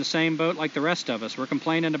just in the same boat like the rest of us. We're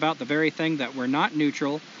complaining about the very thing that we're not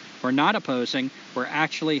neutral, we're not opposing, we're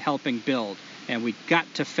actually helping build, and we got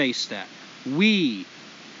to face that. We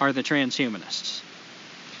are the transhumanists.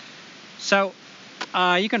 So,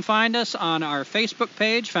 you can find us on our Facebook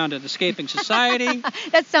page, found at Escaping Society.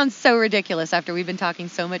 That sounds so ridiculous after we've been talking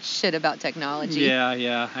so much shit about technology.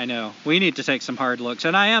 Yeah, I know. We need to take some hard looks,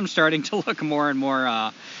 and I am starting to look more and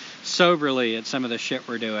more soberly at some of the shit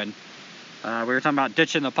we're doing. We were talking about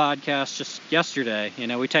ditching the podcast just yesterday.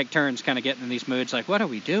 We take turns kind of getting in these moods like, what are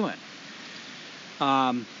we doing?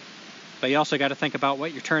 But you also got to think about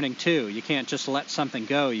what you're turning to. You can't just let something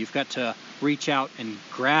go. You've got to reach out and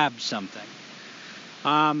grab something.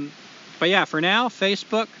 But yeah, for now,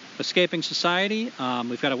 Facebook, Escaping Society.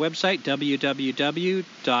 We've got a website,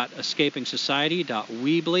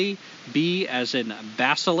 www.escapingsociety.weebly, B as in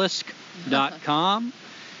basilisk.com.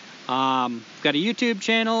 We've got a YouTube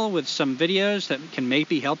channel with some videos that can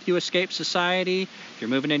maybe help you escape society. If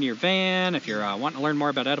you're moving in your van, if you're wanting to learn more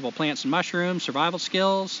about edible plants and mushrooms, survival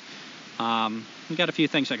skills, we've got a few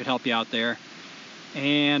things that could help you out there.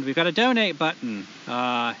 And we've got a donate button.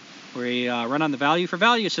 We run on the value for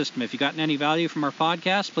value system. If you've gotten any value from our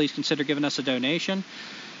podcast, please consider giving us a donation.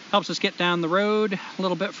 Helps us get down the road a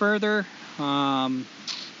little bit further. And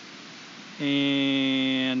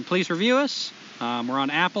please review us. We're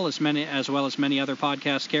on Apple as well as many other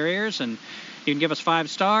podcast carriers, and you can give us 5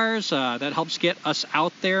 stars. That helps get us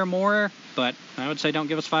out there more, but I would say don't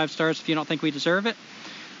give us 5 stars if you don't think we deserve it.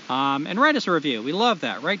 And write us a review. We love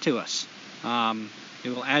that. Write to us. We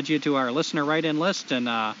will add you to our listener write-in list, and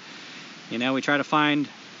we try to find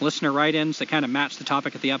listener write-ins that kind of match the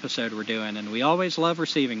topic of the episode we're doing, and we always love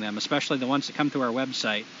receiving them, especially the ones that come through our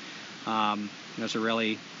website. Those are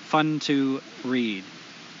really fun to read.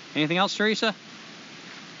 Anything else, Teresa?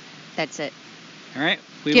 That's it. All right.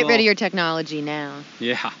 Get rid of your technology now.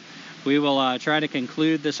 Yeah. We will try to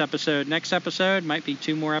conclude this episode next episode. Might be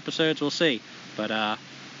 2 more episodes. We'll see. But,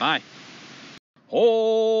 bye.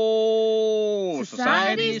 Oh,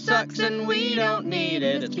 society sucks and we don't need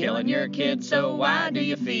it. It's killing your kids, so why do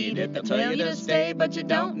you feed it? They'll tell you to stay, but you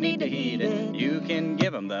don't need to heed it. You can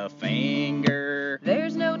give them the finger.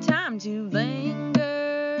 There's no time to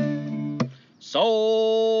linger.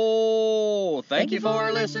 So, thank you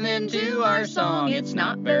for listening to our song. It's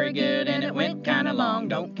not very good and it went kinda long.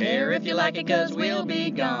 Don't care if you like it, 'cause we'll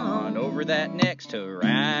be gone over that next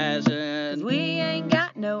horizon. 'Cause we ain't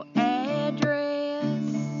got no address.